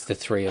is the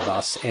three of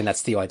us, and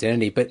that's the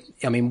identity. But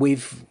I mean,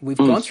 we've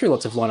gone through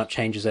lots of lineup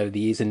changes over the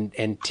years,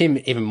 and Tim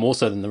even more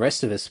so than the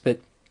rest of us. But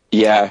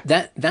yeah,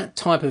 that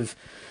type of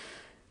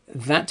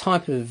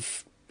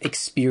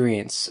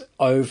experience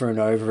over and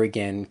over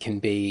again can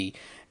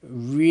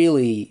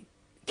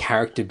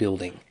character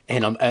building.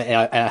 And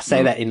I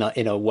say that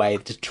in a way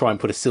to try and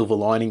put a silver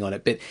lining on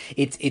it, but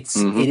it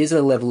is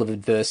a level of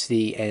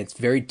adversity, and it's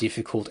very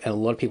difficult. And a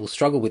lot of people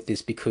struggle with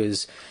this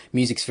because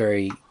music's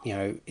very,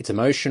 it's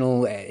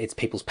emotional. It's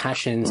people's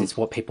passions. It's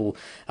what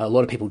a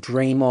lot of people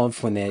dream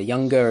of when they're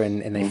younger,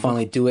 and they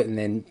finally do it. And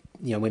then,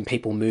 when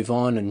people move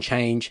on and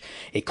change,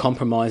 it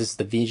compromises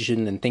the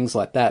vision and things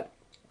like that.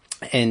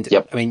 And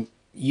I mean,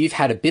 you've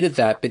had a bit of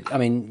that, but I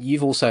mean,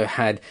 you've also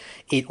had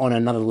it on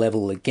another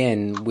level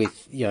again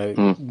with,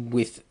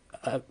 with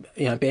a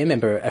band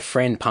member, a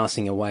friend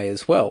passing away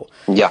as well.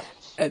 Yeah.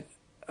 I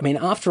mean,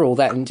 after all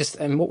that,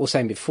 and what we were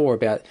saying before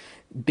about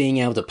being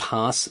able to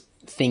pass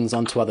things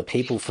on to other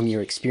people from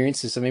your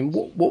experiences, I mean,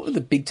 what were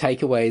the big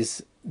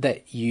takeaways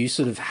that you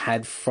sort of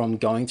had from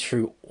going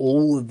through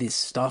all of this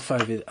stuff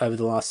over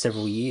the last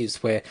several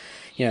years, where,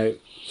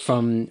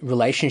 from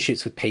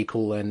relationships with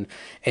people and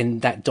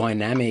that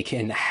dynamic,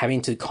 and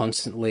having to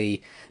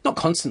not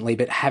constantly,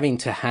 but having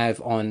to have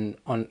on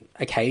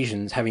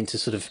occasions, having to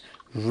sort of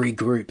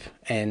regroup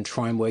and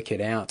try and work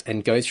it out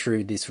and go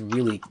through these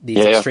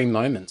extreme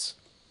moments?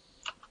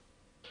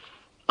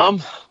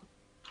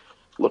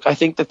 Look, I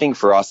think the thing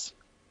for us,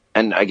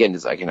 and again,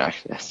 as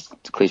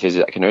cliches,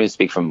 I can only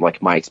speak from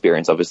like my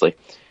experience, obviously.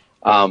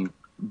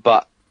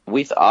 But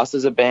with us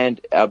as a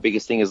band, our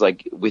biggest thing is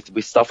like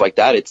with stuff like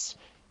that, it's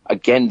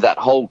again that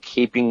whole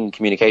keeping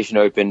communication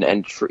open,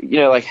 and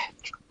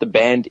the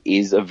band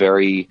is a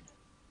very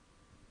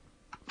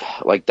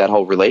like that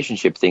whole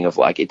relationship thing of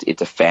like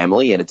it's a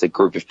family, and it's a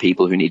group of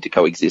people who need to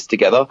coexist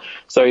together.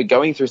 So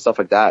going through stuff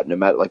like that, no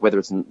matter like whether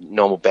it's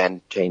normal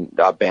band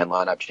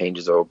lineup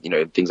changes or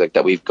things like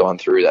that we've gone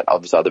through, that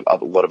obviously a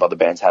lot of other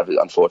bands have,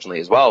 unfortunately,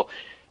 as well.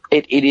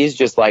 It is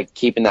just like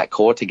keeping that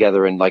core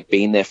together and like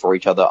being there for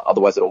each other.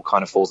 Otherwise, it all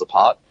kind of falls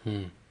apart.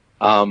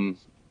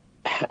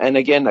 And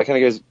again, that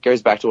kind of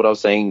goes back to what I was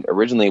saying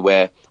originally,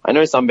 where I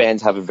know some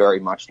bands have a very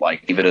much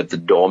like leave it at the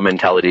door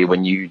mentality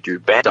when you do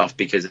band stuff,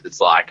 because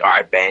it's like, all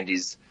right, band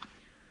is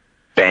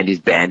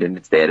band, and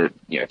it's there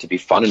to to be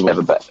fun and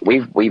whatever. But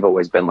we've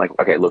always been like,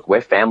 okay, look, we're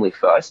family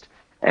first,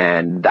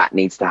 and that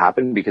needs to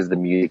happen because the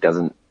music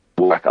doesn't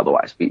work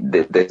otherwise.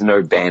 There's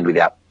no band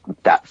without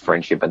that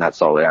friendship and that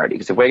solidarity.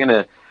 Because if we're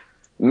gonna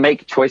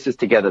make choices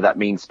together, that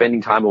means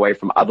spending time away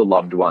from other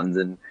loved ones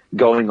and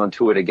going on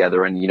tour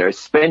together and,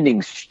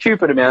 spending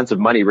stupid amounts of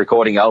money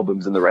recording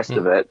albums and the rest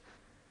of it,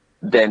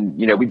 then,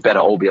 we better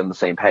all be on the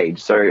same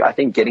page. So I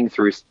think getting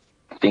through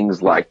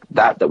things like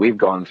that we've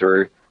gone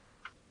through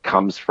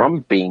comes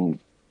from being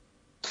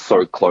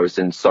so close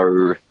and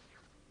so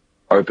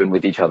open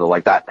with each other.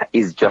 Like that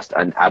is just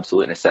an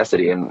absolute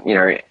necessity. And,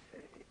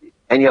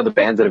 any other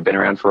bands that have been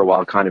around for a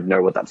while kind of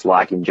know what that's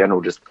like in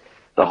general, just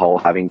the whole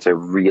having to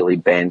really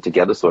band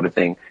together sort of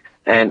thing.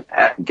 And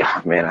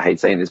man, I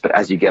hate saying this, but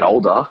as you get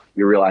older,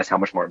 you realize how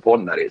much more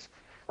important that is.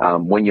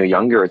 When you're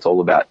younger, it's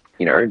all about,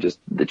 just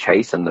the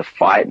chase and the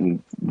fight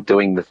and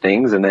doing the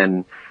things. And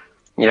then,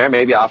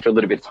 maybe after a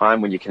little bit of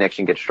time, when your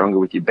connection gets stronger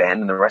with your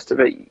band and the rest of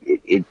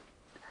it,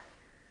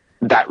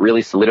 that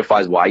really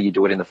solidifies why you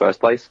do it in the first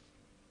place.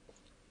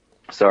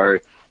 So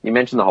you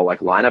mentioned the whole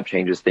like lineup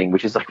changes thing,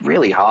 which is like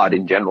really hard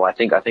in general. I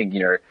think,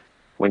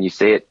 when you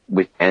see it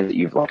with bands that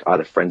you've like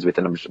either friends with,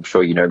 and I'm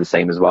sure the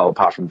same as well,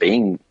 apart from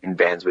being in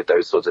bands with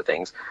those sorts of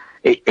things,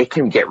 it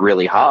can get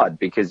really hard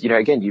because,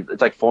 again,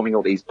 it's like forming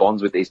all these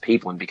bonds with these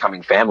people and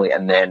becoming family,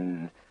 and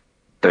then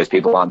those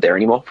people aren't there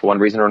anymore for one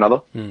reason or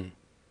another.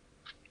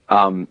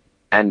 And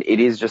it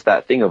is just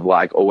that thing of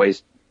like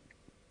always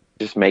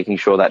just making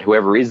sure that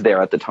whoever is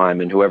there at the time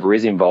and whoever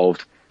is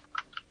involved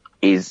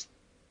is,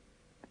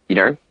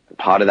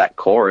 part of that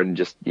core, and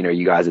just,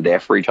 you guys are there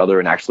for each other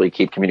and actually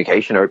keep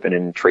communication open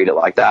and treat it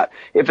like that.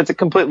 If it's a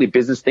completely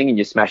business thing and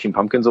you're smashing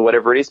pumpkins or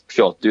whatever it is,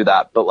 sure, do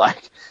that. But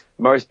like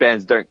most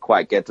bands don't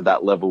quite get to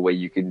that level where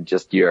you can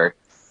just, do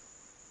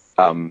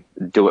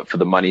it for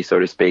the money, so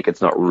to speak.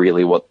 It's not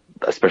really what,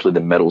 especially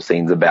the metal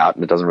scene's about,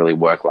 and it doesn't really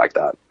work like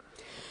that.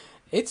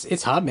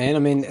 It's hard, man. I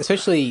mean,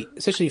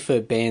 especially for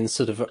bands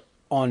sort of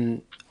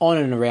on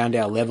and around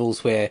our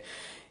levels where,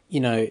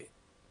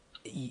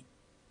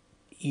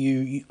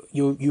 you're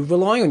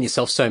relying on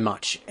yourself so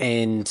much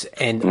and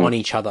on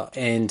each other.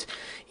 And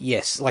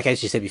yes, like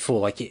as you said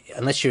before, like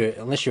unless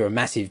you're a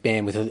massive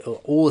band with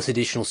all this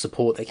additional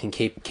support that can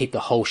keep the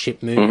whole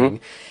ship moving,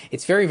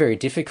 it's very, very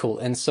difficult.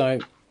 And so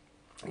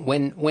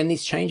when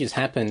these changes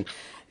happen,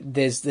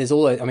 there's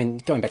all, I mean,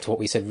 going back to what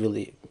we said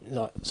really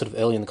sort of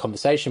early in the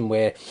conversation,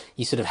 where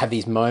you sort of have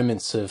these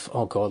moments of,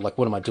 oh God, like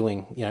what am I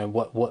doing?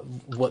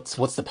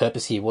 What's the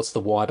purpose here? What's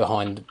the why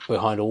behind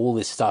all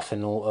this stuff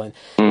and all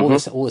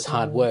this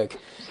hard work?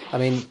 I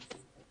mean,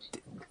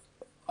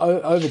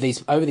 over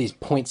these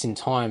points in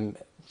time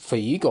for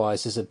you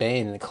guys as a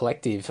band and a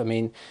collective, I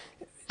mean,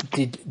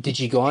 did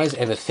you guys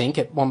ever think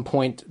at one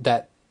point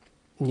that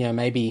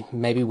maybe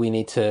we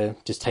need to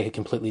just take a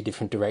completely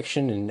different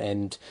direction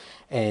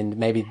and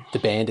maybe the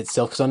band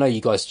itself, because I know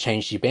you guys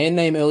changed your band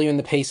name earlier in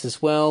the piece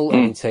as well. I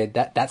mean, so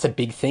that's a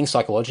big thing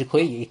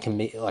psychologically. It can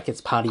be like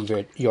it's part of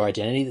your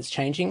identity that's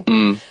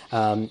changing.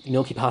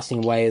 Milky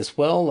passing away as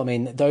well. I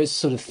mean, those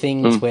sort of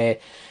things where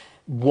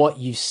what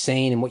you've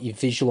seen and what you've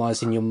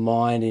visualized in your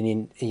mind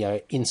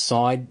and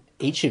inside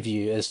each of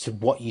you as to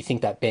what you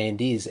think that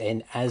band is,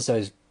 and as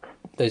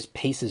those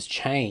pieces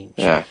change.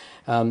 Yeah.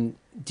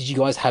 Did you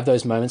guys have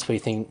those moments where you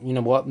think, you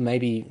know what,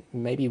 maybe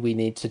we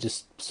need to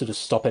just sort of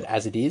stop it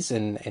as it is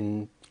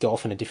and go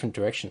off in a different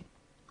direction?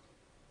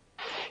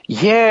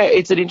 Yeah,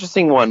 it's an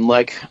interesting one.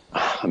 Like,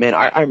 man,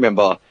 I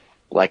remember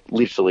like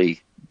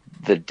literally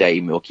the day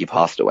Milky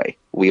passed away.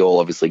 We all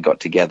obviously got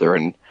together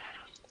and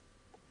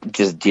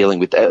just dealing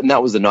with that. And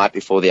that was the night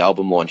before the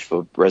album launch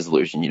for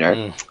Resolution,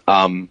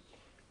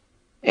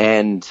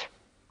 And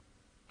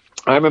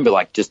I remember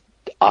like just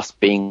us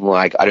being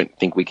like, I don't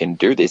think we can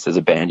do this as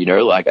a band,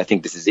 like I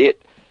think this is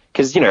it.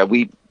 Because,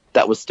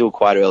 that was still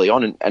quite early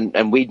on.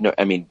 And we'd know,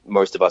 I mean,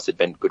 most of us had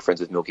been good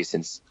friends with Milky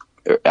since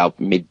our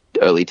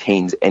early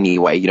teens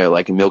anyway.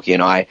 Like Milky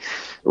and I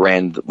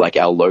ran like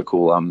our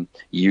local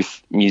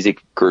youth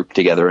music group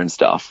together and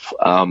stuff.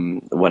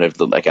 One of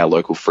the like our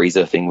local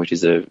Freezer thing, which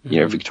is a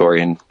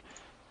Victorian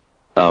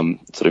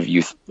sort of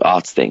youth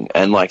arts thing.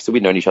 And like, so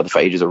we'd known each other for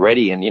ages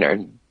already,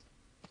 and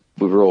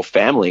we were all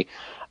family.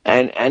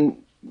 And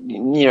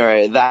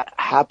that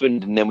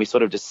happened, and then we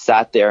sort of just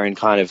sat there and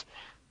kind of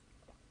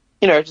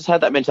just had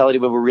that mentality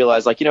where we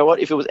realized, like, what,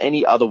 if it was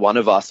any other one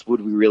of us,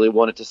 would we really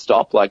want it to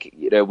stop? Like,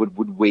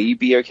 would we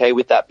be okay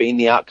with that being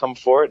the outcome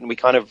for it? And we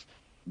kind of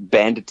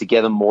banded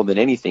together more than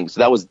anything. So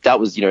that was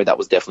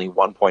definitely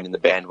one point in the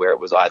band where it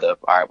was either,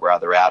 all right, we're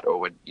either out,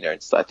 or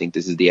I think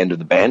this is the end of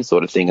the band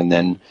sort of thing. And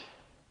then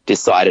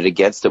decided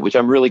against it, which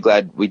I'm really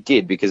glad we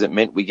did, because it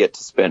meant we get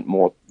to spend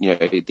more,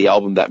 the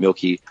album that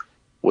Milky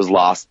was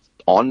last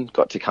on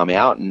got to come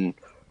out, and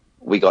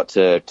we got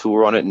to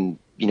tour on it and,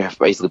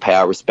 basically pay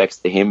our respects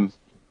to him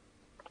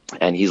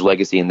and his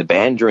legacy in the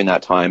band during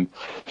that time.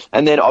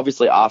 And then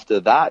obviously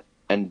after that,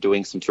 and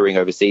doing some touring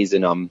overseas,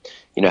 and,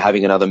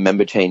 having another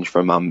member change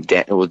from,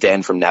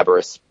 Dan from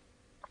Nabarus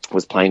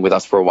was playing with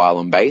us for a while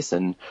on bass.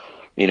 And,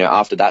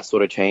 after that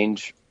sort of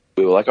change,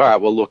 we were like, all right,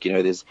 well, look,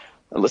 there's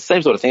the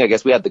same sort of thing. I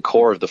guess we had the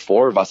core of the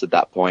four of us at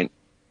that point.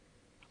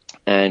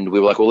 And we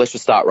were like, well, let's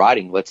just start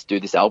writing. Let's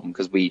do this album.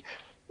 Because we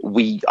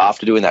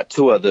after doing that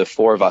tour, the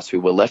four of us who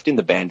were left in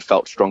the band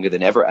felt stronger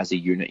than ever as a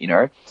unit,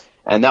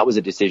 and that was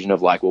a decision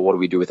of like, well, what do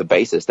we do with a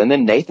bassist? And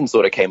then Nathan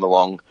sort of came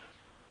along,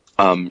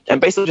 and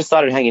basically just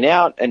started hanging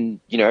out and,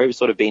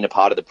 sort of being a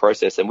part of the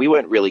process. And we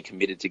weren't really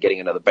committed to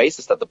getting another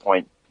bassist at the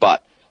point,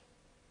 but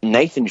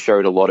Nathan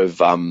showed a lot of,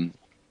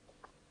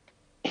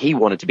 he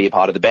wanted to be a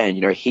part of the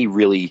band, he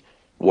really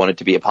wanted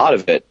to be a part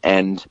of it.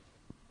 And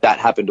that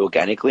happened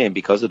organically. And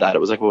because of that, it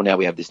was like, well, now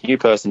we have this new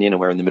person in, and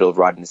we're in the middle of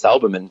writing this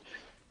album, and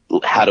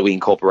how do we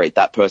incorporate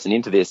that person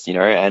into this,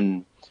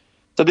 And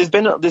so there's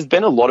been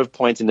a lot of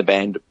points in the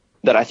band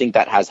that I think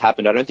that has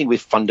happened. I don't think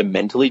we've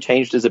fundamentally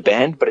changed as a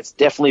band, but it's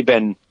definitely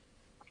been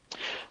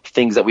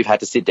things that we've had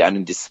to sit down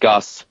and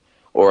discuss,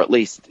 or at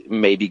least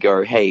maybe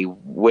go, hey,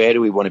 where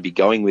do we want to be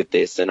going with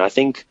this? And I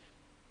think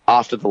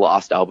after the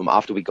last album,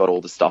 after we got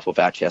all the stuff off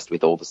our chest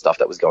with all the stuff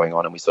that was going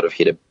on, and we sort of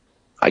hit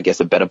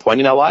a better point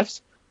in our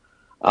lives,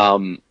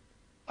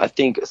 I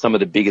think some of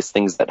the biggest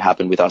things that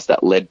happened with us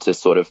that led to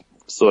sort of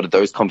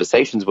those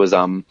conversations was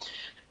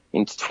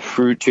in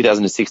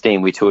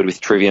 2016 we toured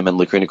with Trivium and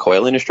Lacuna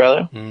Coil in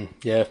Australia.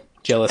 Yeah,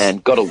 jealous.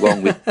 And got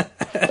along with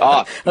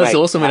that's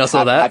awesome when I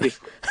saw that.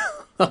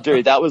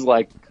 Dude, that was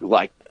like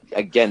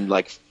again,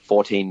 like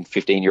 14,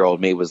 15-year-old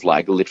me was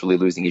like literally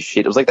losing his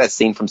shit. It was like that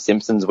scene from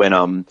Simpsons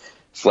when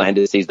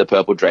Flanders sees the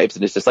purple drapes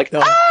and it's just like,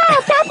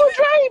 purple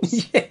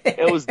drapes! Yeah.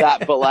 It was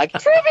that, but like,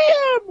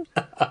 Trivium!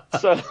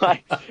 So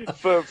like,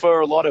 for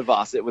a lot of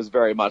us, it was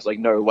very much like,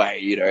 no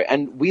way,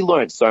 and we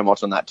learned so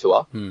much on that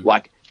tour,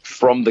 like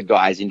from the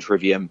guys in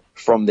Trivium,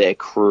 from their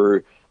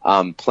crew,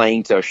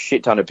 playing to a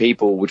shit ton of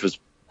people, which was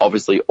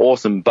obviously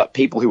awesome, but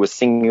people who were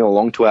singing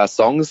along to our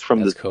songs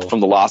from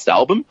the last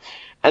album.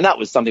 And that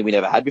was something we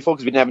never had before,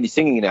 because we didn't have any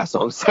singing in our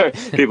songs. So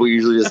people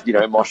usually just,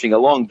 moshing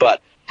along.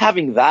 But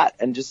having that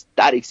and just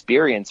that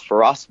experience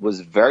for us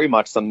was very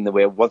much something that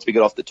once we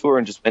got off the tour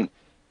and just went,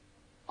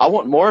 I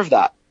want more of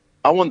that.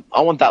 I want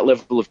that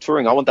level of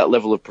touring. I want that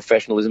level of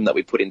professionalism that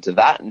we put into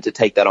that, and to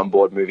take that on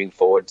board moving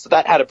forward. So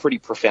that had a pretty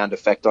profound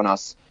effect on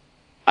us,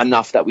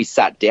 enough that we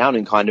sat down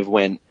and kind of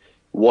went,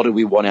 what do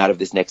we want out of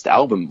this next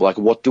album? Like,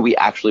 what do we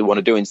actually want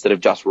to do instead of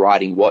just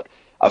writing? What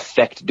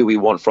effect do we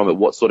want from it?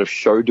 What sort of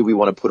show do we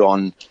want to put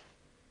on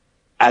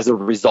as a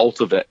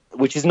result of it?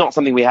 Which is not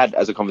something we had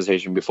as a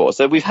conversation before.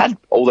 So we've had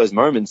all those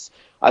moments.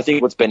 I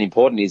think what's been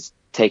important is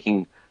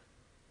taking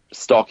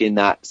stock in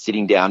that,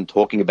 sitting down,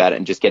 talking about it,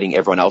 and just getting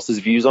everyone else's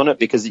views on it.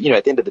 Because, at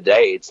the end of the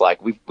day, it's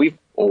like we've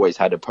always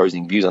had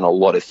opposing views on a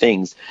lot of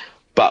things,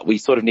 but we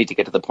sort of need to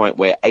get to the point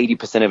where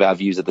 80% of our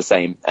views are the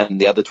same and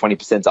the other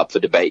 20% is up for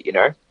debate,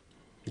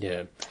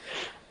 Yeah.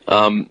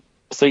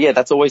 So yeah,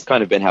 that's always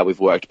kind of been how we've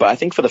worked. But I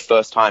think for the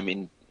first time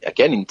in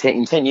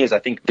 10 years, I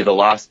think the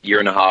last year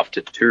and a half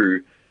to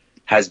two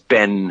has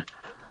been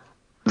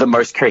the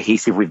most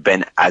cohesive we've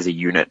been as a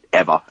unit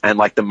ever, and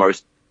like the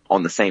most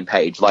on the same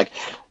page. Like,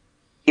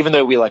 even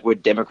though we're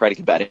democratic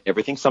about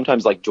everything,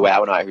 sometimes like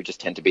Joao and I, who just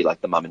tend to be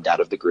like the mum and dad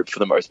of the group for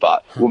the most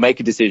part, we'll make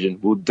a decision,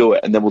 we'll do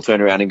it, and then we'll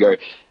turn around and go,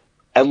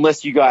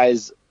 unless you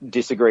guys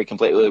disagree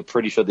completely, we're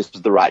pretty sure this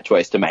was the right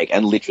choice to make.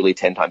 And literally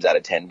 10 times out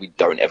of 10, we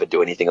don't ever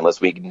do anything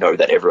unless we know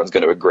that everyone's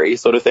going to agree,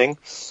 sort of thing.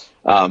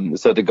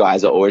 So the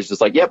guys are always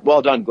just like, yep,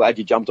 well done, glad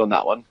you jumped on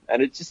that one.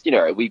 And it's just,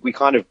 we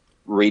kind of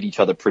read each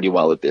other pretty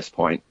well at this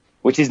point,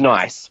 which is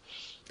nice.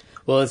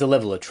 Well, there's a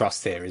level of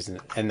trust there, isn't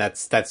it? And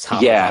that's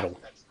half the battle.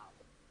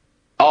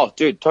 Oh,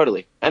 dude,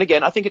 totally. And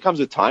again, I think it comes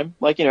with time.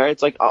 Like,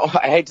 it's like,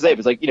 I hate to say it, but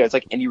it's like, it's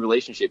like any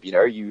relationship,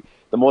 the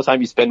more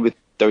time you spend with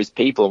those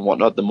people and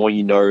whatnot, the more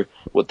you know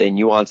what their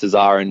nuances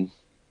are and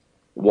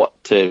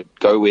what to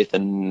go with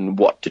and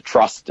what to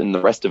trust and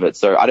the rest of it.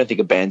 So I don't think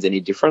a band's any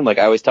different. Like,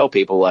 I always tell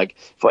people, like,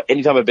 for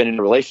any time I've been in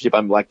a relationship,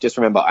 I'm like, just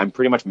remember, I'm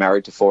pretty much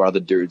married to 4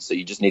 other dudes, so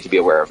you just need to be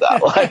aware of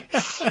that. Like,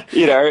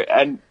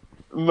 and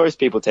most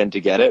people tend to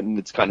get it, and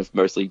it's kind of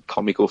mostly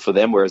comical for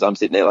them, whereas I'm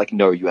sitting there like,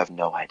 no, you have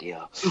no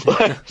idea.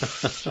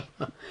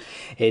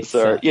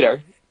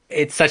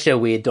 It's such a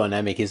weird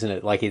dynamic, isn't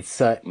it? Like,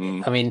 it's I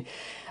mean,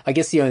 I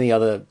guess the only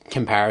other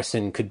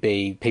comparison could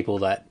be people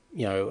that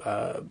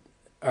are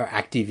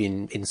active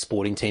in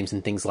sporting teams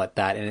and things like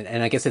that,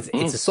 and I guess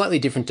it's a slightly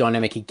different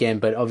dynamic again,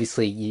 but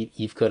obviously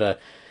you've got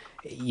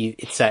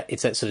it's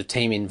that sort of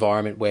team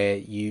environment where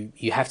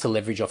you have to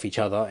leverage off each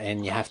other,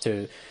 and you have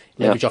to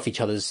leverage off each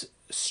other's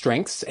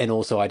strengths and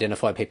also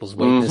identify people's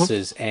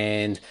weaknesses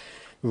and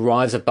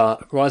rise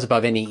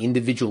above any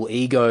individual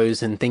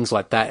egos and things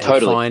like that,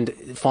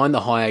 and find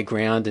the higher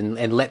ground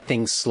and let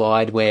things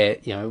slide where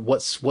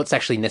what's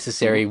actually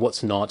necessary,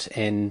 what's not,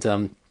 and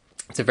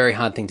it's a very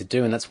hard thing to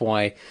do. And that's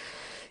why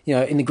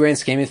in the grand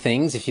scheme of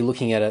things, if you're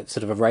looking at a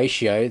sort of a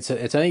ratio, it's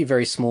only a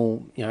very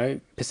small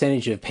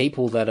percentage of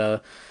people that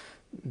are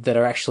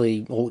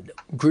actually, or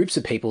groups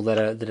of people that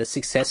are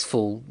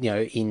successful,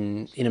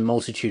 in a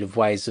multitude of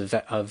ways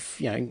of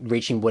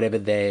reaching whatever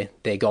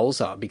their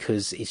goals are,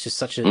 because it's just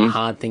such a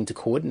hard thing to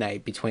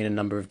coordinate between a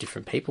number of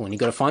different people, and you've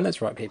got to find those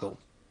right people.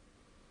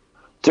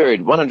 Dude,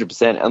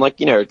 100%.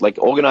 And like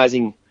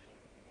organizing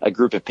a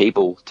group of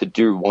people to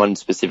do one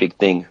specific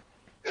thing,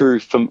 who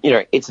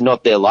it's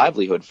not their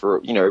livelihood for,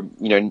 like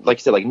you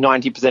said, like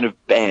 90%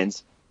 of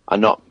bands are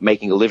not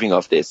making a living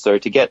off this. So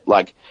to get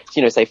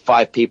say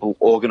 5 people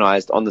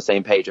organized on the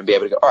same page and be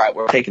able to go, all right,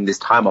 we're taking this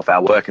time off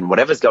our work and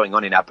whatever's going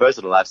on in our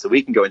personal lives so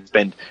we can go and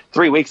spend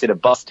 3 weeks in a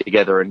bus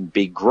together and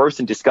be gross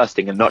and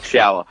disgusting and not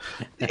shower.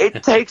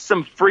 It takes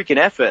some freaking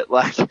effort.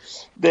 Like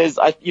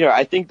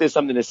I think there's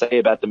something to say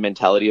about the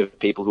mentality of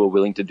people who are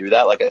willing to do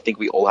that. Like, I think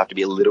we all have to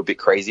be a little bit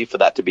crazy for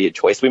that to be a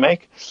choice we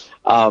make.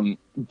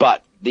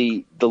 But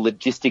the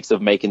logistics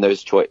of making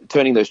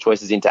turning those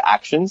choices into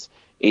actions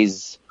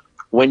is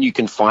when you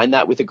can find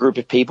that with a group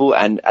of people,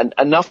 and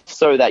enough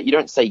so that you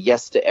don't say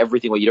yes to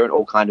everything, or you don't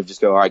all kind of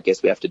just go, all right,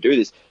 guess we have to do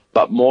this,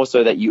 but more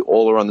so that you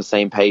all are on the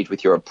same page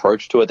with your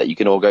approach to it, that you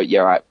can all go, yeah,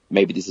 all right,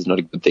 maybe this is not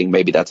a good thing,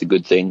 maybe that's a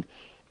good thing,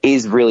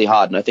 is really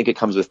hard. And I think it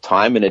comes with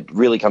time, and it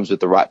really comes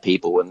with the right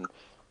people. And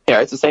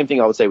it's the same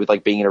thing I would say with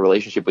like being in a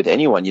relationship with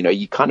anyone.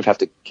 You kind of have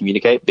to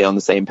communicate, be on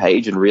the same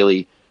page, and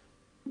really,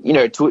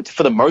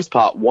 for the most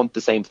part, want the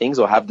same things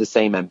or have the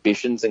same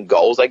ambitions and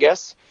goals, I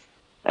guess.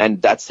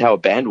 And that's how a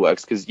band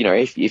works, because,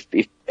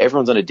 if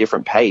everyone's on a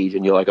different page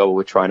and you're like, oh, well,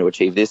 we're trying to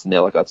achieve this, and they're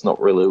like, that's not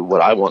really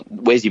what I want,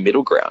 where's your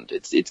middle ground?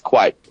 It's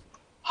quite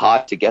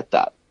hard to get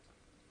that.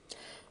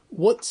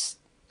 What's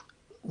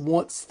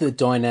the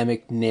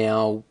dynamic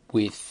now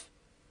with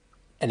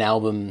an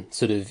album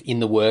sort of in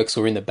the works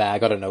or in the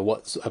bag? I don't know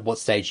at what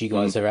stage you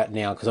guys are at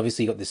now, because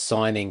obviously you got this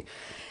signing.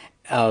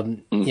 How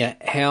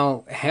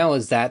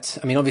is that?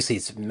 I mean, obviously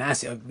it's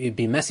massive. It'd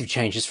be massive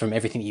changes from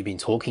everything that you've been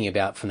talking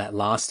about from that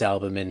last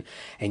album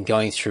and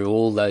going through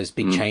all those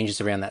big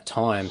changes around that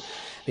time.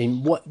 I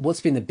mean,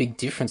 what's been the big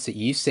difference that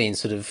you've seen?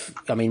 Sort of,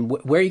 I mean,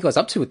 where are you guys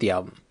up to with the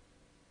album?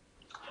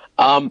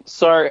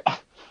 So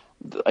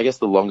I guess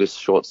the longest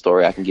short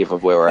story I can give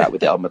of where we're at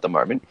with the album at the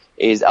moment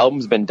is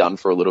album's been done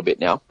for a little bit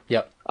now.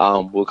 Yep.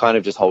 We're kind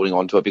of just holding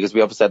on to it because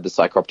we obviously had the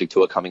Psychroptic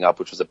tour coming up,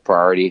 which was a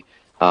priority.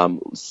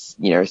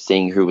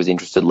 Seeing who was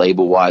interested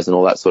label-wise and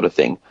all that sort of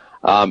thing.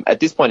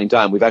 At this point in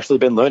time, we've actually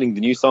been learning the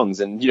new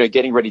songs and,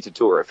 getting ready to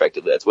tour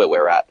effectively. That's where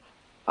we're at.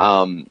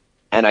 And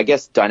I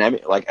guess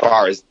dynamic, like, as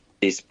far as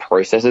this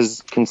process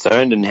is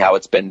concerned and how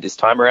it's been this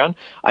time around,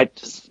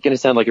 it's going to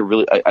sound like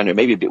I know,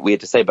 maybe a bit weird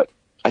to say, but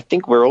I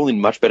think we're all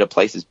in much better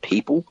place as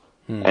people.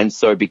 And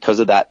so because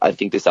of that, I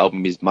think this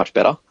album is much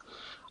better.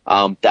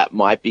 That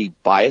might be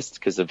biased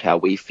because of how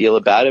we feel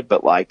about it,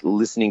 but like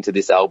listening to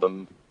this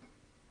album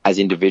as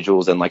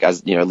individuals and like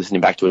as listening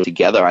back to it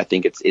together, I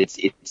think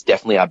it's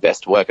definitely our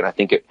best work, and I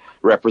think it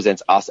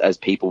represents us as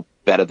people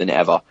better than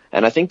ever.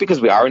 And I think because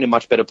we are in a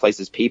much better place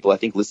as people, I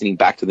think listening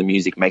back to the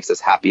music makes us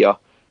happier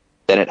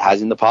than it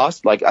has in the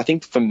past. Like, I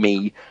think for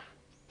me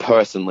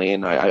personally,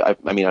 and I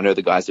mean, I know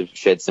the guys have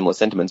shared similar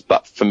sentiments,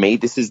 but for me,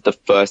 this is the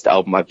first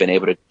album I've been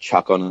able to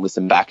chuck on and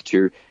listen back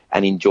to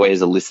and enjoy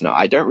as a listener.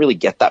 I don't really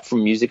get that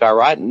from music I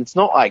write, and it's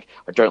not like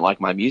I don't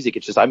like my music.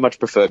 It's just I much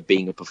prefer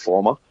being a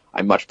performer.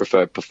 I much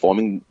prefer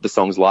performing the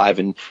songs live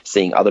and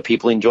seeing other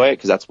people enjoy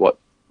it, because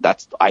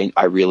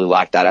I really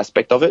like that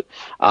aspect of it.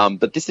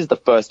 But this is the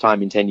first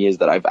time in 10 years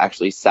that I've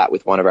actually sat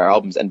with one of our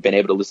albums and been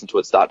able to listen to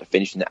it start to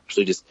finish and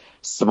actually just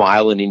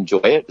smile and enjoy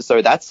it.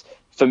 So that's,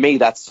 for me,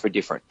 that's for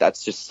different.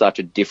 That's just such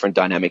a different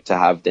dynamic to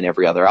have than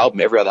every other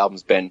album. Every other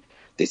album's been,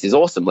 this is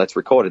awesome, let's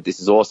record it.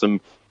 This is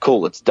awesome,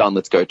 cool, it's done,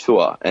 let's go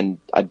tour. And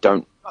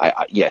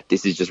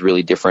this is just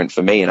really different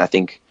for me. And I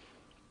think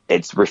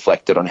it's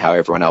reflected on how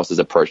everyone else has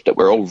approached it.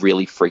 We're all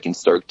really freaking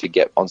stoked to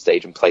get on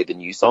stage and play the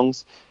new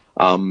songs.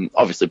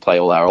 Obviously play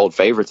all our old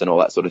favorites and all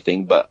that sort of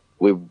thing, but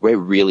we're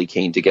really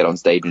keen to get on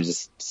stage and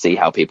just see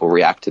how people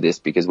react to this,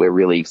 because we're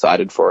really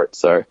excited for it.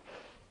 So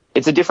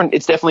it's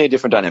definitely a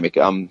different dynamic.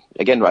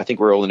 Again, I think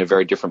we're all in a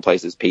very different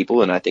place as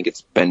people, and I think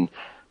it's been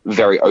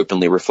very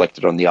openly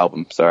reflected on the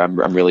album. So I'm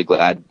really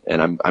glad,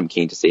 and I'm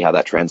keen to see how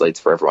that translates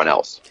for everyone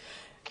else.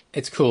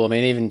 It's cool. I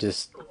mean, even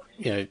just,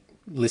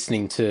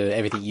 listening to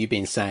everything you've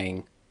been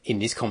saying in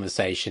this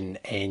conversation,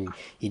 and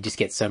you just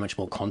get so much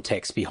more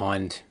context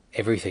behind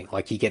everything.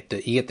 Like you get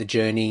the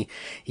journey,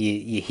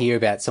 you hear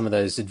about some of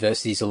those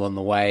adversities along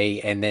the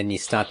way, and then you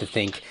start to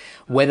think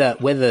whether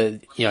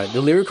the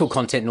lyrical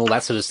content and all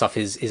that sort of stuff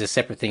is a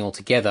separate thing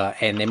altogether,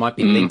 and there might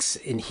be links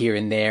in here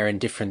and there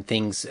and different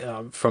things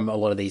from a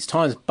lot of these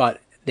times,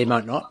 but there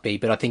might not be.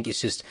 But I think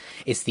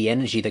it's the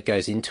energy that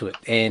goes into it,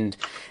 and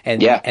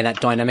that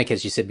dynamic,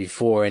 as you said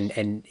before,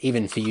 and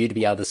even for you to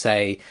be able to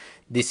say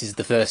this is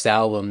the first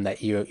album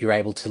that you're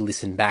able to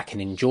listen back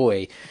and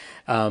enjoy.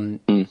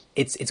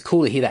 It's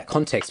cool to hear that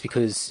context,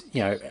 because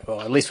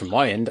at least from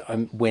my end,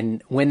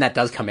 when that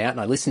does come out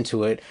and I listen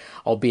to it,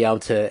 I'll be able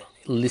to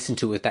listen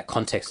to it with that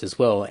context as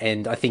well.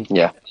 And I think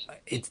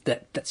it's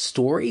that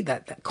story,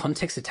 that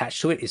context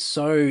attached to it is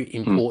so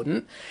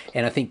important.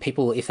 And I think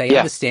people, if they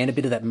understand a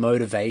bit of that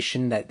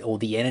motivation or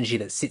the energy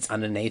that sits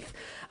underneath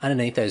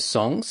those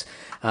songs,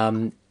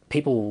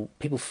 people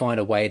find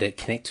a way to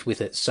connect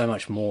with it so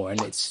much more.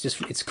 And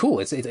it's cool.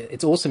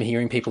 It's awesome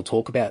hearing people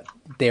talk about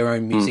their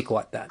own music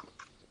like that.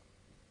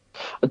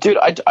 Dude,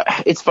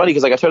 it's funny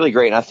because I totally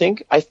agree, and I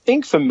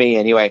think for me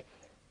anyway,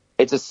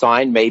 it's a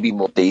sign maybe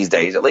more these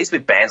days, at least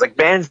with bands. Like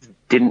bands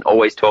didn't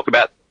always talk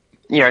about,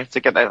 it's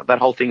like that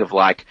whole thing of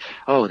like,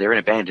 oh, they're in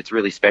a band, it's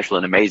really special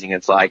and amazing.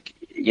 It's like,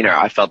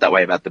 I felt that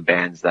way about the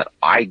bands that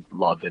I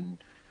love and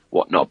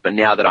whatnot. But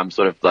now that I'm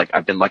sort of like,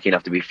 I've been lucky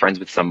enough to be friends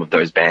with some of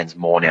those bands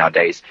more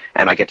nowadays,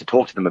 and I get to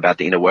talk to them about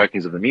the inner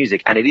workings of the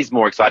music, and it is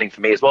more exciting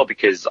for me as well,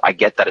 because I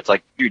get that it's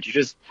like, dude,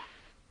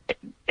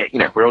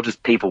 we're all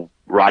just people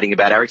writing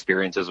about our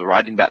experiences or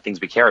writing about things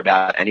we care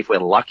about, and if we're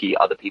lucky,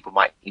 other people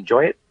might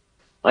enjoy it.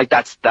 Like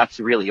that's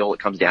really all it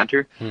comes down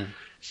to.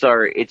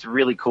 So it's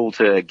really cool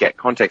to get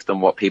context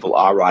on what people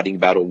are writing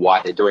about or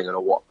why they're doing it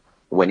or what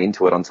went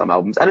into it on some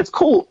albums. And it's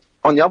cool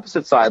on the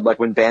opposite side, like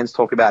when bands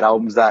talk about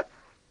albums that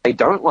they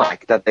don't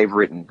like that they've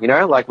written,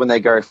 like when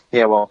they go,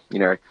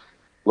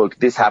 look,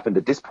 this happened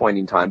at this point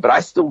in time, but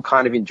I still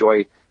kind of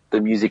enjoy the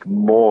music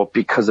more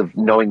because of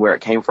knowing where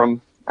it came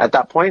from at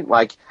that point.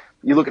 Like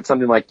you look at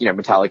something like,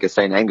 Metallica,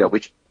 Saint Anger,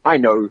 which I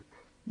know,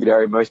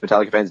 most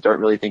Metallica fans don't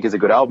really think is a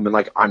good album. And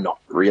like, I'm not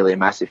really a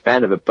massive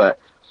fan of it, but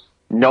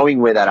knowing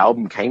where that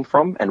album came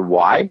from and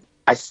why,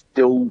 I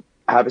still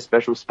have a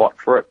special spot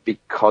for it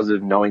because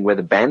of knowing where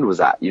the band was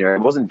at. It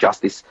wasn't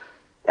just this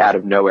out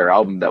of nowhere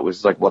album that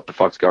was like, what the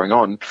fuck's going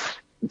on?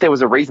 There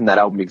was a reason that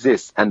album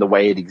exists and the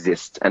way it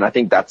exists. And I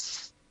think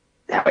that's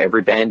how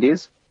every band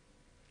is.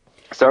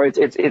 So it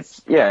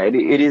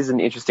is an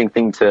interesting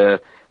thing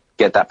to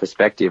get that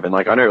perspective. And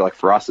like, I know like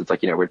for us, it's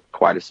like, we're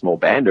quite a small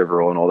band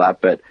overall and all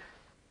that, but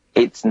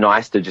it's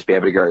nice to just be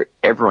able to go,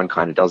 everyone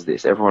kind of does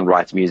this. Everyone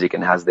writes music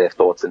and has their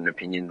thoughts and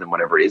opinions and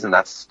whatever it is. And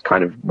that's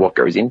kind of what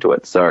goes into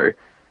it. So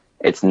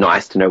it's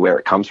nice to know where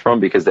it comes from,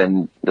 because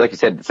then, like you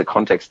said, it's a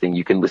context thing.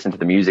 You can listen to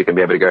the music and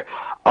be able to go,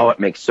 oh, it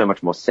makes so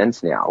much more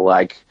sense now.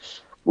 Like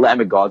Lamb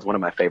of God's one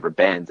of my favorite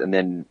bands. And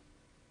then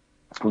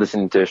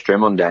listening to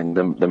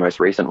Strömondang, the most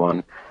recent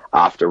one,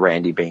 after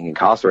Randy being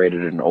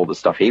incarcerated and all the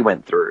stuff he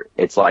went through,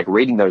 it's like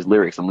reading those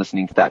lyrics and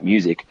listening to that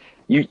music,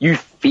 you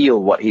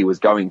feel what he was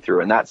going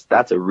through. And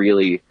that's a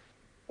really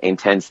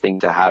intense thing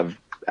to have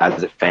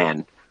as a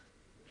fan,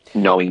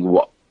 knowing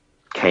what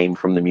came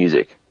from the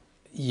music.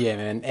 Yeah,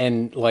 man.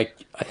 And like,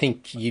 I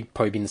think you'd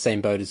probably be in the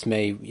same boat as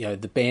me.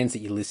 The bands that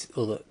you listen,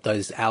 or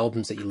those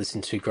albums that you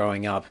listen to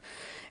growing up,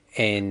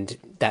 and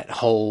that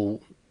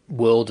whole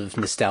world of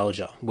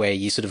nostalgia where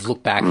you sort of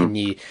look back and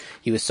you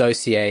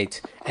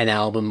associate an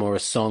album or a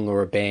song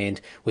or a band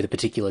with a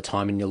particular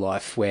time in your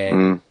life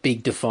where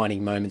big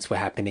defining moments were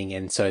happening.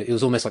 And so it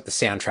was almost like the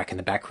soundtrack in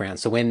the background.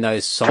 So when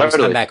those songs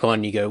come back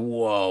on, you go,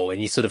 whoa, and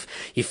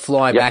you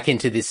fly back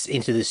into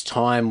this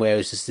time where it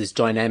was just this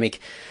dynamic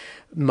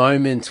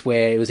moment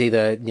where it was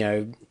either,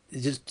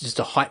 just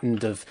a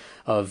heightened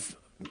of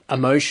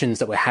emotions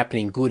that were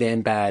happening, good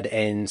and bad,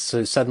 and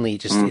so suddenly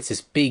just it's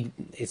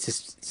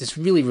this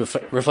really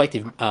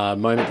reflective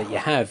moment that you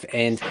have,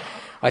 and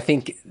I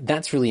think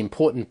that's really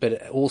important,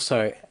 but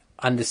also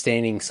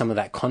understanding some of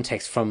that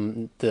context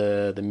from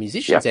the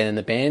musicians and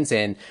the bands,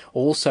 and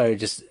also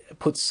just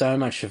put so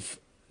much of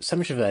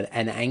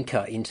an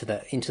anchor into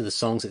the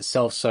songs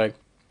itself. So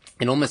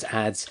it almost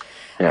adds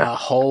a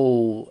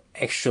whole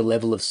extra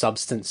level of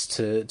substance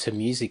to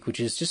music, which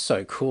is just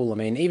so cool. I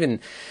mean, even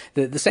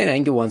the Saint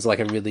Anger one's like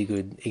a really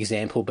good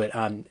example, but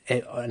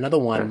another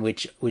one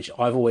which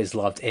I've always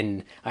loved,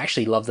 and I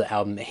actually love the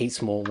album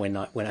heaps more when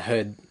I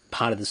heard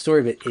part of the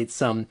story, but it's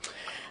Bon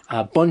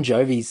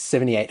Jovi's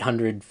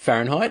 7800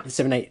 Fahrenheit,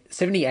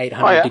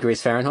 7800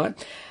 degrees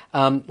Fahrenheit,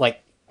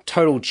 like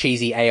total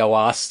cheesy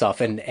AOR stuff,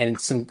 and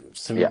some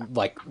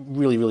like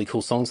really, really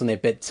cool songs on there.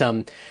 But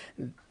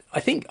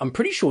I'm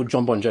pretty sure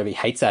John Bon Jovi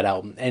hates that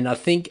album, and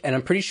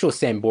I'm pretty sure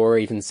Sam Bora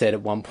even said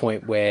at one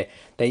point where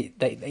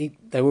they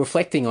were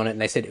reflecting on it,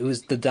 and they said it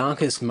was the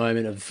darkest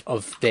moment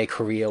of their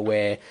career,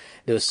 where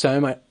there's so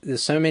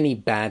many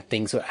bad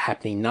things that were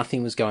happening,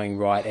 nothing was going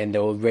right, and they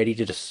were ready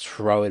to just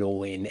throw it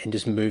all in and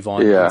just move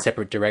on in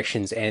separate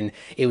directions. And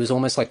it was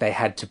almost like they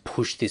had to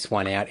push this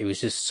one out. It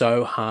was just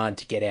so hard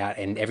to get out,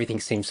 and everything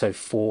seemed so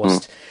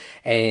forced,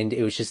 and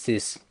it was just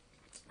this.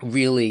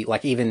 Really,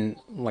 like, even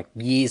like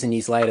years and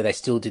years later, they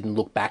still didn't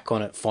look back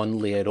on it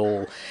fondly at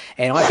all.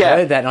 And I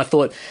heard that, and I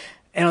thought,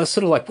 and I was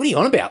sort of like, "What are you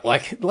on about?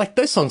 Like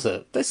those songs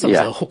are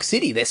Hook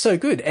City. They're so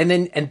good."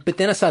 But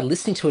then I started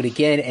listening to it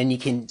again,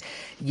 and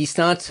you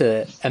start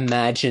to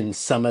imagine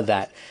some of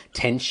that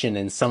tension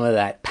and some of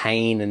that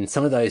pain and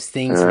some of those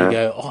things, and you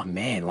go, "Oh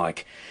man,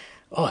 like,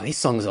 these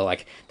songs are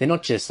like, they're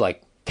not just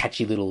like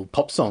catchy little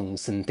pop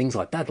songs and things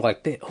like that.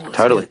 Like,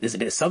 there's a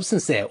bit of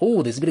substance there.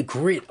 Oh, there's a bit of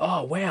grit.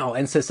 Oh, wow!"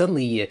 And so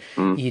suddenly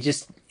you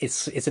just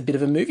it's a bit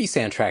of a movie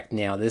soundtrack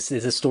now. There's a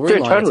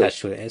storyline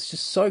attached to it. It's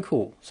just so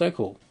cool, so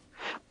cool.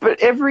 But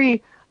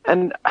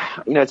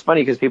it's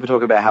funny because people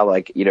talk about how,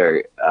 like,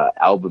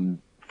 album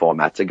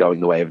formats are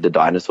going the way of the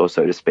dinosaur,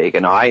 so to speak.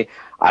 And I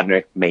don't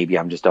know, maybe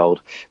I'm just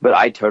old, but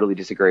I totally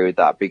disagree with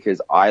that,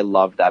 because I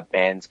love that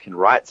bands can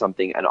write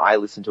something and I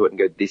listen to it and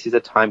go, this is a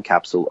time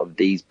capsule of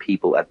these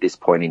people at this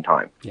point in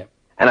time. Yeah.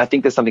 And I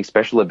think there's something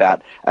special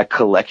about a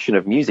collection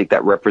of music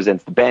that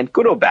represents the band,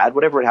 good or bad,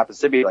 whatever it happens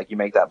to be. Like, you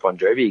make that Bon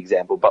Jovi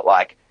example, but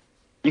like,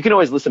 you can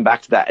always listen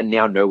back to that and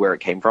now know where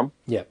it came from.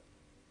 Yeah.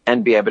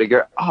 And be able to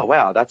go, oh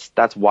wow, that's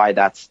why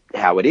that's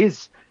how it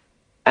is.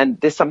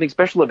 And there's something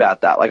special about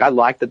that. Like, I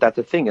like that that's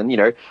a thing. And,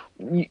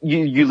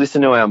 you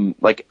listen to,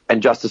 like,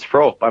 And Justice for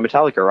All by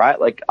Metallica,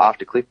 right? Like,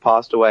 after Cliff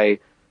passed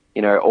away,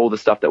 all the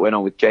stuff that went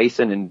on with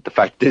Jason and the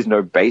fact that there's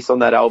no bass on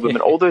that album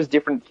and all those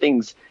different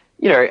things,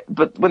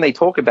 but when they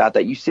talk about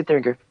that, you sit there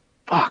and go,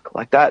 fuck,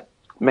 like, that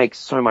makes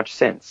so much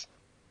sense.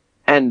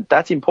 And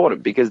that's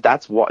important, because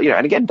that's what,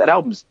 and again, that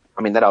album's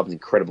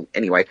incredible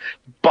anyway,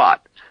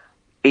 but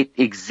it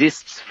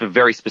exists for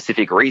very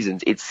specific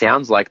reasons. It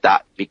sounds like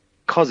that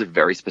because of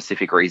very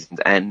specific reasons,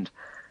 and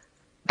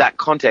that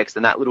context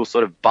and that little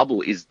sort of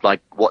bubble is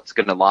like what's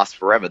going to last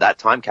forever. That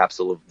time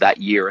capsule of that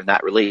year and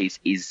that release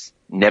is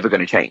never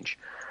going to change.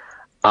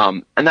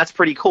 And that's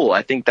pretty cool.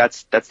 I think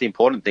that's the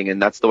important thing,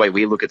 and that's the way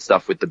we look at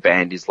stuff with the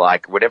band, is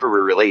like, whatever we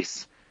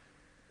release,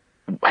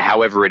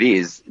 however it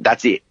is,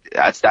 that's it.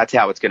 That's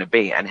how it's going to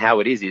be, and how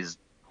it is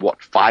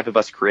what 5 of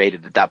us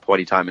created at that point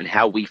in time, and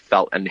how we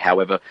felt, and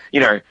however,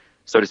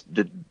 sort of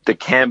the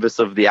canvas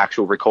of the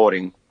actual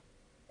recording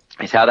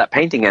is how that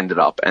painting ended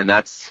up. And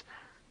that's,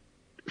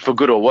 for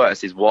good or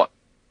worse, is what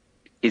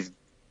is,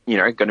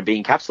 going to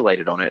be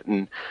encapsulated on it.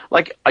 And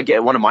like, I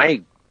get one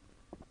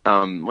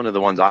of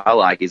the ones I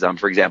like is,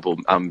 for example,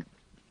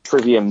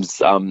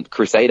 Trivium's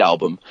Crusade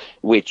album,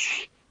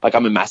 which, like,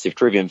 I'm a massive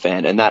Trivium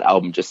fan, and that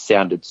album just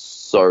sounded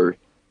so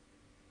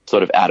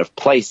sort of out of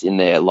place in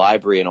their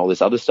library and all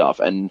this other stuff.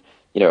 And,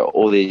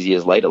 all these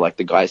years later, like,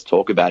 the guys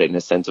talk about it in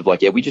a sense of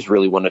like, yeah, we just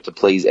really wanted to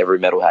please every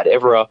metalhead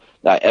ever,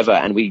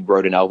 and we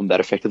wrote an album that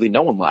effectively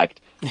no one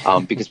liked,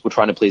 because we're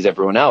trying to please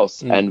everyone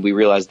else, and we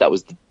realized that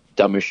was the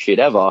dumbest shit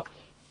ever.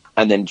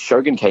 And then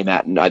Shogun came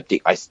out, and I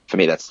think, for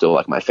me, that's still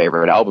like my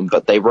favorite album.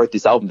 But they wrote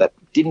this album that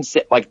didn't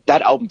like,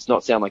 that album does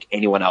not sound like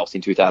anyone else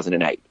in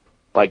 2008.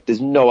 Like,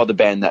 there's no other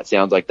band that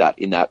sounds like that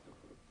in that,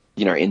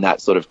 in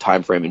that sort of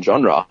time frame and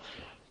genre.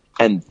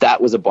 And that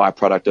was a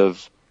byproduct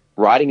of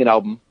writing an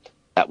album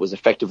that was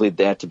effectively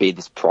there to be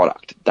this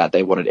product that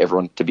they wanted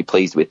everyone to be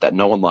pleased with, that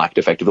no one liked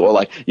effectively, or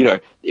like,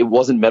 it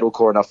wasn't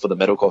metalcore enough for the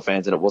metalcore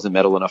fans, and it wasn't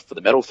metal enough for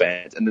the metal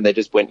fans. And then they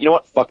just went, you know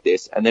what, fuck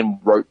this, and then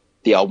wrote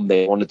the album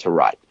they wanted to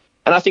write.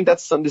 And I think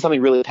there's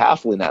something really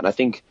powerful in that. And I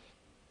think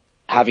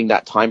having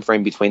that time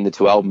frame between the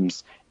 2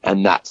 albums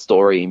and that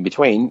story in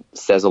between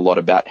says a lot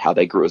about how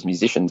they grew as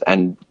musicians,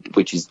 and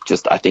which is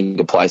just, I think,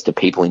 applies to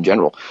people in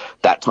general.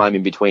 That time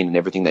in between and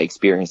everything they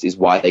experienced is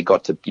why they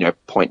got to,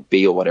 point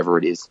B or whatever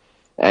it is.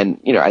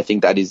 And, I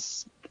think that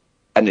is,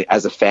 and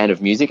as a fan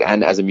of music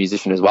and as a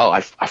musician as well,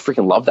 I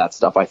freaking love that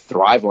stuff. I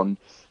thrive on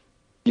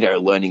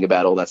learning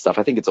about all that stuff.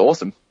 I think it's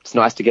awesome. It's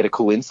nice to get a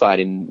cool insight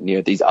in,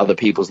 these other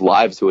people's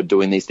lives who are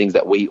doing these things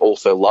that we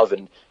also love,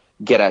 and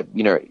get a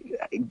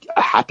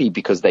happy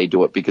because they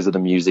do it because of the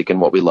music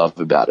and what we love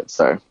about it.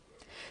 So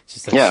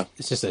it's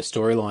just those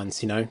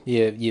storylines,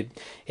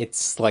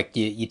 it's like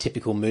your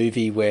typical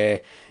movie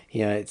where,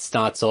 it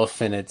starts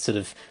off and it sort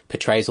of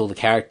portrays all the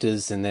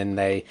characters, and then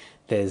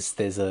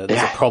there's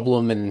a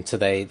problem, and so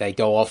they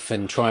go off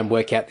and try and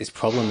work out this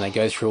problem. They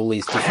go through all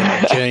these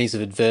different journeys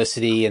of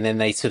adversity, and then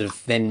they sort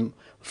of then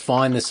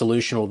find the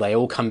solution, or they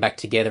all come back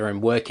together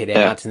and work it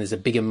out, and there's a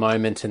bigger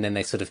moment, and then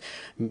they sort of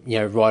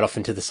ride off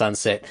into the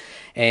sunset.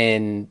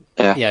 And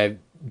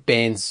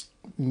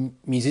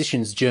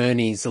musicians'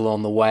 journeys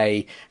along the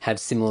way have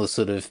similar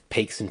sort of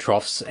peaks and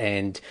troughs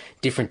and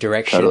different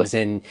directions.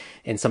 Totally.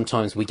 And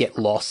sometimes we get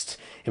lost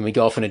and we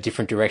go off in a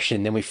different direction,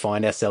 and then we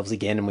find ourselves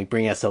again and we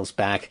bring ourselves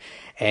back.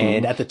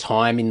 And at the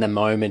time, in the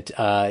moment,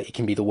 it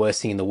can be the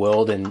worst thing in the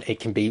world, and it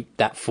can be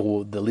that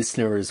for the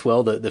listener as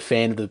well, the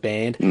fan of the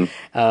band.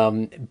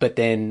 But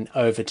then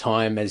over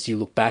time, as you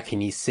look back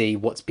and you see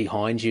what's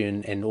behind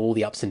you and all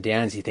the ups and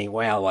downs, you think,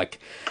 wow, like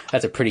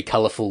that's a pretty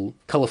colourful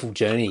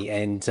journey.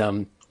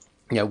 And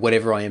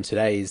whatever I am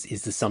today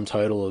is the sum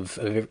total of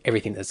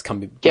everything that's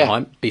come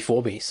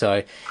before me.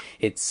 So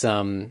it's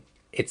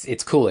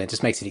cool. It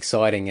just makes it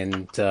exciting.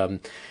 And I'm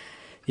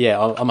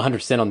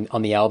 100%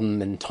 on the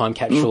album and time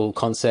capsule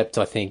concept.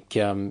 I think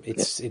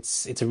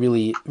it's a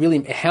really,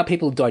 really how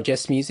people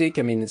digest music.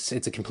 I mean, it's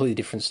a completely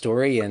different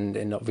story,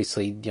 and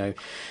obviously,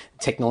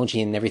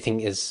 technology and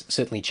everything has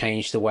certainly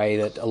changed the way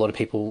that a lot of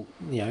people,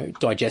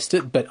 digest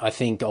it. But I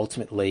think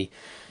ultimately,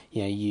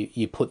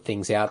 you put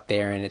things out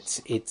there, and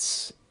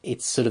it's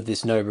sort of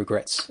this no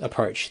regrets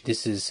approach.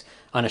 This is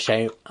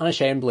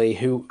unashamedly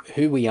who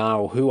we are,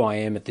 or who I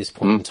am at this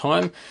point in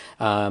time,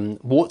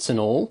 warts and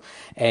all,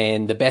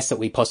 and the best that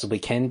we possibly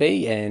can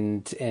be.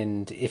 And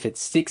if it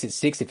sticks, it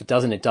sticks. If it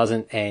doesn't, it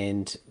doesn't.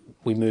 And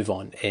we move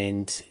on.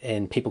 And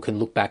people can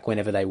look back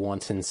whenever they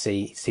want and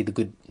see the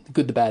good,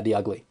 the bad, the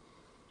ugly.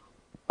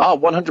 Oh,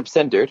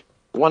 100%, dude.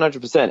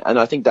 100%. And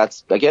I think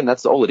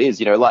that's all it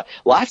is. Like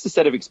life's a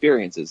set of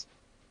experiences.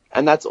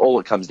 And that's all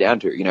it comes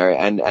down to,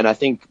 and I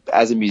think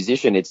as a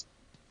musician, it's,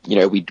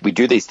 we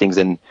do these things,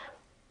 and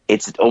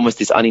it's almost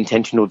this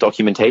unintentional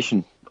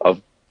documentation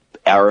of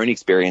our own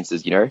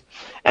experiences,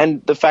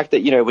 and the fact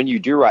that, when you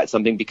do write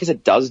something, because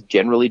it does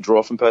generally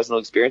draw from personal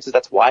experiences,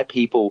 that's why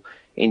people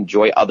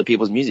enjoy other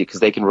people's music, because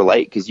they can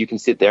relate, because you can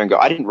sit there and go,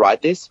 I didn't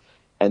write this,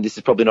 and this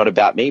is probably not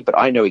about me, but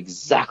I know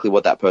exactly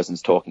what that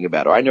person's talking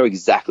about, or I know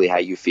exactly how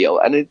you feel.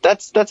 And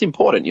that's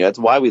important. That's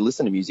why we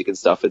listen to music and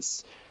stuff.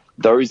 It's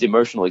those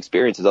emotional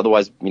experiences.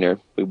 Otherwise,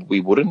 we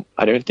wouldn't,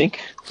 I don't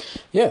think.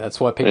 Yeah, that's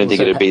why people... I don't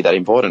think it'd be that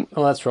important.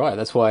 Well, that's right.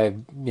 That's why,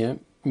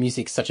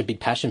 music's such a big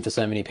passion for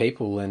so many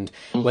people. And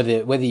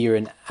whether you're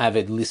an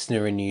avid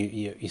listener and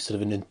you're sort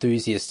of an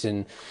enthusiast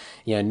and,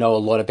 know a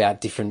lot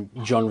about different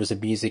genres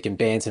of music and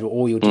bands,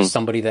 or you're just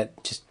somebody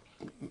that just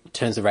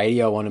turns the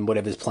radio on and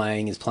whatever's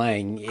playing is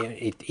playing,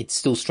 it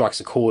still strikes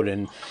a chord,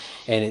 and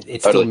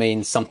it still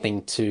means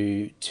something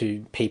to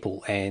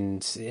people,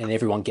 and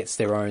everyone gets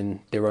their own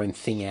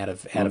thing out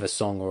of a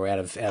song, or out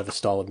of a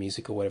style of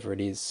music, or whatever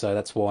it is. So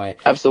that's why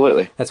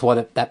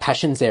that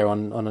passion's there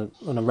on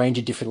a range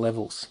of different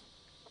levels.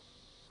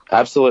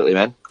 Absolutely,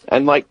 man.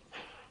 And like,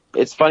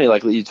 it's funny,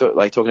 like you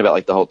talking about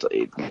like the whole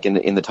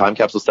in the time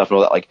capsule stuff and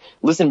all that.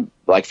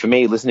 Like for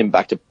me, listening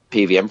back to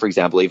PVM, for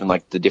example, even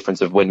like the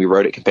difference of when we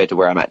wrote it compared to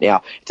where I'm at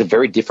now, it's a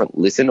very different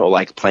listen. Or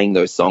like playing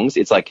those songs,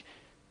 it's like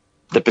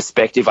the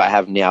perspective I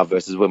have now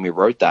versus when we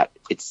wrote that.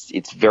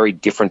 It's very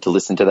different to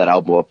listen to that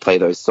album or play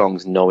those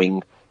songs,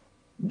 knowing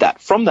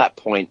that from that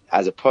point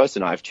as a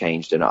person I've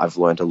changed and I've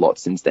learned a lot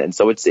since then.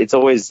 So it's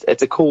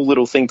a cool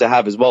little thing to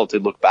have as well, to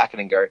look back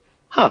and go,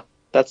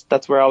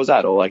 that's where I was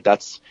at, or like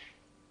that's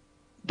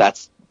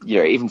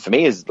even for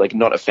me, as like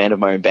not a fan of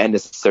my own band,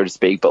 so to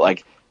speak, but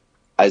like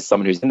as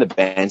someone who's in the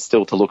band,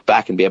 still to look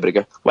back and be able to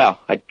go, wow,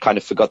 I kind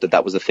of forgot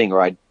that was a thing,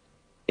 or I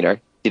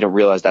didn't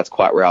realize that's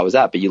quite where I was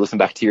at. But you listen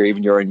back to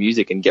your own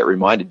music and get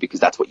reminded, because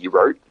that's what you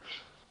wrote.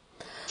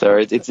 So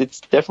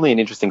it's definitely an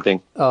interesting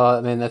thing.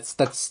 I mean,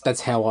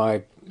 that's how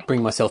I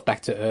bring myself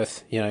back to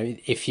earth.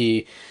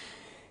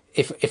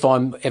 If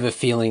I'm ever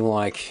feeling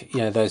like,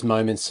 those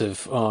moments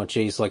of, oh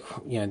geez, like,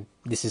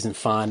 this isn't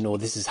fun, or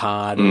this is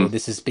hard, or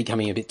this is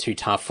becoming a bit too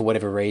tough for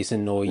whatever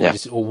reason, or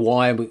or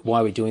why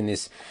are we doing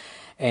this?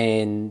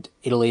 And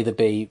it'll either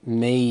be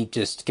me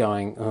just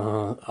going,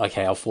 oh,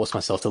 okay, I'll force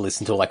myself to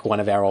listen to like one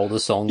of our older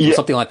songs or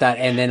something like that,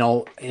 and then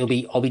I'll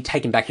be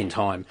taken back in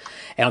time,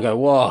 and I'll go,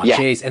 whoa,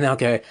 geez, and then I'll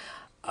go,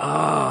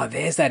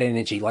 there's that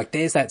energy, like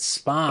there's that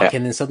spark,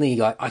 and then suddenly you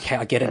go, okay,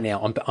 I get it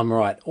now, I'm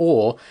right.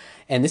 Or,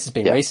 and this has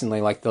been recently,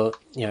 like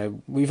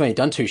we've only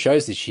done 2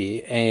 shows this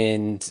year,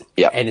 and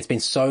it's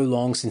been so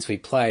long since we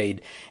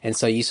played, and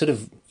so you sort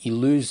of you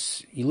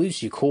lose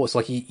your course,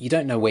 like you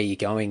don't know where you're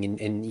going,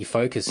 and you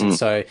focus, and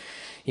so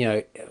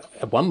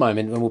at one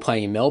moment when we're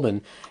playing in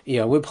Melbourne,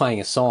 we're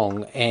playing a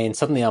song, and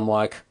suddenly I'm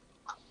like,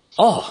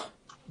 oh,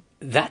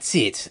 that's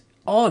it.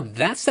 Oh,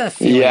 that's that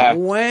feeling. Yeah.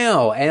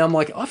 Wow. And I'm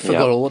like, I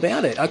forgot Yeah. all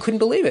about it. I couldn't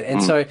believe it.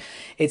 And so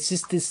it's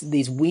just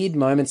these weird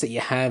moments that you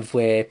have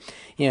where,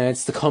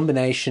 it's the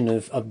combination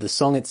of the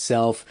song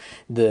itself,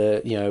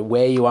 where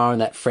you are on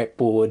that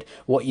fretboard,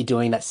 what you're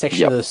doing, that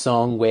section of the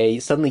song where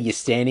suddenly you're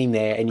standing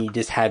there and you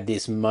just have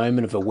this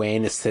moment of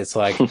awareness that's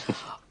like,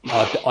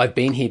 I've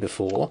been here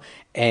before,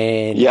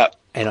 and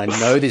and I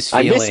know this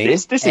feeling. I miss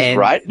this. This is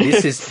right.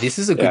 this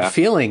is a good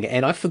feeling,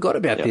 and I forgot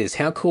about this.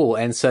 How cool!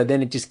 And so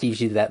then it just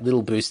gives you that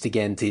little boost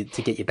again to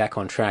get you back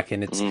on track,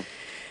 and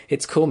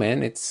it's cool,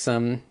 man. It's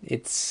a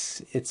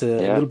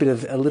little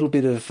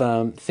bit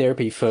of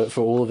therapy for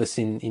all of us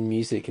in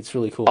music. It's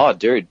really cool. Oh,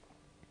 dude,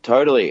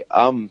 totally.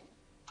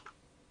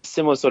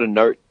 Similar sort of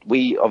note.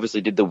 We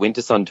obviously did the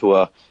Winter Sun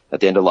tour at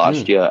the end of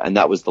last year, and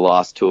that was the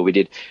last tour we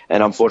did.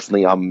 And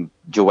unfortunately,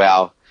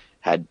 Joao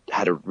had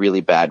a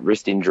really bad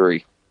wrist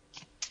injury,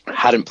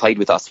 hadn't played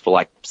with us for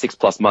like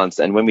 6+ months.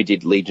 And when we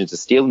did Legions of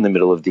Steel in the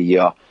middle of the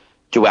year,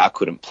 Joao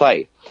couldn't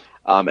play.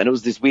 And it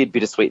was this weird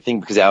bittersweet thing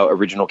because our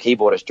original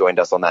keyboardist joined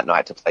us on that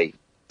night to play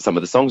some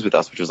of the songs with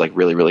us, which was like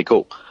really, really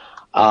cool.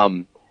 But,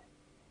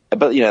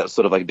 it was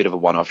sort of like a bit of a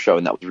one-off show,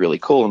 and that was really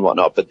cool and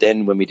whatnot. But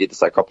then when we did the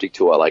Psychoptic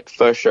tour, like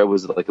first show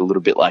was like a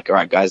little bit like, all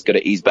right, guys, got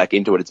to ease back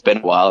into it. It's been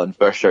a while. And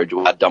first show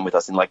Joao had done with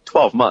us in like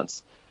 12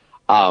 months.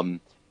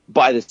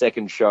 By the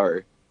second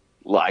show,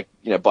 like,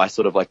 by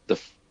sort of like the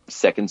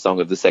second song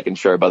of the second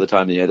show, by the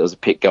time there was a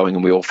pick going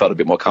and we all felt a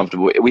bit more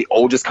comfortable, we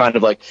all just kind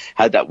of like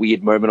had that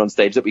weird moment on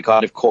stage that we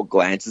kind of caught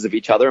glances of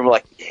each other and we're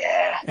like,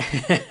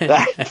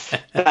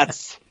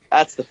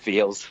 that's the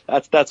feels.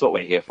 That's what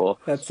we're here for.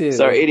 That's it.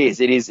 So it is,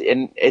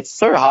 and it's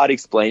so hard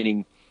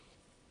explaining,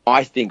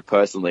 I think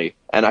personally,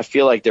 and I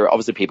feel like there are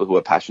obviously people who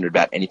are passionate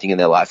about anything in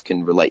their life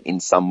can relate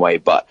in some way,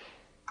 but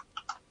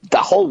the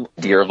whole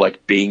idea of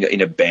like being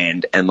in a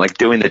band and like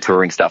doing the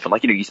touring stuff and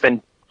like, you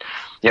spend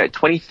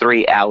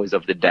 23 hours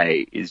of the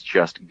day is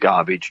just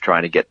garbage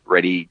trying to get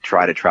ready,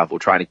 try to travel,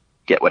 trying to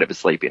get whatever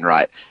sleep in,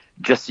 right?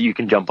 Just so you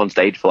can jump on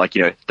stage for like,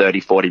 30,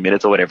 40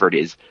 minutes or whatever it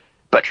is.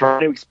 But trying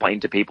to explain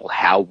to people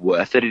how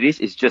worth it is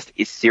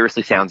it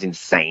seriously sounds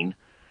insane.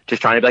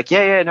 Just trying to be like,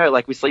 no,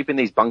 like we sleep in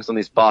these bunks on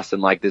this bus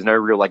and like there's no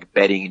real like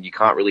bedding and you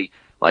can't really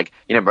like,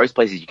 most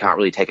places you can't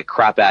really take a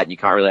crap out and you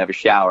can't really have a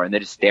shower and they're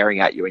just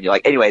staring at you and you're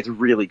like, anyway, it's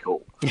really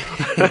cool.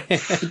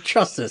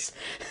 Trust us.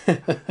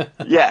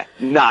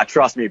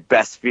 Trust me,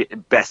 best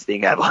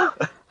thing ever.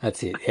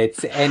 That's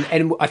it.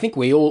 And I think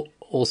we all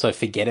also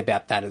forget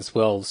about that as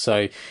well.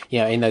 So,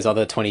 in those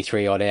other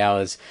 23 odd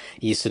hours,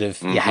 you sort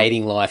of, you're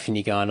hating life and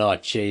you're going, oh,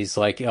 geez,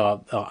 like, I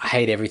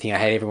hate everything. I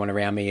hate everyone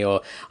around me,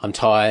 or I'm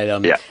tired.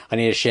 I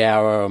need a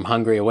shower, or I'm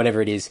hungry, or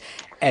whatever it is.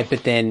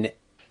 But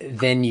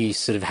then you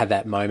sort of have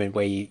that moment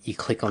where you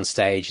click on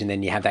stage and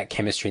then you have that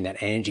chemistry and that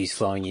energy's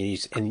flowing you,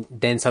 and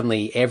then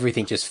suddenly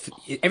everything else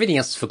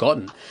is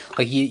forgotten.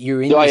 Like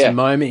you're in this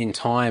moment in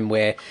time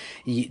where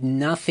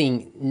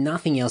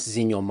nothing else is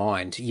in your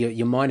mind.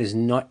 Your mind is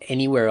not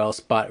anywhere else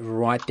but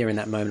right there in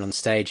that moment on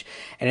stage.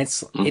 And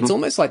it's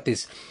almost like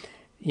this,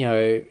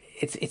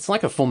 it's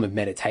like a form of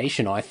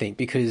meditation, I think,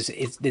 because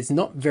there's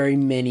not very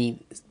many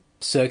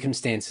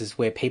circumstances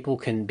where people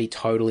can be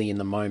totally in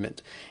the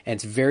moment, and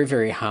it's very,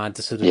 very hard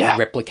to sort of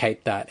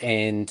replicate that.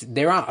 And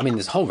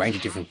there's a whole range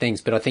of different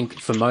things, but I think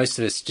for most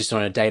of us, just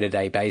on a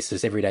day-to-day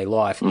basis, everyday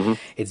life,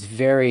 it's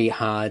very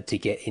hard to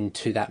get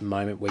into that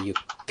moment where you're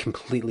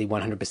completely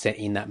 100%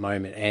 in that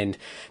moment. And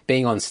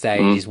being on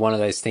stage is one of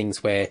those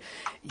things where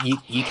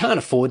you can't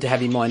afford to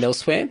have your mind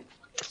elsewhere,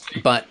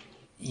 but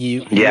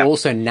you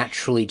also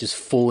naturally just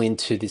fall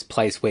into this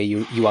place where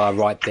you are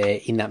right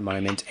there in that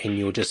moment, and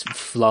you're just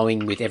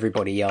flowing with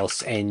everybody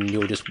else, and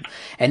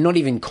and not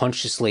even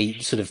consciously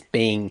sort of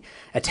being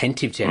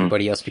attentive to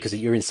everybody else because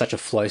you're in such a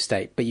flow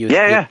state, but you're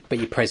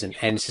present,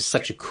 and it's just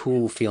such a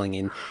cool feeling.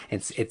 And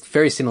it's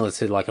very similar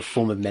to like a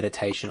form of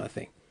meditation, I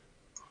think.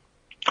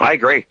 I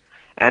agree.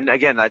 And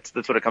again, that's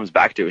what it comes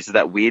back to, is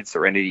that weird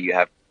serenity you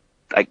have,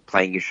 like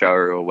playing your show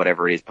or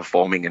whatever it is,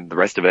 performing and the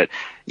rest of it.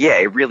 Yeah,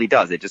 it really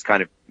does. It just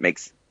kind of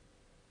makes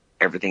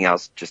everything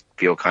else just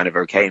feel kind of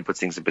okay and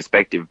puts things in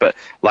perspective. But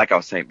like I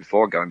was saying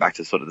before, going back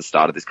to sort of the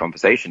start of this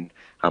conversation,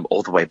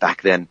 all the way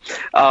back then,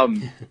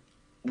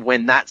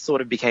 when that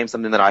sort of became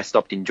something that I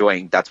stopped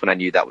enjoying, that's when I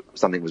knew that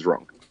something was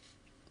wrong.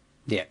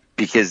 Yeah.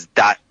 Because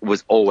that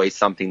was always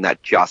something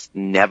that just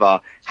never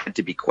had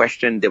to be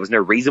questioned. There was no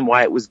reason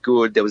why it was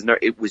good.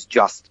 It was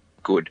just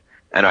good.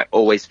 And I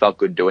always felt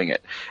good doing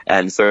it.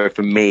 And so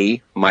for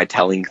me, my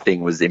telling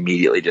thing was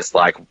immediately just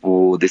like,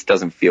 whoa, this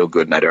doesn't feel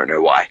good and I don't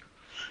know why.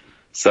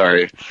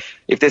 So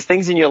if there's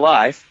things in your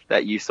life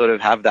that you sort of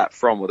have that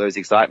from, or those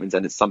excitements,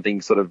 and it's something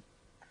sort of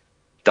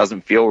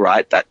doesn't feel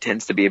right, that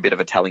tends to be a bit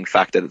of a telling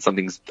factor that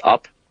something's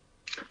up.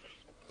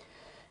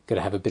 Got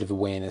to have a bit of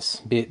awareness,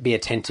 be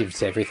attentive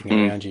to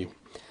everything around you.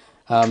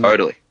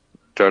 Totally.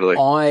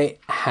 I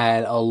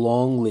had a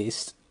long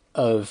list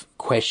of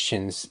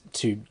questions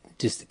to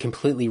just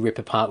completely rip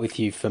apart with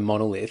you for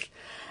Monolith.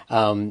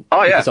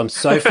 Because I'm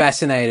so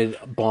fascinated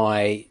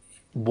by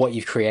what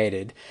you've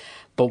created.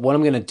 But what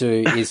I'm going to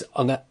do is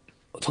I'm going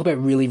to talk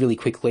about really, really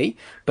quickly,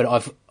 but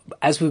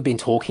as we've been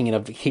talking, and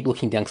I keep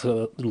looking down to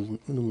a little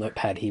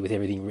notepad here with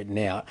everything written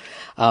out,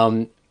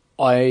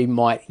 I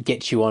might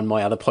get you on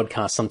my other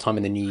podcast sometime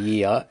in the new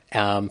year,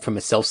 from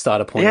a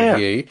self-starter point of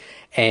view,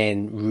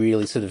 and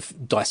really sort of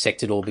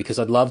dissect it all, because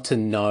I'd love to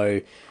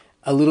know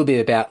a little bit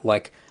about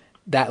like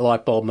that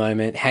light bulb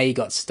moment, how you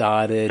got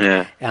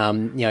started,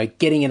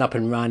 getting it up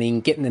and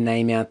running, getting the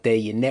name out there,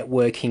 your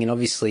networking. And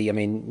obviously, I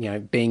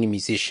mean, being a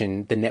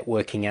musician, the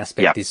networking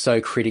aspect is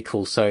so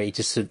critical. So it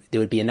just, there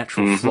would be a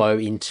natural flow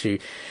into,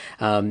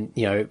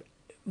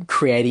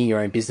 creating your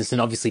own business, and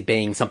obviously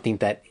being something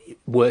that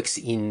works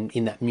in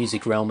that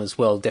music realm as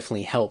well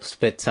definitely helps.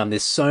 But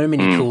there's so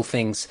many cool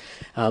things,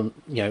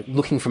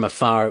 looking from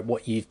afar at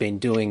what you've been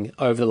doing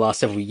over the last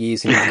several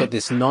years, and you've got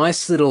this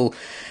nice little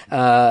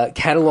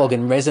catalogue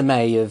and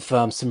resume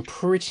of some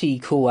pretty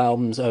cool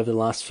albums over the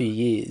last few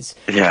years.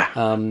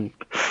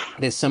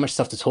 There's so much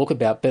stuff to talk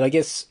about, but I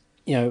guess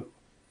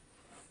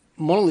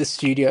Monolith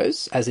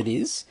Studios as it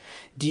is,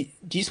 do you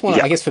just want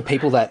to, I guess for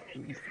people that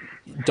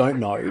don't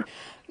know,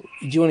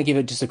 do you want to give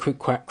it just a quick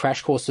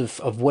crash course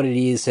of what it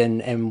is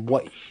and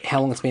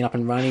how long it's been up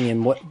and running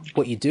and what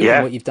you do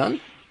and what you've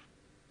done?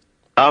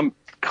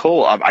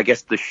 Cool. I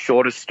guess the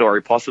shortest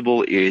story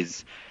possible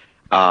is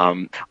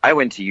I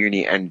went to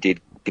uni and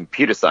did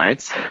computer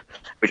science,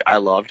 which I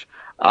loved.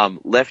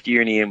 Left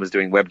uni and was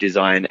doing web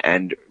design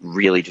and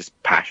really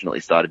just passionately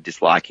started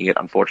disliking it,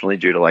 unfortunately,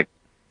 due to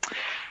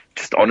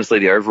just honestly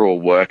the overall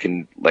work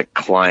and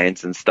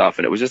clients and stuff.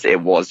 And it was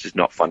just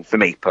not fun for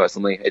me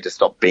personally. It just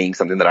stopped being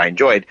something that I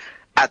enjoyed.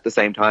 At the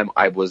same time,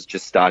 I was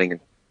just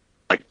starting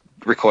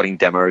recording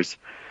demos,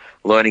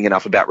 learning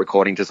enough about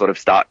recording to sort of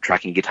start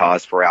tracking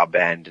guitars for our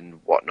band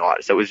and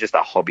whatnot. So it was just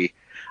a hobby,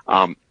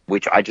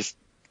 which I just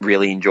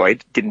really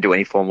enjoyed. Didn't do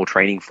any formal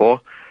training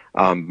for,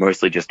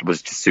 mostly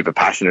was just super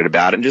passionate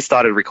about it, and just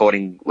started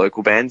recording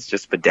local bands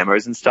just for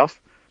demos and stuff.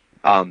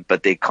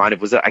 But there kind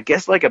of was, I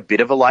guess, a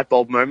bit of a light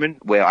bulb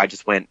moment where I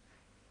just went,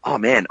 oh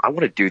man, I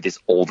want to do this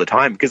all the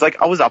time. Because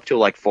I was up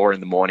till 4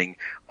 a.m,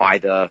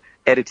 either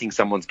editing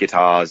someone's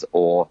guitars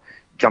or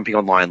jumping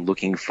online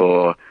looking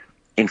for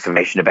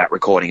information about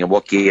recording and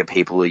what gear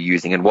people are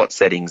using and what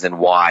settings and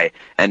why.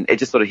 And it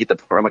just sort of hit the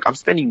point. I'm I'm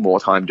spending more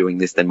time doing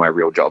this than my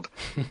real job.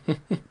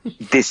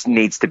 This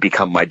needs to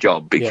become my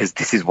job because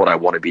this is what I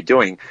want to be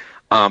doing.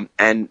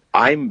 And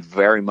I'm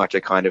very much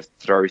a kind of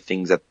throw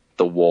things at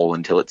the wall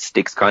until it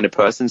sticks kind of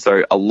person.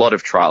 So a lot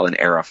of trial and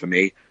error for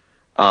me.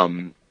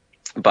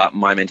 But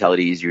my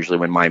mentality is usually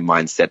when my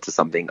mind's set to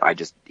something,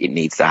 it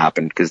needs to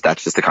happen, because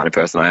that's just the kind of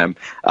person I am,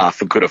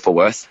 for good or for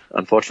worse,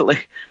 unfortunately.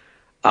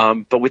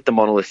 But with the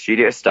Monolith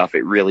Studio stuff,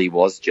 it really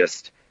was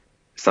just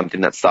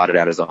something that started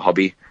out as a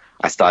hobby.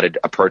 I started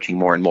approaching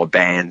more and more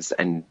bands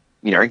and,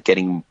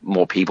 getting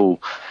more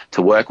people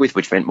to work with,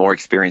 which meant more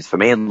experience for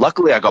me. And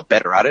luckily I got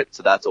better at it.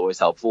 So that's always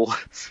helpful.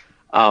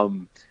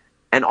 And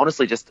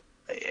honestly,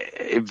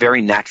 it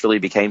very naturally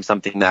became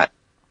something that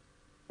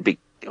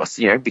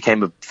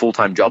became a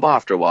full-time job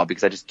after a while,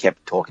 because I just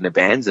kept talking to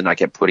bands and I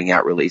kept putting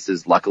out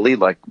releases. Luckily,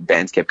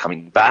 bands kept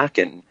coming back,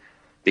 and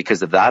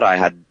because of that, I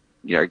had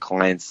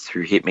clients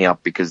who hit me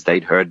up because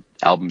they'd heard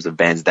albums of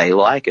bands they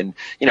like. And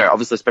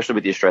obviously, especially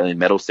with the Australian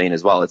metal scene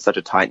as well, it's such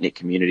a tight-knit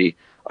community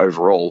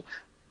overall.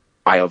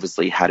 I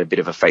obviously had a bit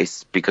of a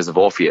face because of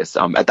Orpheus.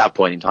 At that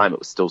point in time, it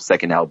was still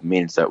second album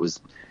in, so it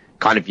was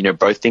kind of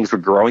both things were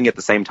growing at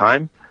the same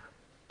time.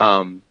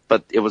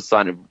 But it was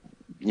kind of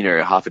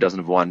half a dozen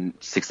of one,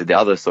 six of the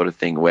other sort of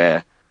thing,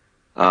 where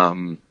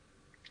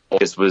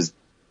Orpheus was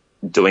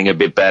doing a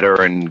bit better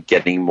and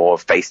getting more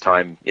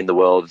FaceTime in the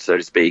world, so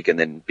to speak. And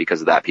then because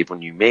of that, people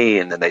knew me,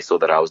 and then they saw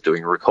that I was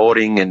doing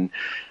recording. And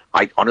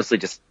I honestly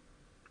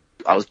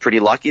I was pretty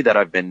lucky that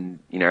I've been,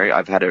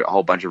 I've had a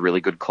whole bunch of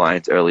really good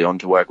clients early on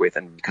to work with.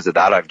 And because of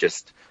that, I've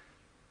just,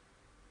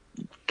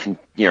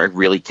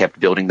 really kept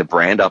building the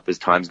brand up as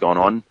time's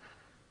gone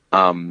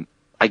on.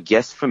 I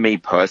guess for me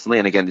personally,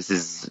 and again, this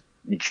is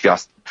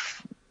just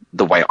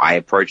the way I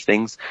approach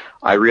things,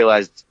 I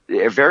realized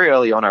very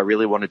early on I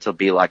really wanted to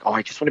be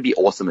I just want to be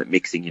awesome at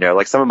mixing,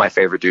 some of my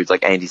favorite dudes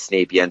like Andy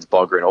Sneap, Jens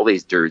Bogger, and all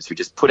these dudes who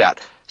just put out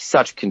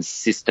such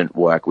consistent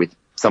work with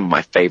some of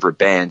my favorite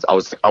bands. I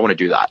was I want to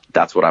do that.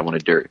 That's what I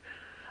want to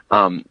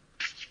do.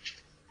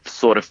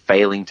 Sort of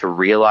failing to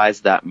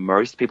realize that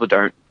most people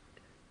don't,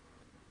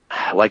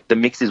 the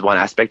mix is one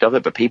aspect of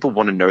it, but people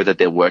want to know that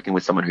they're working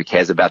with someone who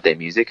cares about their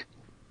music.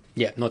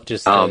 Yeah, not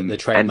just the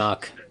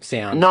trademark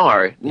sound. No.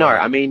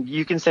 I mean,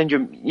 you can send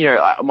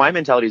my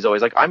mentality is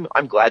always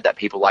I'm glad that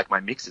people like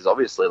my mixes.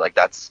 Obviously,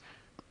 that's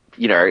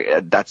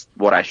that's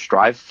what I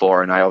strive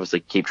for, and I obviously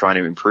keep trying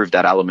to improve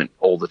that element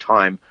all the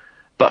time.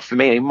 But for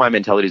me, my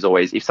mentality is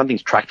always, if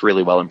something's tracked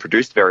really well and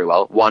produced very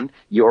well, one,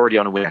 you're already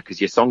on a winner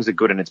because your songs are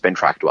good and it's been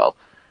tracked well.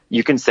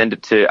 You can send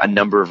it to a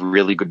number of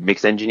really good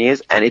mix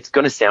engineers and it's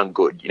going to sound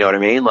good. You know what I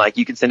mean?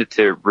 You can send it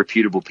to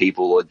reputable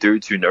people or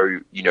dudes who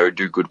know,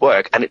 do good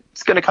work, and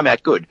it's going to come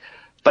out good.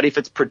 But if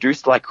it's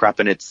produced like crap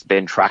and it's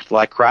been tracked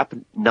like crap,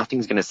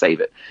 nothing's going to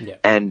save it. Yeah.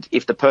 And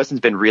if the person's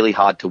been really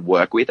hard to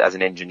work with as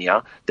an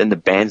engineer, then the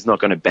band's not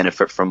going to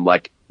benefit from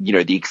like, you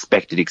know, the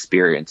expected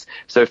experience.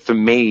 So for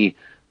me,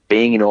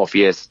 being in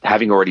Orpheus,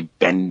 having already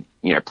been,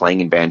 you know, playing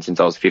in bands since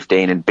I was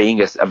 15 and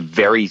being a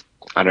very,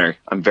 I don't know,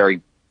 I'm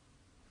very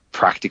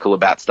practical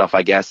about stuff,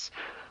 I guess.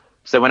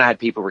 So when I had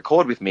people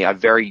record with me, I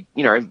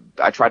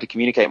tried to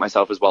communicate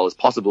myself as well as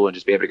possible and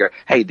just be able to go,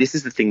 hey, this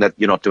is the thing that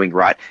you're not doing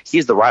right.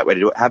 Here's the right way to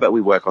do it. How about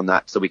we work on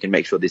that so we can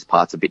make sure this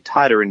part's a bit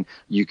tighter and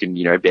you can,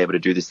 you know, be able to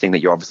do this thing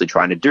that you're obviously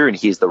trying to do. And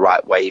here's the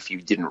right way if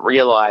you didn't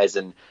realize,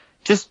 and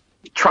just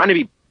trying to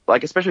be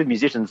like, especially with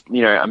musicians,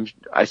 you know,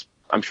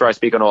 I'm sure I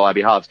speak on all our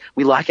behalves.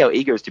 We like our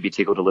egos to be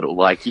tickled a little.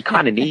 Like you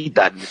kind of need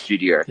that in the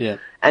studio. Yeah.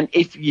 And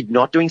if you're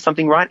not doing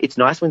something right, it's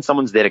nice when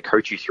someone's there to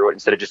coach you through it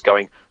instead of just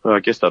going, oh, I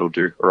guess that'll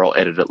do, or I'll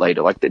edit it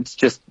later. Like it's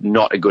just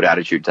not a good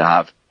attitude to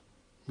have.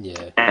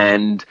 Yeah.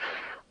 And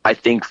I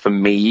think for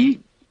me,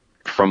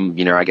 from,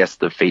 you know, I guess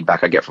the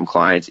feedback I get from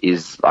clients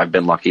is I've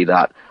been lucky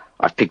that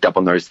I've picked up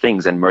on those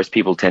things, and most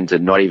people tend to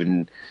not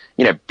even,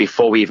 you know,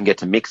 before we even get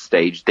to mix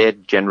stage, they're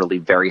generally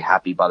very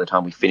happy by the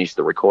time we finish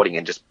the recording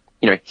and just,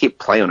 you know, hit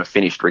play on a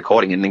finished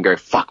recording and then go,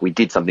 fuck, we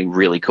did something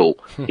really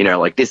cool. You know,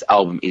 like this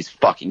album is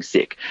fucking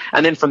sick.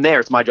 And then from there,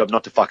 it's my job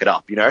not to fuck it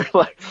up, you know,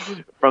 like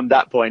from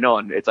that point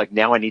on, it's like,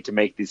 now I need to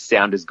make this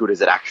sound as good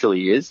as it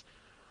actually is.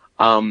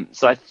 So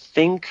I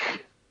think,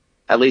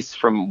 at least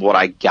from what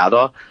I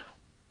gather,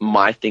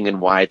 my thing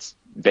and why it's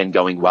been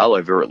going well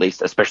over, at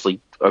least, especially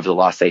over the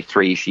last, say,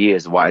 3-ish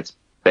years, why it's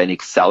been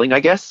excelling,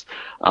 I guess,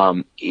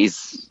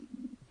 is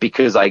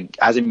because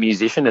as a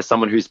musician, as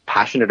someone who's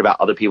passionate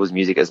about other people's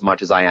music as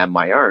much as I am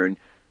my own,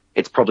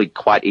 it's probably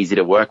quite easy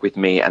to work with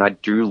me. And I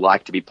do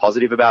like to be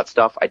positive about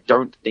stuff. I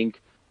don't think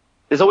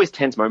there's always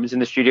tense moments in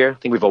the studio. I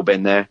think we've all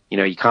been there. You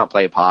know, you can't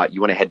play a part. You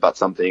want to headbutt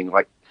something.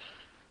 Like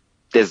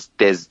there's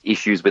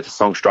issues with the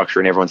song structure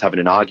and everyone's having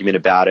an argument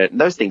about it.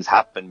 And those things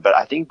happen. But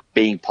I think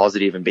being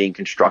positive and being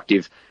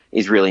constructive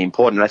is really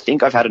important. And I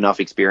think I've had enough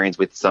experience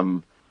with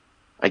some,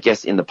 I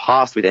guess, in the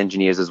past with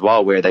engineers as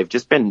well, where they've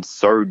just been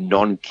so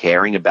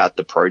non-caring about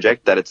the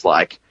project that it's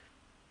like,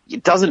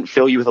 it doesn't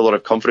fill you with a lot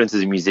of confidence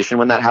as a musician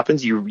when that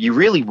happens. You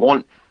really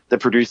want the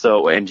producer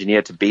or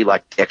engineer to be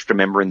like the extra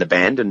member in the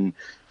band. And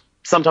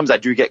sometimes I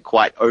do get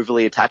quite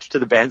overly attached to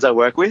the bands I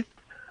work with.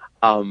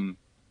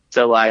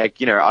 So like,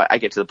 you know, I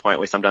get to the point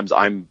where sometimes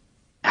I'm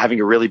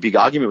having a really big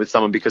argument with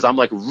someone because I'm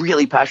like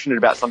really passionate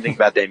about something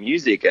about their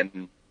music,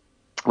 and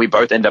we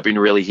both end up in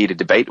a really heated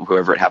debate,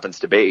 whoever it happens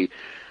to be.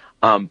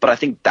 But I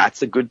think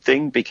that's a good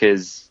thing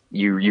because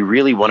you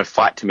really want to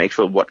fight to make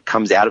sure what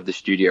comes out of the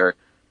studio,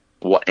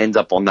 what ends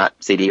up on that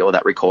CD or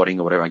that recording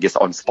or whatever, I guess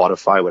on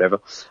Spotify,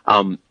 whatever,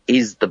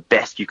 is the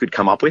best you could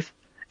come up with,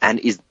 and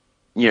is,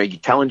 you know, you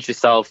challenge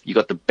yourself, you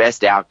got the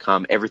best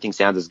outcome, everything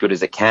sounds as good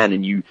as it can,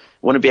 and you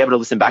want to be able to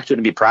listen back to it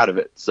and be proud of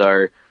it.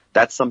 So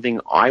that's something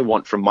I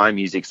want from my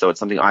music. So it's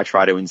something I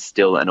try to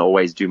instill and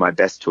always do my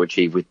best to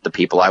achieve with the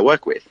people I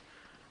work with.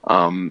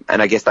 And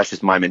I guess that's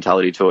just my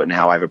mentality to it and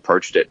how I've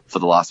approached it for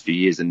the last few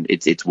years, and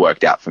it's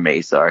worked out for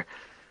me. So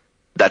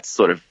that's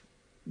sort of,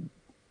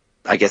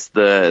 I guess,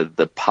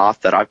 the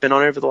path that I've been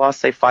on over the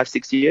last, say,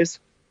 5-6 years.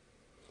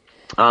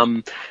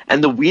 And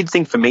the weird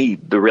thing for me,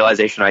 the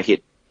realization I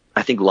hit,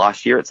 I think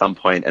last year at some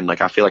point, and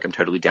like I feel like I'm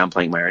totally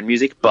downplaying my own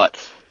music, but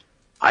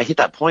I hit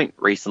that point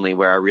recently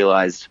where I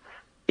realized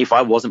if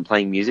I wasn't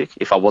playing music,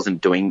 if I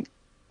wasn't doing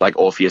like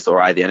Orpheus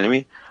or I the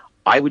Enemy,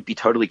 I would be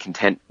totally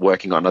content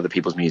working on other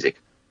people's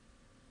music,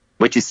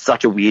 which is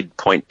such a weird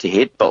point to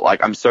hit. But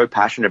like, I'm so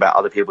passionate about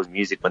other people's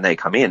music when they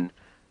come in,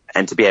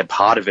 and to be a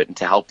part of it and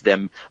to help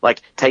them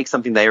like take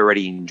something they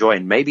already enjoy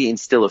and maybe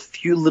instill a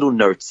few little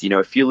notes, you know,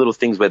 a few little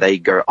things where they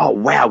go, oh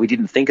wow, we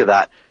didn't think of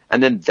that.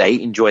 And then they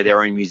enjoy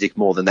their own music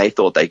more than they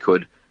thought they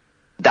could.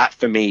 That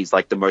for me is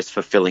like the most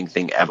fulfilling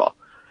thing ever.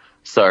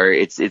 So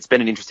it's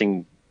been an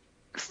interesting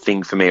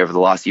thing for me over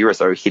the last year or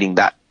so, hitting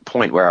that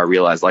point where I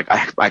realized like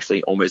I'm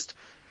actually almost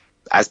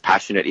as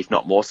passionate, if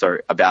not more so,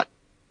 about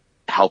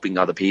helping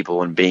other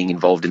people and being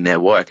involved in their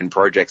work and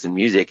projects and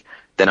music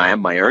than I am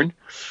my own.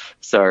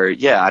 So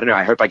yeah, I don't know.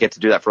 I hope I get to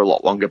do that for a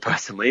lot longer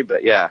personally,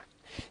 but yeah.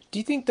 Do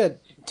you think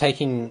that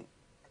taking,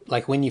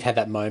 like when you've had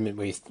that moment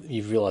where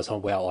you've realized, oh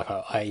wow, like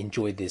I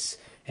enjoyed this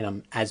and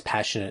I'm as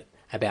passionate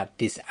about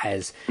this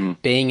as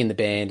being in the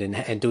band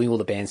and doing all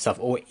the band stuff,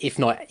 or if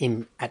not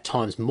at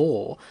times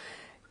more,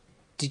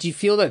 did you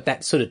feel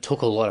that sort of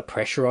took a lot of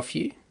pressure off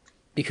you?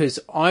 Because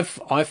I've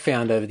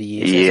found over the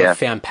years, as I've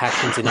found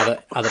passions in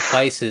other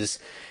places,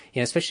 you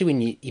know, especially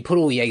when you put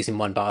all the eggs in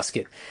one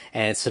basket,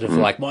 and it's sort of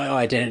like, my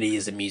identity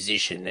is a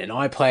musician and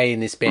I play in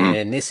this band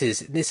and this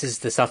is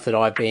the stuff that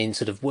I've been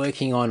sort of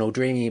working on or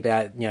dreaming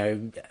about, you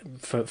know,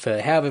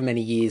 for however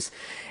many years,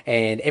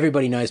 and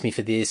everybody knows me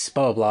for this,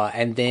 blah, blah, blah.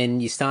 And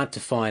then you start to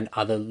find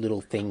other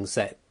little things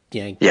that,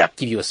 you know,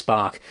 give you a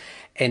spark.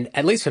 And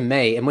at least for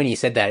me, and when you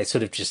said that, it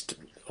sort of just,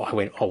 I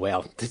went, oh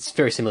wow, that's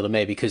very similar to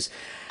me, because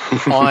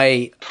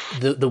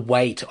the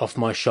weight off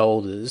my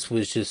shoulders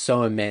was just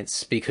so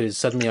immense, because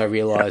suddenly I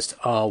realized,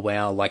 oh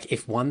wow, like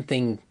if one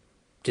thing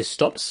just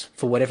stops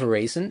for whatever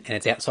reason and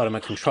it's outside of my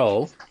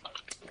control,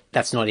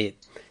 that's not it.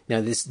 You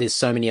know, there's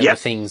so many other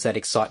things that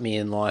excite me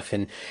in life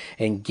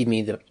and give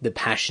me the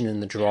passion and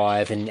the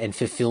drive and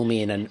fulfill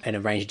me in a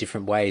range of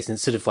different ways. And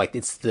it's sort of like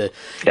it's the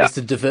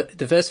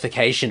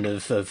diversification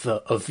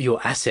of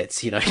your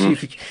assets. You know,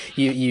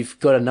 you've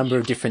got a number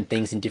of different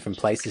things in different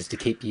places to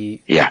keep you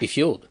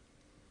fueled.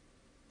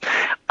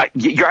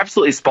 You're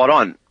absolutely spot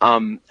on.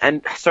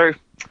 And so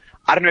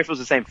I don't know if it was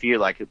the same for you.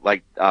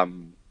 Tell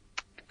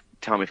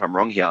me if I'm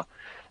wrong here,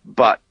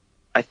 but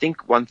I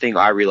think one thing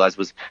I realized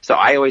was, so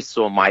I always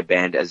saw my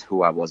band as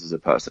who I was as a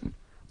person.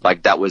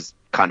 Like that was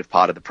kind of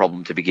part of the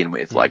problem to begin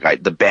with.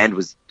 Like the band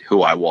was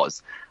who I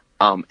was.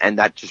 And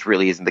that just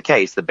really isn't the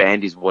case. The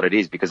band is what it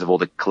is because of all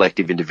the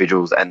collective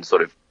individuals and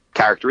sort of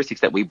characteristics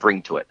that we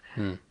bring to it.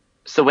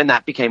 So when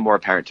that became more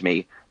apparent to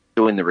me,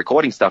 doing the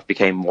recording stuff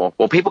became more,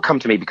 well, people come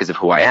to me because of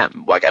who I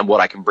am, like, and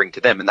what I can bring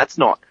to them. And that's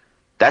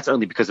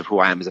only because of who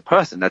I am as a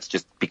person. That's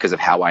just because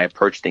of how I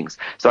approach things.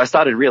 So I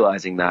started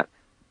realizing that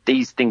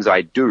these things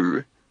I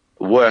do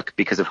work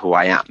because of who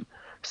I am.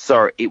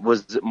 So it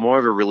was more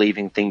of a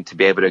relieving thing to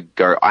be able to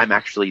go, I'm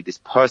actually this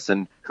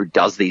person who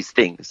does these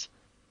things.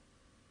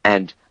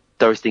 And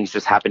those things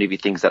just happen to be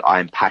things that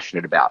I'm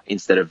passionate about,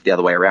 instead of the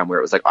other way around where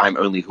it was like, I'm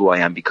only who I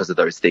am because of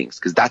those things.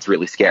 Because that's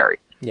really scary.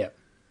 Yeah.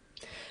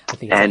 I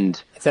think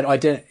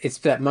it's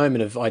that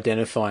moment of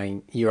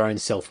identifying your own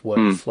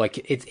self-worth.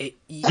 Like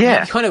you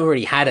kind of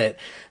already had it,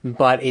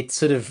 but it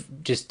sort of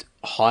just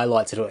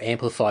highlights it or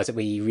amplifies it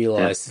where you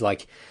realize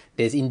like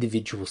there's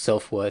individual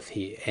self-worth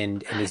here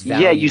and there's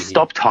value. Yeah, you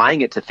stop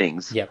tying it to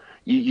things. Yeah.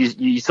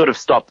 You sort of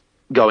stop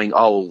going,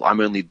 oh, I'm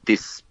only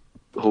this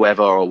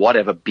whoever or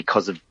whatever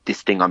because of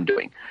this thing I'm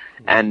doing.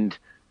 And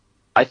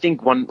I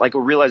think a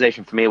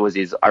realization for me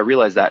I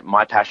realized that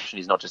my passion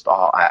is not just,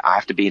 I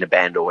have to be in a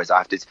band always.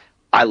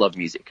 I love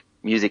music.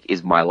 Music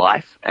is my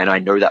life. And I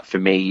know that for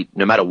me,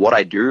 no matter what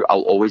I do,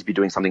 I'll always be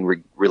doing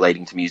something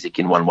relating to music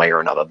in one way or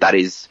another. That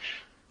is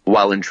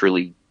well and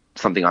truly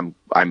something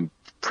I'm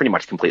pretty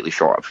much completely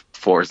sure of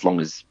for as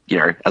long as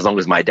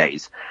my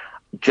days,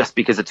 just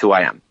because it's who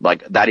I am.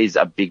 Like that is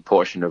a big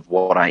portion of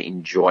what I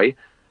enjoy.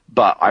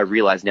 But I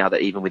realize now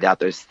that even without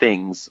those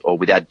things or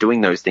without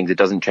doing those things, it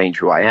doesn't change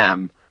who I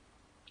am.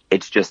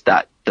 It's just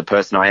that the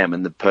person I am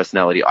and the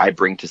personality I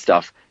bring to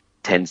stuff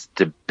tends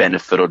to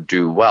benefit or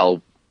do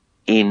well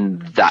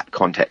in that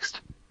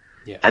context.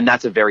 Yeah. And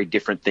that's a very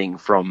different thing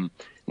from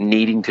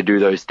needing to do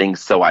those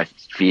things so I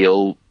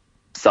feel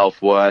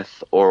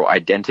self-worth or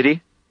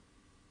identity.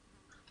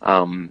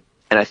 And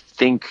I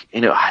think,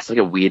 it's like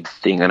a weird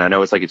thing, and I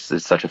know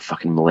it's such a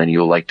fucking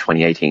millennial, like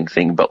 2018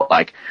 thing, but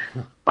like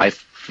I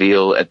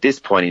feel at this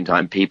point in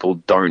time,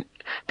 people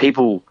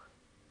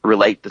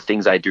relate the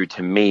things I do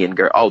to me and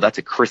go, oh, that's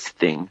a Chris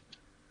thing,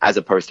 as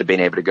opposed to being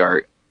able to go,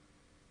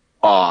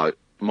 oh,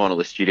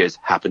 Monolith Studios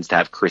happens to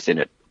have Chris in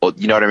it. Or,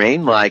 you know what I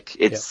mean? Like,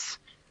 it's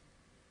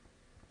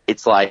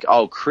like,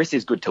 oh, Chris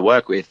is good to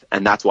work with,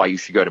 and that's why you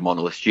should go to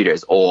Monolith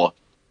Studios. Or,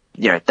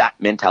 that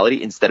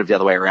mentality instead of the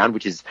other way around,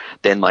 which is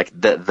then like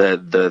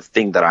the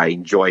thing that I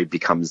enjoy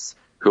becomes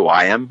who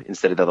I am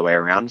instead of the other way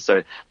around.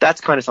 So that's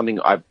kind of something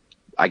I've,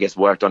 I guess,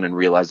 worked on and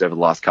realized over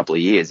the last couple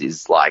of years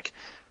is like,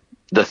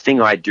 the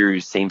thing I do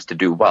seems to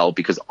do well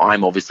because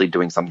I'm obviously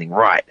doing something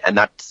right. And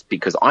that's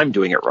because I'm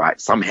doing it right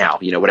somehow,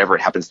 whatever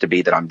it happens to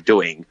be that I'm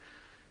doing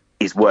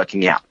is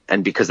working out.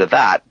 And because of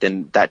that,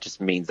 then that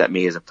just means that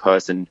me as a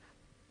person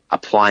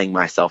applying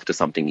myself to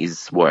something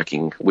is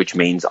working, which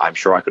means I'm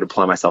sure I could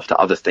apply myself to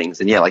other things.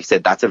 And yeah, like I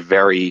said, that's a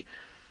very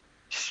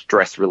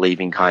stress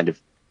relieving kind of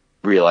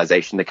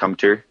realization to come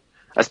to,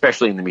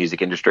 especially in the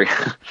music industry.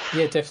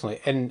 Yeah,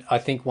 definitely. And I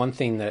think one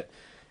thing that,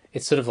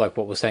 it's sort of like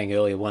what we were saying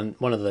earlier. One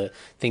of the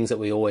things that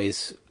we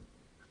always,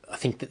 I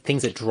think, the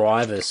things that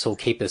drive us or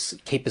keep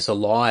us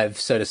alive,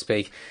 so to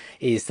speak,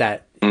 is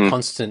that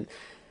constant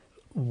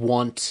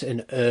want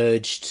and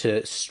urge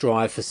to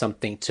strive for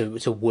something,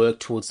 to work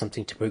towards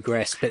something, to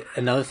progress. But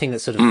another thing that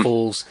sort of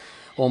falls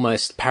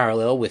almost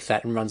parallel with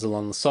that and runs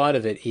alongside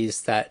of it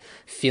is that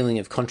feeling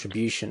of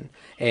contribution,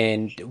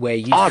 and where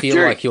you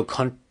feel like you're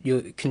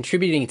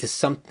contributing to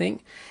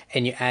something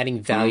and you're adding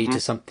value to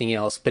something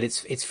else, but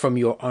it's from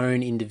your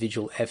own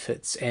individual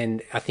efforts.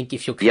 And I think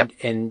if you're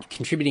and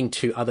contributing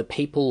to other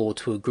people or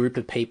to a group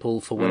of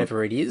people for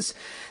whatever it is,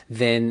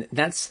 then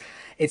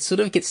it sort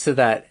of gets to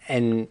that.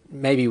 And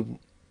maybe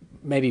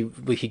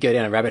we could go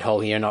down a rabbit hole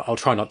here, and I'll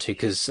try not to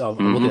because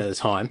I'm looking at the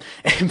time.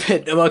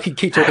 But I could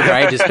keep talking for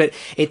ages. But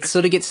it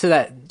sort of gets to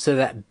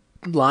that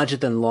larger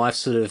than life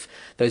sort of,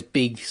 those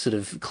big sort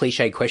of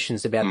cliche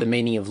questions about the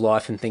meaning of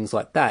life and things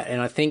like that.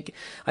 And I think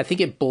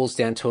it boils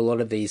down to a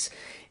lot of these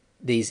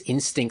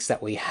instincts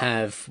that we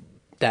have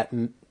that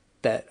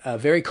are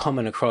very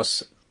common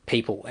across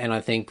people. And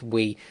I think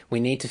we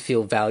need to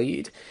feel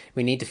valued.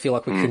 We need to feel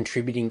like we're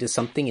contributing to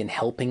something and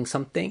helping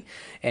something.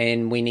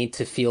 And we need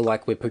to feel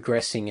like we're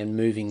progressing and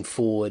moving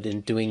forward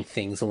and doing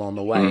things along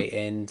the way.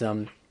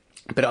 And,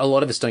 but a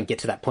lot of us don't get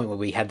to that point where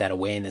we have that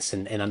awareness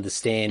and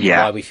understand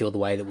why we feel the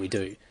way that we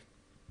do.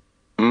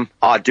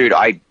 Oh, dude,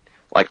 I'm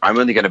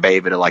only going to be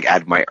able to like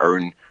add my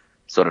own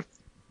sort of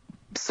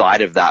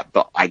side of that,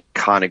 but I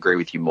can't agree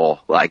with you more.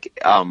 Like,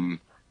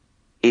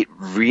 it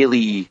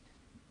really,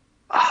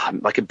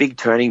 like a big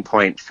turning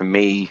point for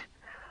me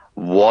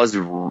was,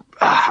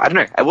 I don't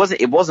know,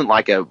 it wasn't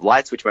like a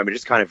light switch moment. It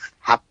just kind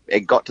of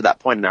it got to that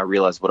point and I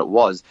realized what it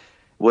was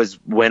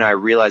when I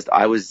realized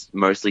I was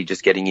mostly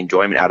just getting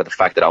enjoyment out of the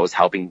fact that I was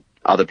helping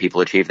other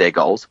people achieve their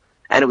goals.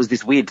 And it was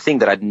this weird thing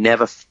that I'd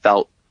never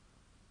felt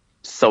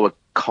so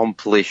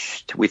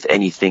accomplished with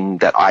anything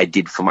that I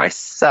did for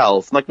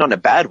myself. Like, not in a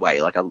bad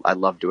way. Like, I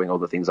love doing all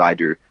the things I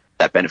do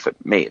that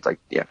benefit me. It's like,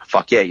 yeah,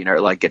 fuck yeah, you know,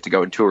 like, get to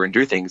go and tour and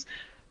do things.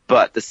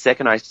 But the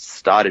second I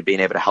started being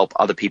able to help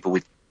other people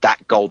with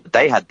that goal that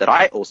they had, that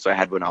I also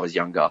had when I was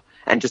younger,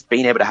 and just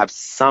being able to have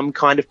some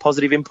kind of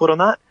positive input on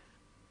that,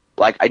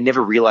 like, I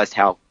never realized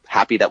how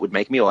happy that would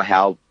make me, or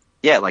how,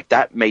 yeah, like,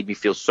 that made me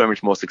feel so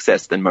much more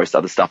success than most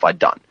other stuff I'd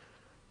done.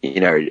 You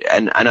know,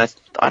 and I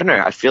don't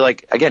know, I feel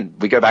like, again,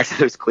 we go back to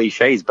those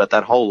cliches, but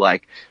that whole,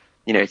 like,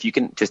 you know, if you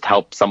can just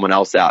help someone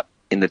else out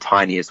in the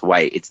tiniest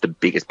way, it's the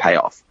biggest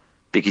payoff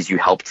because you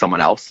helped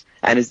someone else.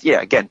 And it's, yeah,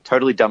 again,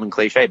 totally dumb and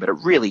cliche, but it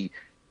really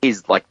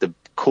is like the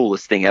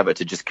coolest thing ever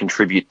to just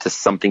contribute to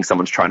something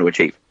someone's trying to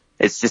achieve.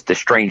 It's just a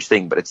strange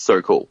thing, but it's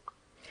so cool.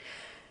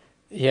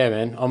 Yeah,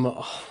 man.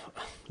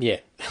 Yeah,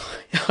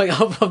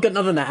 I've got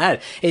nothing to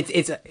add. It's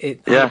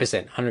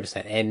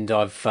 100%. And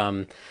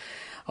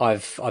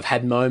I've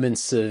had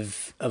moments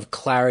of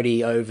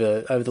clarity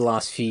over the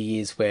last few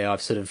years where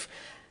I've sort of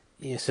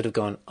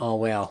gone, oh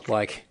wow,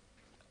 like,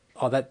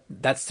 oh,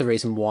 that's the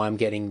reason why I'm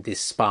getting this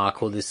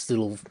spark or this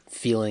little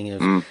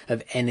feeling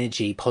of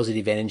energy,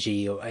 positive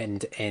energy,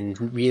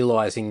 and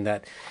realizing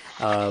that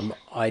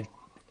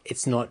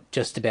it's not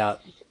just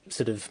about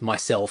sort of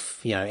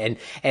myself, you know, and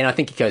I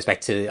think it goes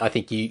back to, I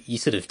think you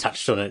sort of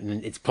touched on it,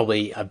 and it's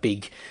probably a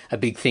big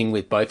thing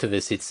with both of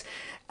us. It's,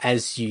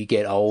 as you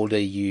get older,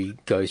 you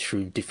go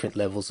through different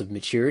levels of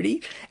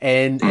maturity,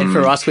 and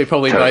for us, we're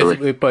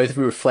probably both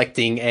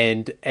reflecting,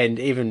 and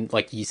even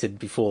like you said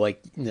before,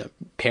 like, you know,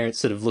 parents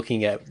sort of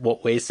looking at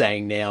what we're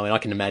saying now, and I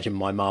can imagine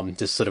my mum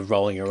just sort of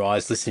rolling her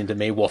eyes, listening to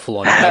me waffle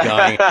on,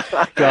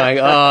 going,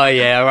 oh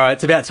yeah, all right,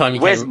 it's about time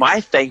you. Where's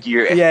my thank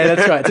you? Yeah,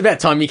 that's right. It's about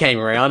time you came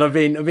around. I've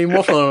been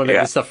waffling on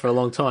this stuff for a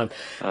long time,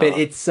 but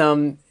it's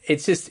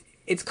just.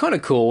 It's kind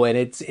of cool, and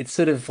it's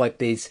sort of like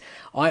these.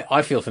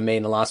 I feel for me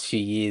in the last few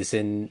years,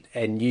 and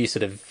you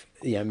sort of,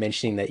 you know,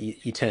 mentioning that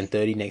you turn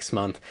 30 next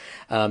month.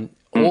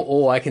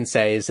 All I can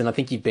say is, and I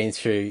think you've been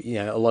through, you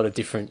know, a lot of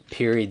different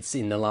periods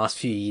in the last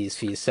few years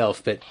for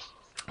yourself, but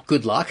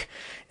good luck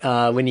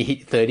when you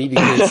hit 30,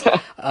 because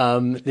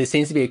there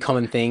seems to be a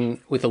common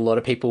thing with a lot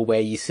of people where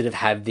you sort of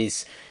have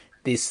this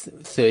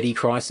 30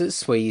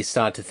 crisis where you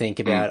start to think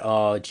about,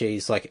 oh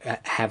geez, like,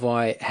 have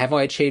I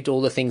achieved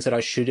all the things that I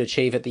should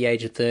achieve at the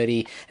age of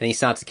 30? And you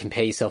start to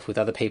compare yourself with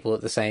other people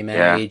at the same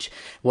age.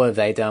 What have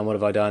they done? What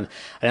have I done?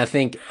 And I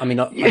think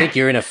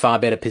you're in a far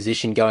better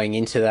position going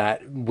into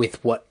that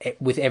with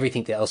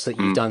everything else that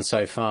you've done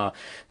so far.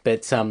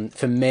 But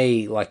for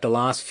me, like, the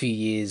last few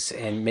years,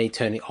 and me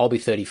I'll be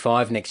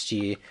 35 next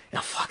year. Oh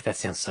fuck, that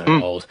sounds so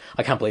old.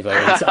 I can't believe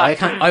I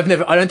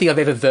don't think I've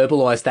ever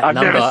verbalized that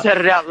number. I've never said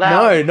it out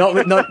loud. No,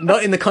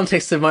 not in the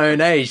context of my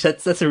own age.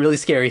 That's a really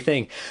scary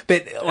thing.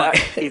 But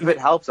like, if it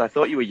helps, I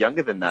thought you were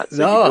younger than that. So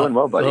you're doing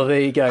well, buddy. Well,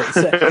 there you go.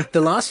 So the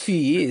last few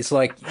years,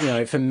 like, you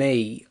know, for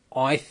me,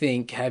 I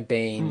think have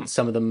been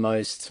some of the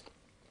most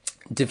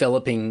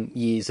developing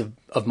years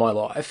of my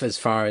life, as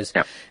far as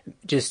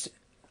just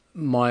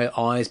my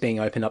eyes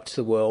being opened up to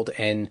the world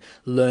and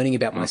learning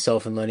about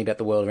myself and learning about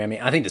the world around me.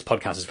 I think this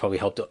podcast has probably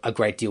helped a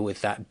great deal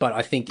with that, but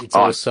I think it's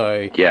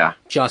also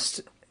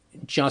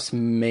just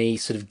me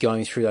sort of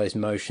going through those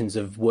motions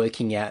of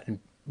working out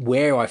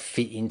where I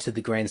fit into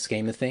the grand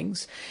scheme of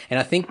things. And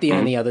I think the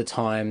only other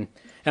time,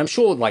 and I'm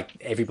sure like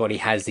everybody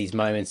has these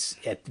moments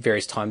at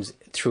various times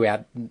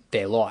throughout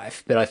their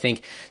life, but I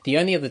think the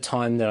only other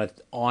time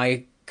that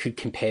I could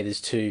compare this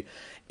to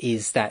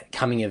is that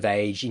coming of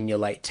age in your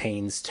late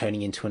teens,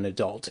 turning into an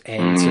adult,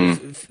 and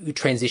sort of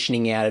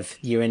transitioning out of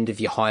your end of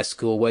your high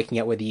school, working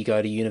out whether you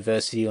go to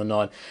university or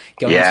not,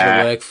 going into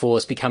the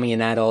workforce, becoming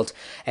an adult,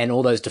 and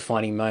all those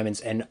defining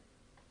moments. And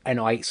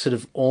I sort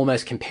of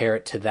almost compare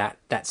it to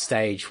that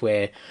stage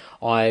where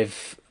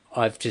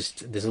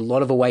there's a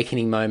lot of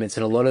awakening moments,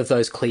 and a lot of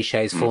those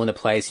cliches fall into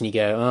place, and you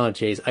go, oh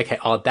geez, okay,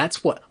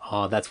 that's what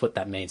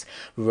that means.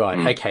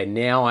 Right. Okay.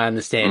 Now I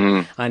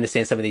understand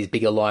some of these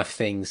bigger life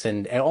things,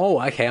 and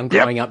okay, I'm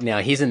growing up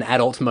now. Here's an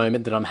adult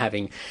moment that I'm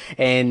having.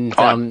 And,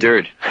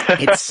 dude,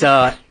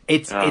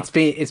 it's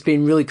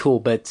been really cool,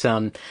 but,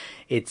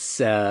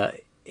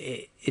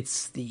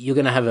 you're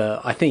going to have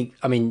I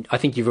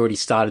think you've already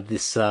started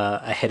this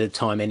ahead of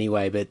time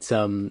anyway, but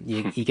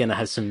you're going to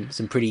have some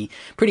pretty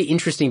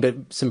interesting, but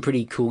some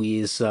pretty cool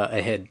years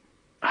ahead.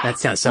 That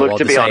sounds so odd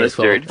to be honest,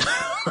 well. dude.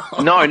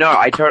 No,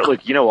 I totally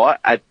look. You know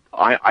what?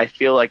 I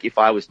feel like if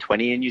I was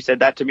 20 and you said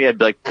that to me, I'd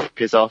be like,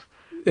 piss off.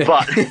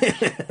 But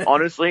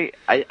honestly,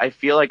 I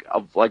feel like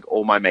of like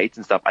all my mates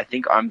and stuff, I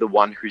think I'm the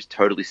one who's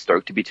totally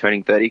stoked to be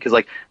turning 30 because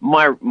like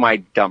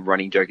my dumb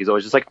running joke is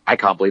always just like, I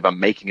can't believe I'm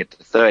making it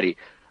to 30.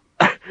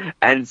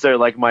 And so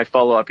like my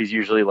follow up is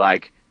usually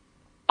like,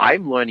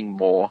 I'm learning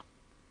more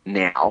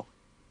now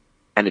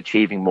and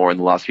achieving more in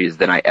the last few years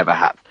than I ever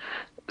have.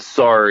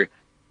 So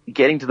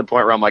getting to the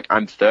point where I'm like,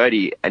 I'm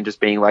 30 and just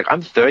being like,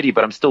 I'm 30,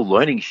 but I'm still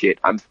learning shit.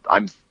 I'm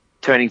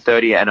turning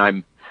 30 and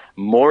I'm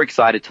more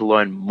excited to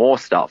learn more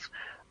stuff.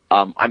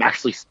 I'm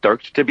actually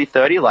stoked to be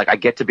 30. Like, I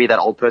get to be that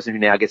old person who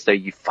now gets to,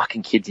 you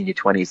fucking kids in your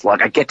 20s.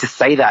 Like, I get to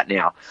say that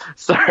now.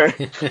 So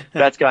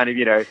that's kind of,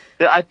 you know,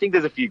 I think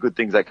there's a few good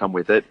things that come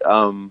with it.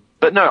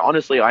 But no,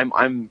 honestly,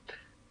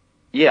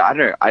 yeah, I don't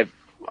know.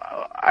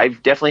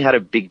 I've definitely had a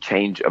big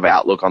change of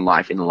outlook on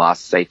life in the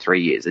last, say,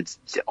 3 years. It's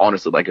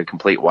honestly like a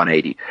complete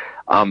 180.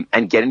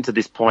 And getting to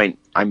this point,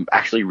 I'm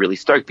actually really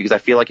stoked because I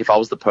feel like if I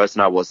was the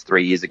person I was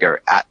 3 years ago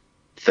at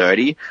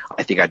 30,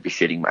 I think I'd be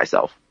shitting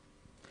myself.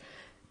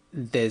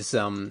 There's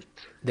an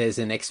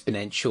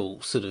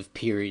exponential sort of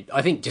period,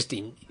 I think, just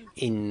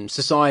in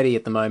society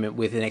at the moment,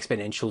 with an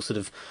exponential sort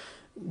of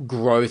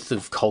growth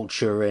of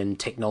culture and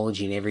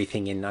technology and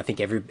everything. And I think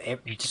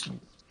just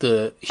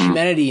the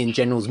humanity in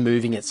general is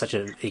moving at such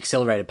an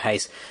accelerated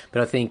pace.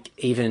 But I think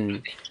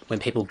even when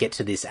people get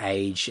to this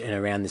age and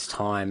around this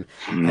time,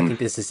 I think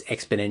there's this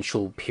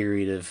exponential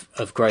period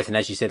of growth. And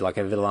as you said, like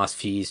over the last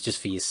few years, just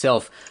for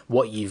yourself,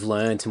 what you've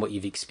learned and what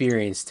you've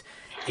experienced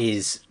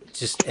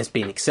has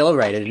been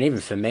accelerated. And even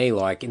for me,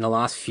 like in the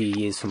last few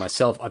years for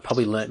myself, I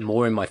probably learnt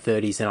more in my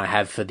 30s than I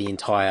have for the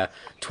entire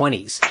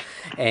 20s.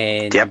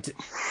 And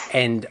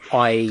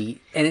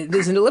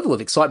there's a level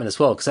of excitement as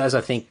well, because as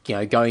I think, you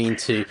know, going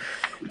into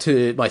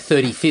my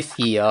 35th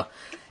year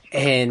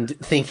and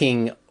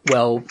thinking,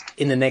 well,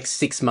 in the next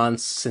 6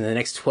 months, in the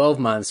next 12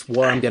 months,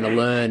 what I'm going to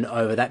learn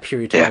over that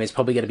period of time is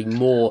probably going to be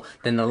more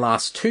than the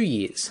last 2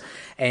 years.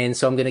 And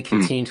so I'm going to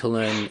continue to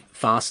learn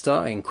faster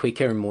and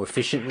quicker and more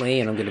efficiently,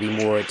 and I'm going to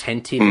be more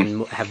attentive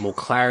and have more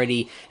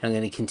clarity, and I'm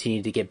going to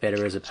continue to get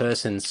better as a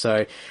person.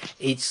 So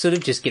it sort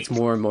of just gets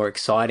more and more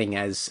exciting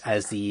as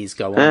the years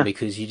go on,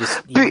 because you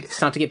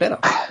start to get better.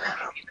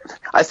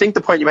 I think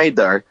the point you made,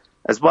 though,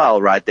 as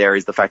well, right there,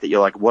 is the fact that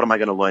you're like, what am I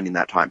going to learn in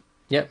that time?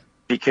 Yep.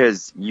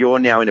 Because you're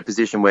now in a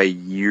position where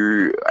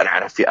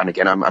and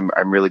again,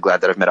 I'm really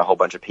glad that I've met a whole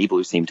bunch of people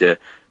who seem to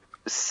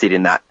sit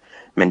in that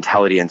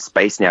mentality and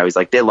space now. Is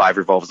like their life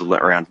revolves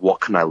around, what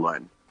can I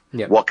learn?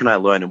 Yep. What can I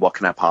learn and what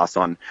can I pass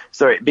on?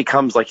 So it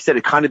becomes, like you said,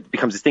 it kind of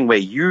becomes this thing where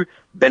you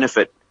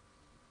benefit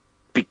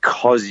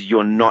because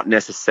you're not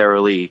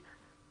necessarily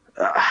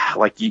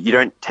like you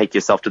don't take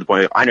yourself to the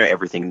point of, I know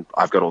everything,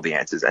 I've got all the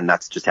answers, and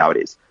that's just how it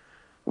is.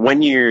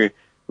 When you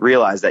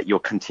realize that you're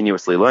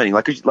continuously learning,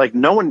 like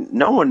no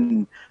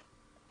one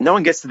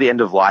gets to the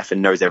end of life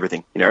and knows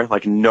everything, you know,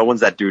 like no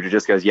one's that dude who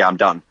just goes, yeah, I'm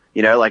done,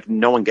 you know, like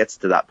no one gets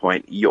to that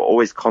point. You're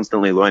always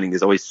constantly learning.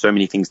 There's always so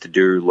many things to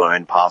do,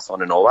 learn, pass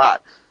on, and all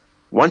that.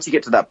 Once you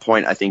get to that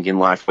point, I think in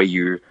life where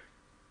you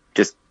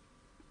just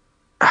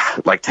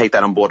like take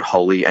that on board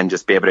wholly and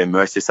just be able to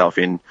immerse yourself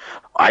in,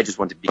 I just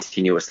want to be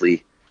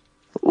continuously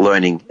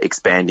learning,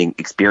 expanding,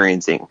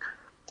 experiencing.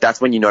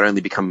 That's when you not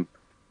only become,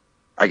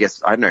 I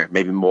guess, I don't know,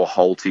 maybe more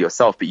whole to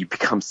yourself, but you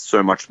become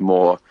so much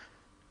more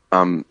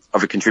of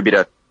a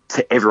contributor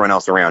to everyone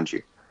else around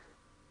you.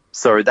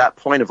 So that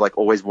point of like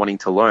always wanting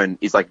to learn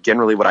is like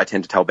generally what I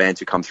tend to tell bands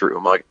who come through.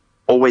 I'm like,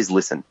 always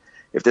listen.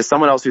 If there's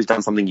someone else who's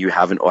done something you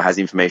haven't or has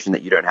information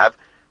that you don't have,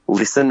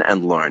 listen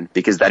and learn,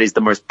 because that is the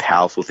most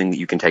powerful thing that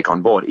you can take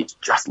on board. It's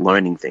just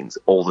learning things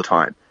all the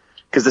time.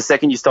 Because the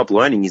second you stop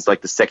learning is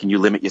like the second you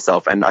limit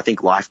yourself. And I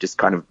think life just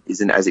kind of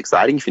isn't as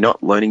exciting if you're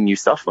not learning new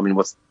stuff. I mean,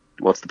 what's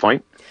the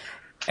point?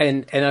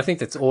 And I think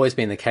that's always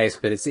been the case,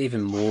 but it's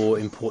even more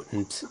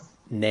important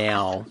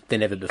now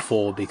than ever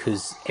before,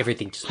 because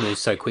everything just moves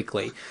so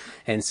quickly.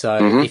 And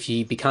so if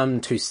you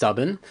become too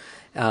stubborn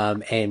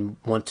and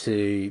want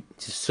to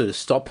just sort of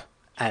stop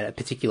at a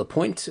particular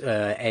point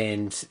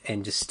and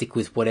just stick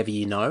with whatever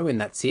you know, and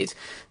that's it,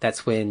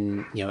 that's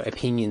when, you know,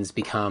 opinions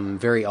become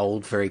very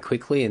old very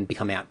quickly and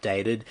become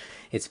outdated.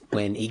 It's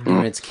when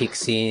ignorance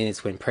kicks in,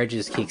 it's when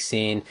prejudice kicks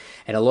in,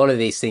 and a lot of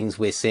these things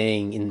we're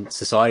seeing in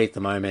society at the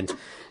moment,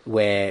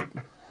 where,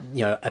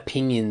 you know,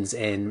 opinions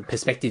and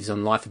perspectives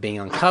on life are being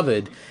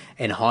uncovered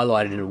and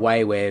highlighted in a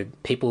way where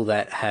people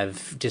that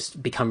have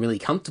just become really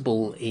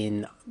comfortable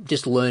in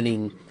just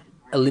learning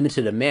a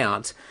limited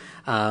amount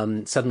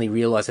suddenly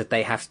realize that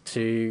they have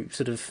to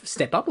sort of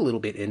step up a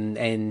little bit,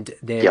 and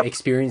they're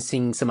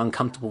experiencing some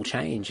uncomfortable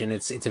change. And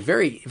it's a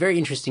very, very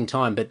interesting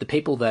time. But the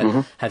people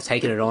that have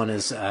taken it on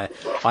as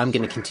I'm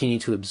going to continue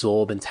to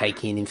absorb and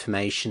take in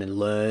information and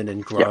learn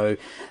and grow,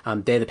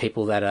 they're the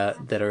people that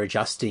are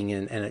adjusting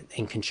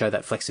and can show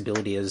that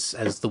flexibility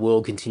as the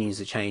world continues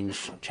to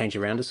change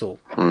around us all.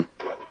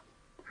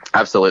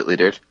 Absolutely,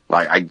 dude.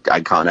 Like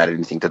I can't add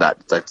anything to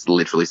that. That's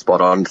literally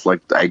spot on.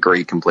 Like I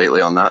agree completely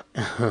on that.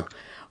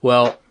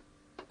 Well,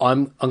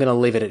 I'm going to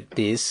leave it at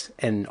this,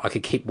 and I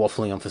could keep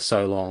waffling on for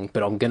so long,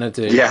 but I'm going to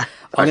do. Yeah,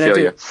 I'm going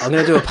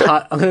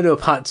to do a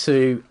part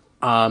two.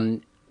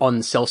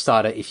 on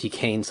Self-Starter if you're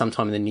keen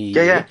sometime in the new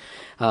year. Yeah.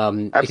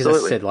 Because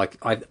as I said, like,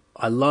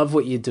 I love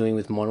what you're doing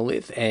with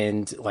Monolith,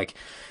 and like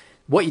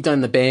what you've done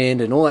in the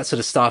band and all that sort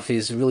of stuff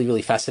is really,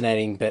 really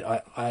fascinating.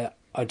 But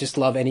I just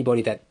love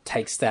anybody that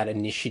takes that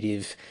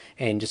initiative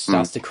and just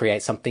starts to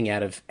create something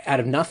out of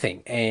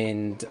nothing.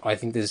 And I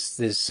think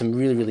there's some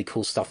really, really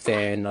cool stuff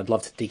there, and I'd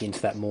love to dig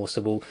into that more.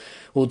 So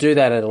we'll do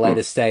that at a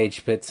later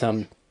stage. But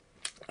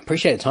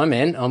appreciate the time,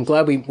 man. I'm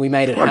glad we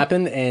made it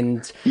happen.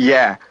 And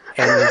yeah.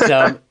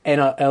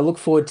 and I look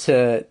forward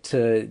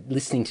to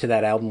listening to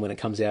that album when it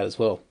comes out as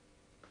well.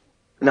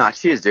 Nah,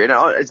 cheers, dude.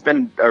 It's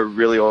been a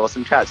really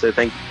awesome chat. So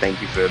thank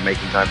you for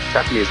making time to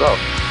chat to me as well.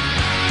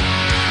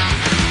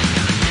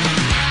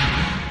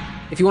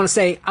 If you want to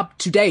stay up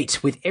to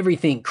date with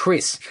everything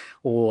Chris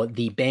or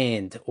the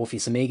band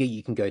Orpheus Amiga,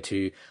 you can go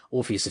to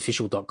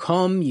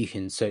orpheusofficial.com. You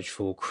can search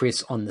for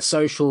Chris on the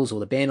socials or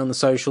the band on the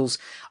socials.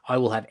 I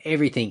will have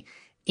everything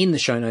in the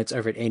show notes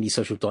over at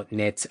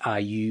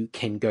andysocial.net. You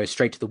can go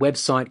straight to the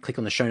website, click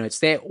on the show notes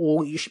there,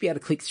 or you should be able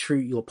to click through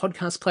your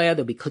podcast player.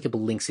 There'll be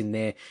clickable links in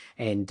there,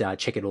 and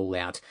check it all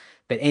out.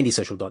 But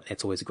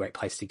andysocial.net's always a great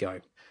place to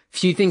go.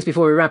 Few things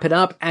before we wrap it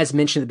up. As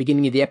mentioned at the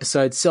beginning of the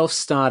episode,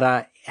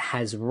 Self-Starter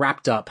has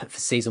wrapped up for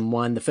season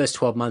 1. The first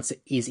 12 months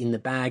is in the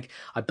bag.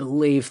 I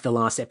believe the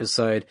last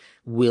episode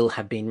will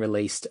have been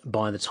released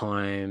by the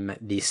time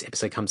this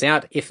episode comes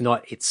out. If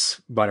not,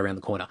 it's right around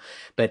the corner.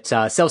 But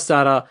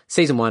Self-Starter,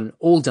 season 1,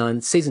 all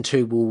done. Season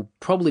 2 will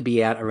probably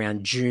be out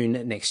around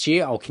June next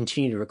year. I'll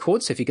continue to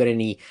record, so if you've got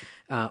any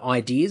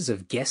ideas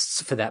of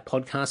guests for that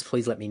podcast,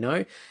 please let me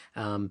know.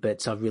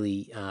 But I've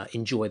really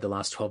enjoyed the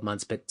last 12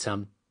 months, but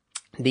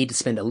need to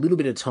spend a little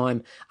bit of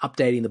time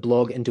updating the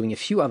blog and doing a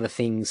few other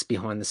things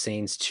behind the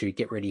scenes to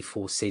get ready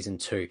for season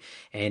 2.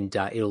 And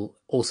it'll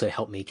also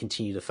help me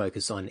continue to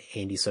focus on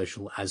Andy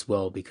Social as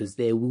well, because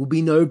there will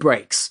be no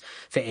breaks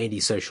for Andy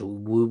Social.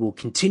 We will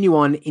continue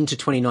on into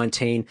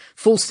 2019,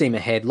 full steam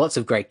ahead, lots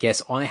of great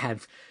guests. I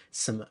have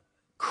some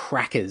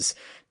crackers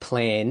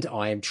planned.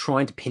 I am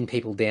trying to pin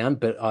people down,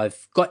 but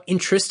I've got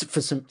interest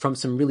from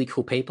some really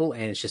cool people,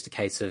 and it's just a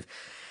case of,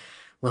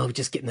 well,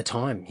 just getting the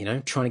time,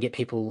 trying to get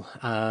people,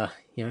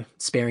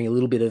 sparing a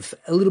little bit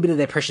of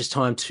their precious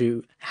time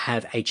to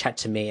have a chat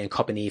to me and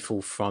cop an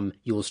earful from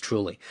yours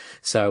truly.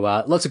 So,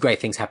 lots of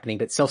great things happening,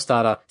 but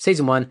Self-Starter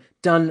season 1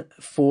 done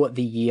for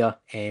the year,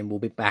 and we'll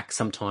be back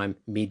sometime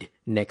mid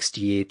next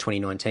year,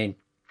 2019.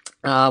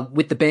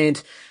 With the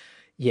band,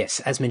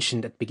 yes, as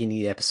mentioned at the beginning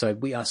of the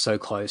episode, we are so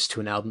close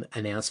to an album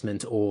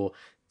announcement, or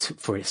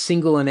for a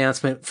single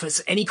announcement, for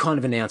any kind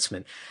of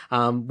announcement.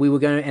 We were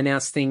going to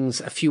announce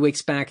things a few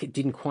weeks back. It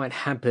didn't quite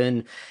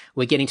happen.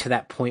 We're getting to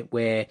that point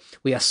where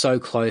we are so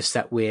close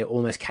that we're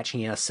almost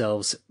catching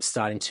ourselves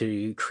starting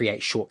to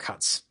create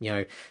shortcuts,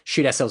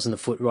 shoot ourselves in the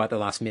foot right at the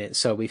last minute.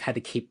 So we've had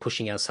to keep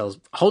pushing ourselves,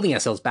 holding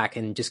ourselves back,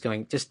 and just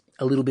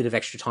a little bit of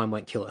extra time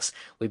won't kill us.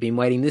 We've been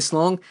waiting this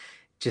long.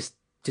 Just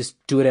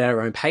do it at our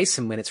own pace,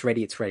 and when it's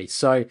ready, it's ready.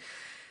 So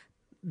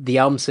the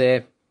album's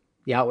there,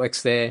 the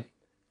artwork's there,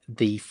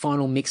 the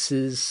final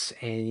mixes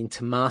and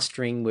into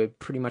mastering, we're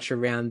pretty much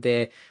around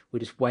there. We're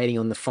just waiting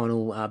on the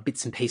final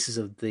bits and pieces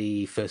of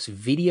the first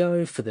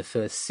video for the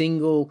first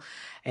single,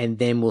 and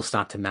then we'll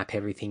start to map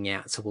everything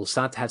out. So we'll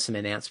start to have some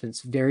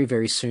announcements very,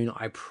 very soon,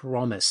 I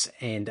promise.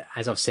 And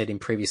as I've said in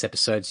previous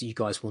episodes, you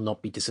guys will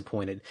not be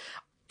disappointed,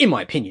 in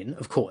my opinion,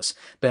 of course.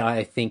 But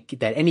I think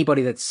that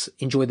anybody that's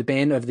enjoyed the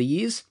band over the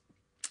years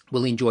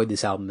will enjoy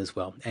this album as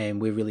well,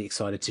 and we're really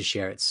excited to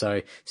share it.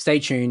 So stay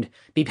tuned,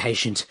 be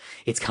patient,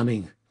 it's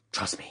coming.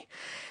 Trust me.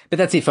 But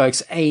that's it,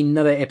 folks.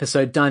 Another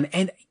episode done.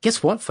 And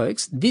guess what,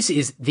 folks? This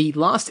is the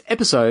last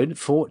episode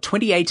for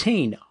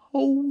 2018.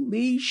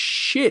 Holy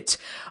shit.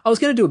 I was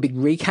going to do a big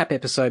recap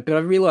episode, but I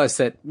realized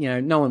that,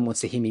 no one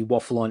wants to hear me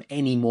waffle on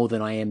any more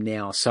than I am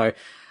now. So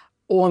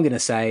all I'm going to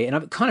say, and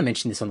I've kind of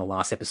mentioned this on the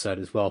last episode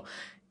as well,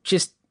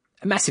 just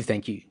a massive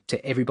thank you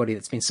to everybody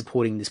that's been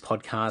supporting this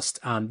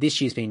podcast.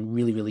 This year's been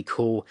really, really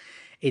cool.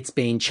 It's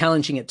been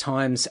challenging at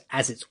times,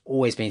 as it's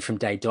always been from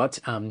day dot.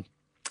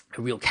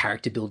 A real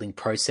character building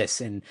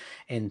process and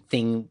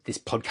thing this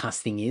podcast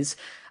thing is.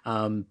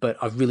 But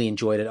I've really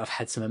enjoyed it. I've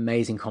had some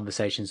amazing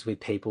conversations with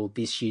people.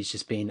 This year's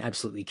just been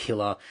absolutely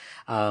killer.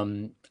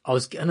 I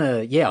was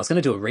gonna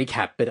do a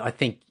recap, but I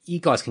think you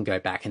guys can go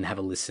back and have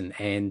a listen.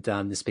 And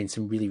there's been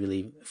some really,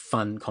 really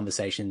fun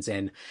conversations,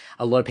 and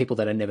a lot of people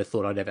that I never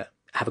thought I'd ever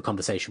have a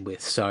conversation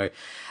with. So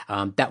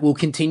that will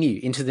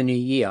continue into the new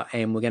year,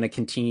 and we're going to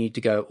continue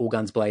to go all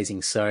guns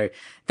blazing. So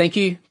thank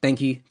you,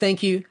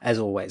 as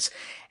always.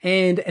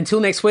 And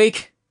until next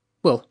week,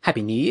 well,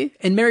 Happy New Year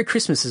and Merry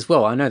Christmas as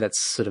well. I know that's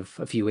sort of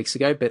a few weeks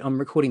ago, but I'm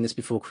recording this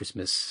before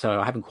Christmas,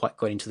 so I haven't quite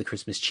got into the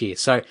Christmas cheer.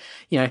 So,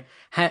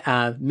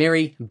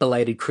 Merry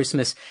belated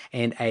Christmas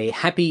and a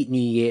Happy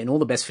New Year, and all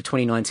the best for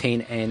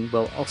 2019. And,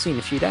 well, I'll see you in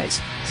a few days.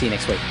 See you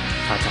next week.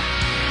 Ta-ta.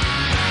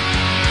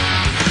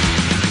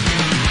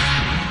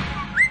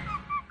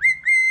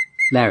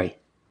 Larry,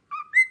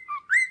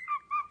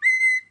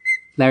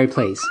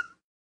 please.